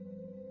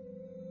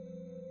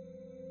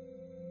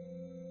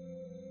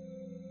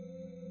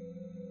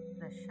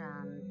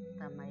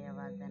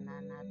 ಪ್ರಶಾಂತಮಯವಾದ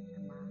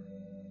ನಾನಾತ್ಮ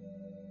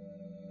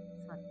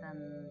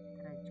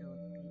ಸ್ವತಂತ್ರ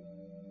ಜ್ಯೋತಿ.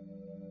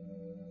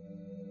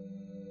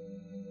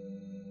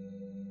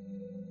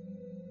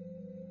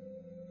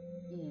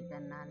 ಈಗ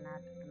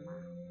ನಾನಾತ್ಮ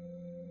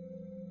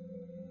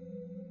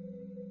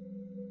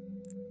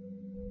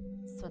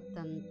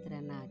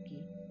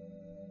ಸ್ವತಂತ್ರನಾಗಿ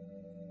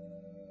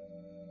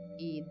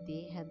ಈ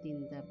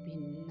ದೇಹದಿಂದ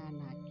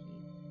ಭಿನ್ನನಾಗಿ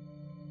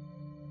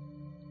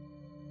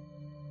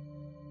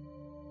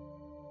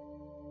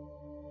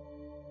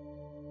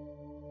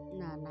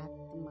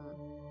ನಾನಾತ್ಮ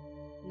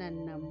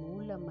ನನ್ನ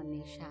ಮೂಲ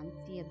ಮನೆ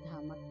ಶಾಂತಿಯ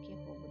ಧಾಮಕ್ಕೆ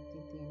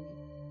ಹೋಗುತ್ತಿದ್ದೇನೆ.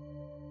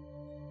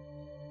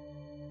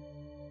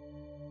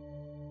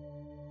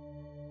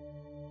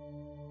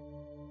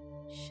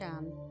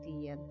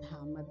 ಶಾಂತಿಯ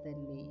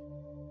ಧಾಮದಲ್ಲಿ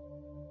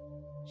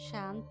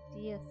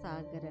ಶಾಂತಿಯ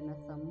ಸಾಗರನ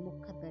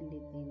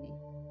ಸಮ್ಮುಖದಲ್ಲಿದ್ದೇನೆ.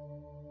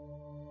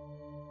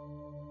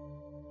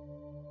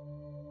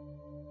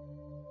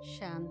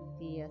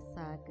 ಶಾಂತಿಯ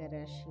ಸಾಗರ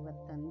ಶಿವ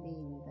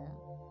ತಂದೆಯಿಂದ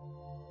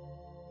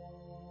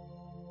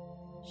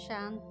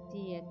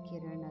ಶಾಂತಿಯ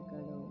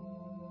ಕಿರಣಗಳು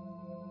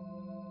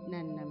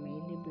ನನ್ನ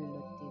ಮೇಲೆ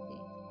ಬೀಳುತ್ತಿದೆ.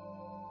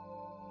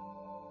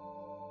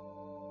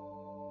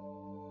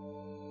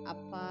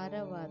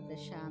 ಅಪಾರವಾದ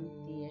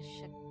ಶಾಂತಿಯ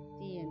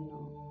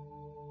ಶಕ್ತಿಯನ್ನು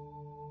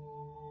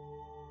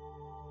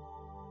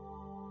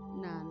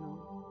ನಾನು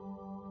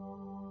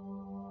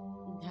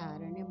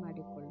ಧಾರಣೆ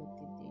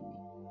ಮಾಡಿಕೊಳ್ಳುತ್ತಿದ್ದೇನೆ.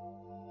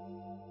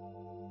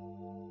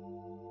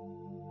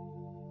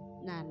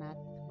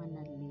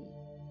 ನಾನಾತ್ಮನಲ್ಲಿ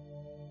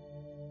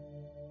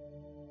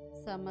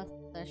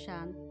ಸಮಸ್ತ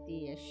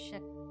ಶಾಂತಿಯ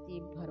ಶಕ್ತಿ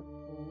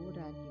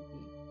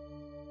ಭರ್ಪೂರಾಗಿದೆ.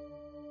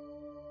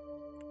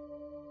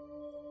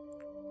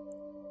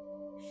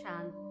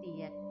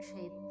 ಶಾಂತಿಯ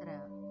ಕ್ಷೇತ್ರ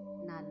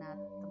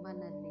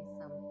ನಾನಾತ್ಮನಲ್ಲಿ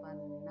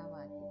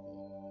ಸಂಪನ್ನವಾಗಿದೆ.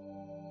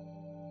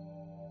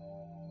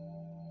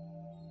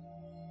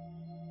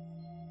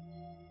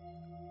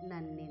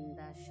 ನನ್ನಿಂದ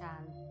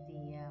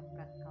ಶಾಂತಿಯ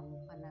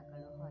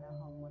ಪ್ರಕಂಪನಗಳು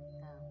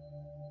ಹೊರಹೊಮ್ಮುತ್ತಾ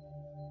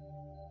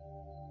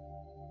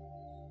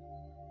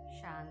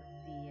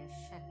ಶಾಂತಿಯ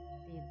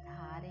ಶಕ್ತಿ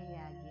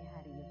ಧಾರೆಯಾಗಿ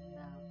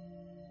ಹರಿಯುತ್ತಾ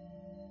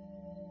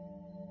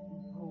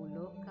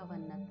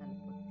ಭೂಲೋಕವನ್ನು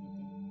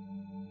ತಲುಪುತ್ತಿದೆ.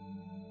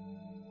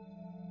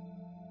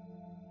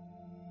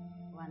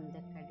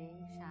 ಒಂದು ಕಡೆ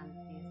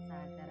ಶಾಂತಿ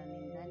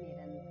ಸಾಗರನಿಂದ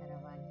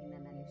ನಿರಂತರವಾಗಿ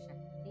ನನ್ನಲ್ಲಿ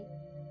ಶಕ್ತಿ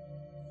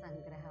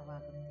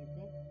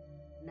ಸಂಗ್ರಹವಾಗುತ್ತಿದೆ.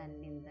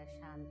 ನನ್ನಿಂದ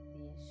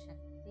ಶಾಂತಿಯ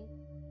ಶಕ್ತಿ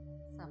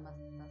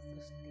ಸಮಸ್ತ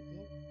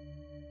ಸೃಷ್ಟಿಗೆ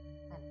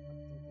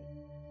ತಲುಪುತ್ತಿದೆ.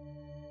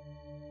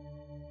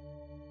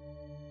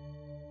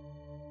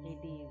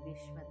 ಇಡೀ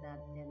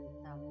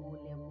ವಿಶ್ವದಾದ್ಯಂತ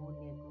ಮೂಲೆ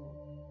ಮೂಲೆಗೂ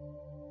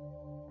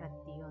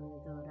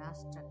ಪ್ರತಿಯೊಂದು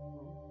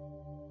ರಾಷ್ಟ್ರಕ್ಕೂ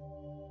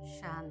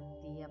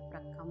ಶಾಂತಿಯ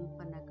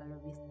ಪ್ರಕಂಪನಗಳು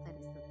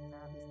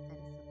ವಿಸ್ತರಿಸುತ್ತಾ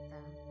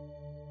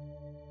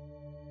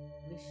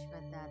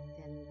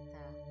ವಿಶ್ವದಾದ್ಯಂತ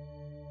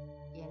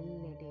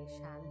ಎಲ್ಲೆಡೆ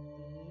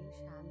ಶಾಂತಿಯೇ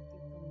ಶಾಂತಿ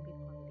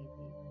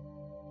ತುಂಬಿಕೊಂಡಿದೆ.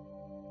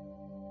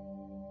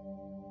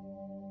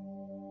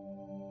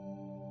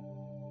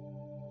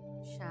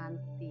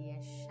 ಶಾಂತಿಯ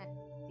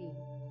ಶಕ್ತಿ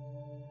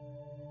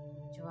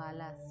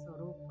ಜ್ವಾಲಾ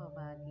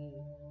ಸ್ವರೂಪವಾಗಿ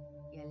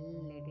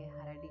ಎಲ್ಲೆಡೆ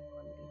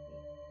ಹರಡಿಕೊಂಡಿದೆ.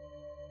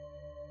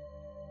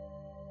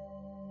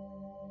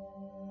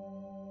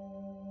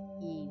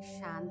 ಈ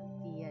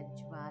ಶಾಂತಿಯ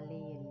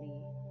ಜ್ವಾಲೆಯಲ್ಲಿ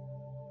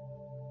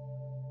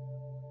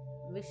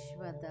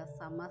ವಿಶ್ವದ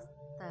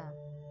ಸಮಸ್ತ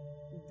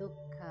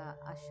ದುಃಖ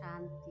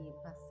ಅಶಾಂತಿ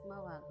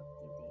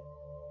ಭಸ್ಮವಾಗುತ್ತಿದೆ.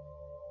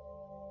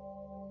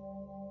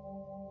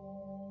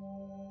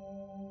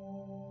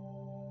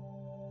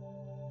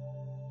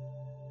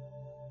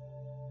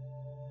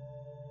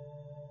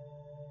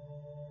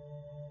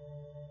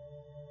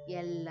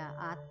 ಎಲ್ಲ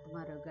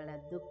ಆತ್ಮರುಗಳ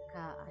ದುಃಖ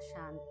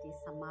ಅಶಾಂತಿ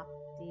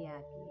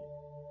ಸಮಾಪ್ತಿಯಾಗಿ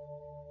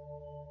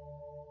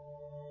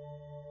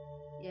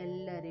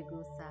ಎಲ್ಲರಿಗೂ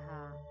ಸಹ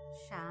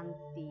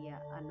ಶಾಂತಿಯ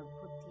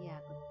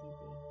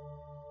ಅನುಭೂತಿಯಾಗುತ್ತಿದೆ.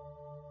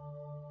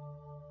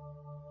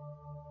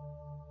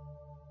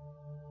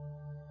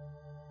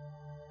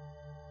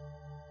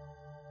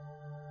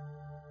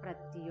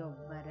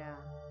 ಪ್ರತಿಯೊಬ್ಬರ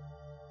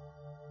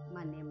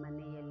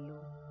ಮನೆಯಲ್ಲೂ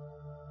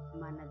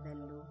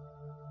ಮನದಲ್ಲೂ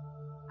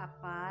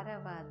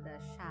ಅಪಾರವಾದ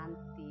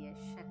ಶಾಂತಿಯ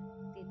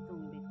ಶಕ್ತಿ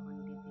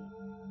ತುಂಬಿಕೊಂಡಿದೆ.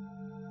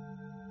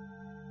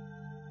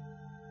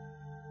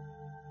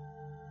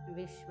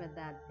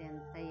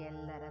 ವಿಶ್ವದಾದ್ಯಂತ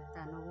ಎಲ್ಲರ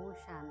ತನುವೂ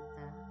ಶಾಂತ,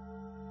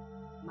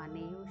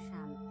 ಮನೆಯೂ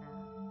ಶಾಂತ,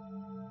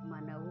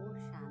 ಮನವೂ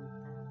ಶಾಂತ.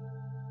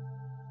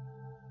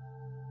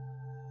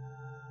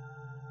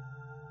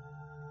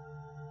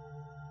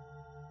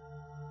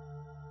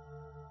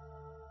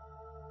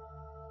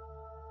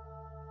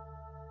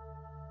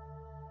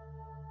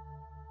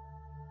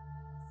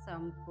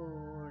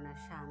 ಸಂಪೂರ್ಣ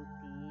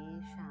ಶಾಂತಿಯೇ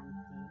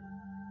ಶಾಂತಿ,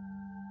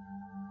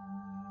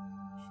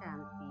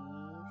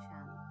 ಶಾಂತಿಯೇ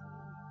ಶಾಂತಿ,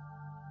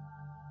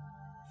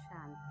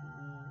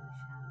 ಶಾಂತಿಯೇ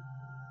ಶಾಂತಿ.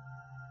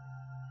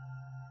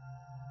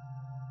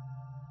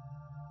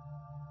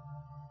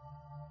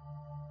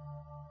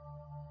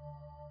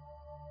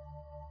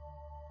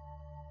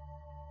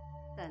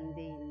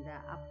 ತಂದೆಯಿಂದ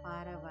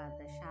ಅಪಾರವಾದ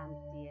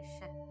ಶಾಂತಿಯ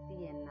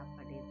ಶಕ್ತಿಯನ್ನು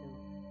ಪಡೆದು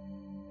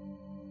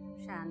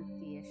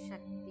ಶಾಂತಿಯ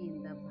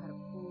ಶಕ್ತಿಯಿಂದ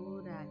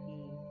ಭರ್ಪೂರಾಗಿ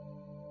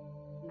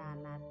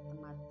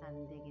ನಾನಾತ್ಮ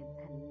ತಂದೆಗೆ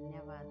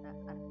ಧನ್ಯವಾದ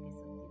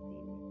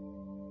ಅರ್ಪಿಸುತ್ತಿದ್ದೇನೆ.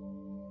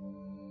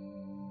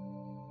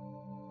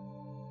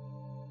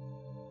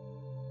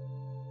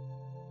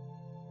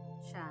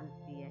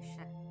 ಶಾಂತಿಯ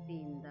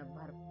ಶಕ್ತಿಯಿಂದ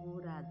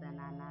ಭರ್ಪೂರಾದ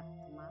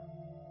ನಾನಾತ್ಮ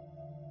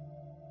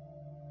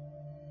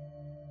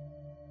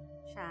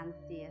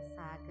ಶಾಂತಿಯ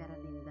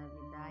ಸಾಗರನಿಂದ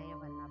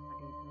ವಿದಾಯವನ್ನು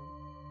ಪಡೆದು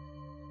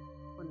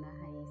ಪುನಃ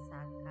ಈ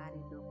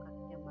ಸಾಕಾರಿ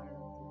ಲೋಕಕ್ಕೆ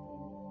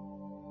ಮರಳುತ್ತಿದ್ದೇನೆ.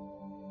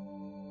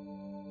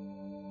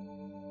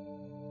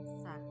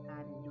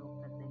 ಸಾಕಾರಿ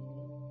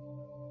ಲೋಕದಲ್ಲಿ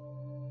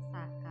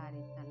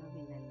ಸಾಕಾರಿ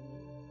ತನುವಿನಲ್ಲಿ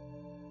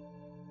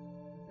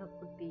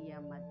ಪ್ರಕೃತಿಯ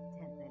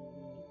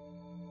ಮಧ್ಯದಲ್ಲಿ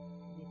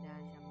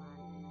ವಿರಾಜಮಾನ.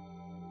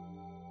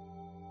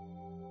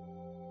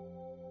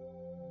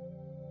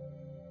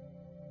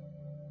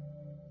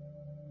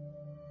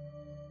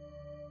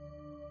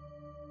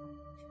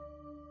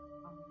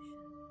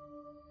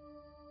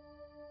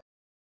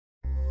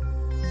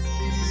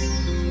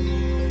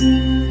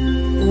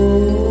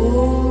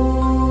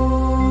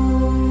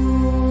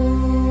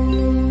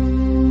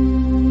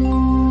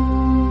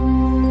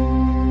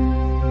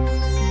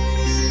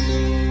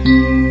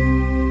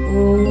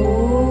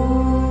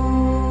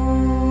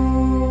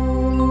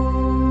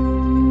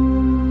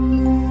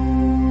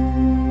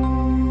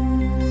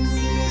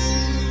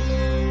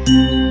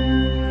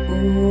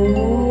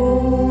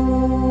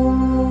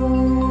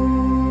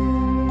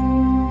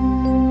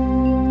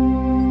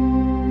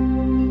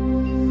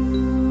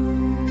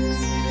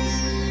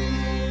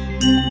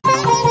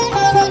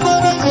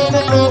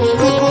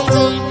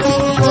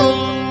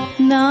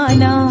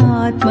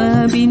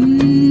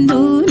 ನಾನಾತ್ಮಬಿಂದು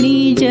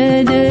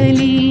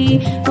ನಿಜದಲ್ಲಿ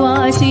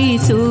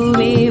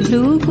ವಾಸಿಸುವೆ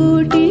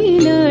ಭ್ರೂಕುಟಿ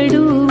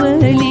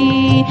ನಡುವಲಿ.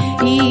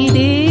 ಈ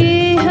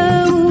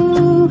ದೇಹವು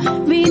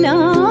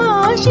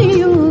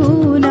ವಿನಾಶಿಯು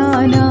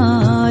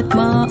ನಾನಾತ್ಮ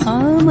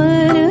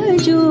ಅಮರ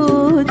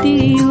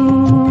ಜ್ಯೋತಿಯು.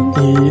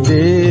 ಈ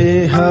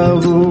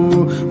ದೇಹವು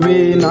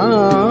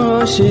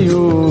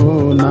ವಿನಾಶಿಯು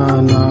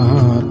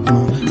ನಾನಾತ್ಮ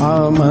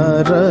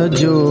ಅಮರ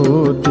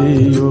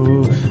ಜ್ಯೋತಿಯು.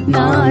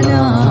 ನಾನಾತ್ಮಬಿಂದು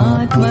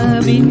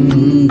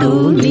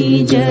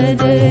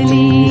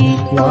ನಿಜದಲ್ಲಿ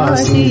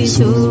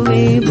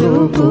ವಾಸಿಸುವೆ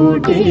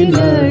ಭ್ರೂಕುಟಿ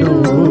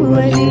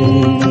ನಡುವಲಿ.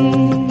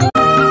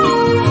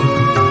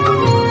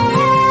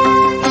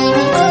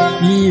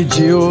 ಈ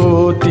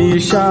ಜ್ಯೋತಿ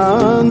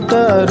ಶಾಂತ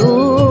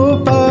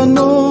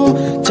ರೂಪನು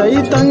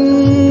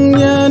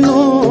ಚೈತನ್ಯನು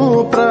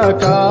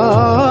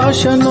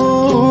ಪ್ರಕಾಶನು.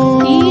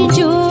 ಈ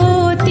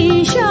ಜ್ಯೋತಿ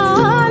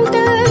ಶಾಂತ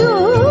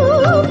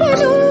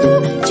ರೂಪನು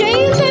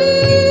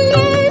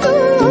ಚೈತನ್ಯನು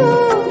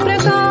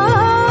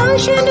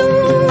ಪ್ರಕಾಶನು.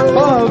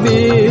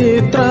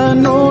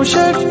 ಪವಿತ್ರನು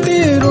ಶಕ್ತಿ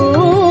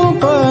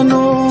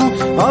ರೂಪನು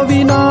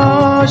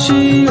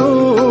ಅವಿನಾಶಿಯು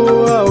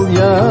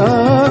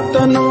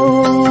ಅವ್ಯಕ್ತನು.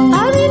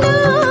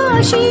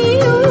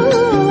 ಅವಿನಾಶಿಯು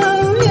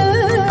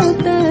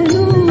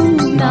ಅವ್ಯಕ್ತನು.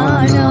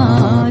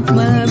 ನಾನಾತ್ಮಬಿಂದು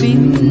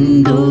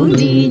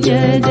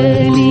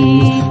ನಿಜದಲ್ಲಿ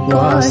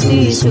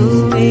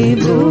ವಾಸಿಸುವೆ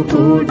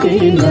ಭ್ರೂಕುಟಿ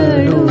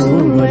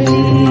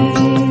ನಡುವಲಿ.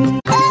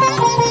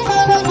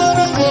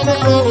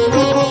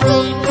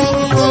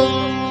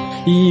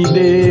 ಈ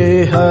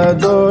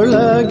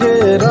ದೇಹದೊಳಗೆ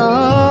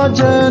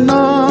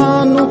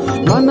ರಾಜನಾನು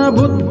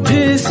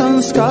ಮನಬುದ್ಧಿ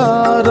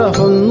ಸಂಸ್ಕಾರ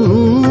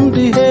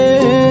ಹೊಂದಿದೆ.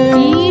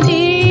 ಈ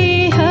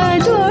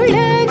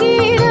ದೇಹದೊಳಗೆ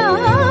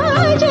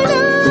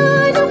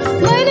ರಾಜನಾನು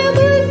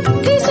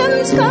ಮನಬುದ್ಧಿ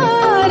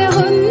ಸಂಸ್ಕಾರ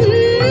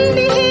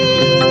ಹೊಂದಿದೆ.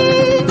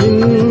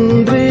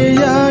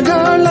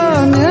 ಇಂದ್ರಿಯಗಳ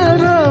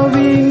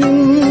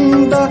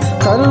ನೆರವಿನಿಂದ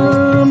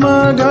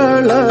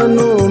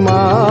ಕರ್ಮಗಳನ್ನು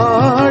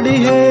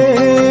ಮಾಡಿಹೆ.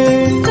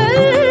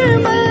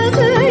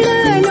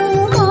 ಕರ್ಮಗಳನ್ನು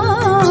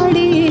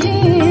ಮಾಡಿದೆ.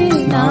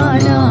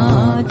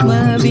 ನಾನಾತ್ಮಬಿಂದು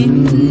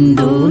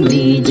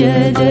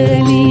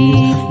ನಿಜದಲ್ಲಿ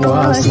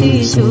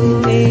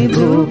ವಾಸಿಸುವೆ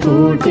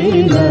ಭ್ರೂಕುಟಿ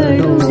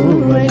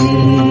ನಡುವಲಿ.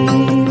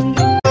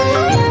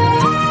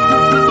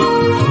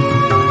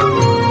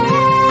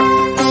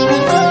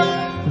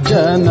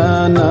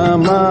 ಜನನ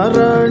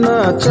ಮರಣ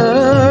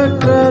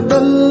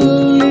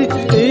ಚಕ್ರದಲ್ಲಿ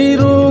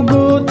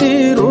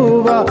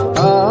ತಿರುಗುತ್ತಿರುವ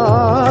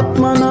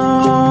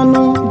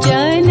ಆತ್ಮನಾನು.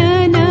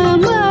 ಜನನ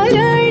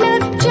ಮರಣ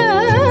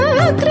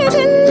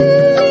ಚಕ್ರದಲ್ಲಿ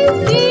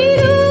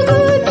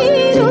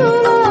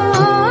ತಿರುಗುತ್ತಿರುವ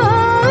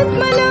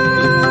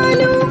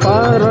ಆತ್ಮನಾನು.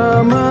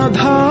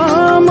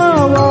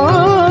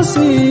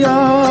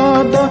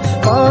 ಪರಮಧಾಮವಾಸಿಯಾದ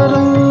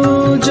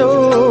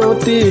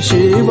ಪರಂಜ್ಯೋತಿ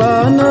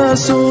ಶಿವನ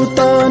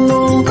ಸುತನು.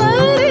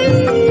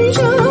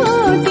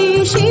 ಪರಂಜ್ಯೋತಿ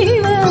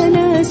ಶಿವನ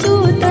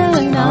ಸುತ.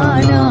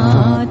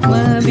 ನಾನಾತ್ಮಬಿಂದು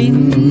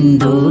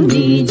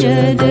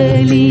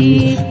ನಿಜದಲ್ಲಿ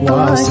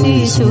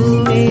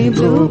ವಾಸಿಸುವೆ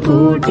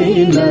ಭ್ರೂಕುಟಿ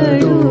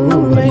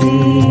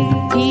ನಡುವಲಿ.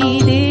 ಈ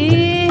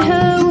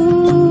ದೇಹವು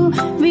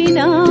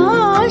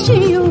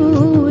ವಿನಾಶಿಯು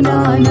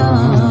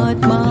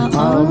ನಾನಾತ್ಮ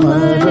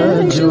ಅಮರ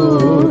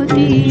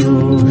ಜ್ಯೋತಿಯು.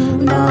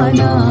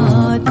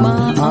 ನಾನಾತ್ಮ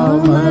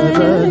ಅಮರ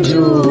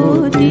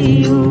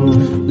ಜ್ಯೋತಿಯು.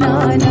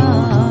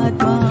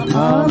 ನಾನಾತ್ಮ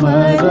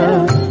ಅಮರ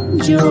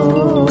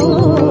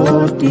ಜ್ಯೋತಿ.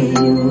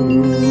 ಜ್ಯೋತಿಯು.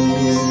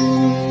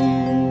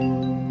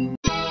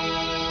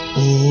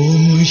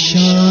 ಓಂ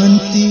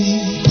ಶಾಂತಿ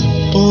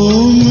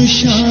ಓಂ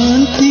ಶಾಂತಿ.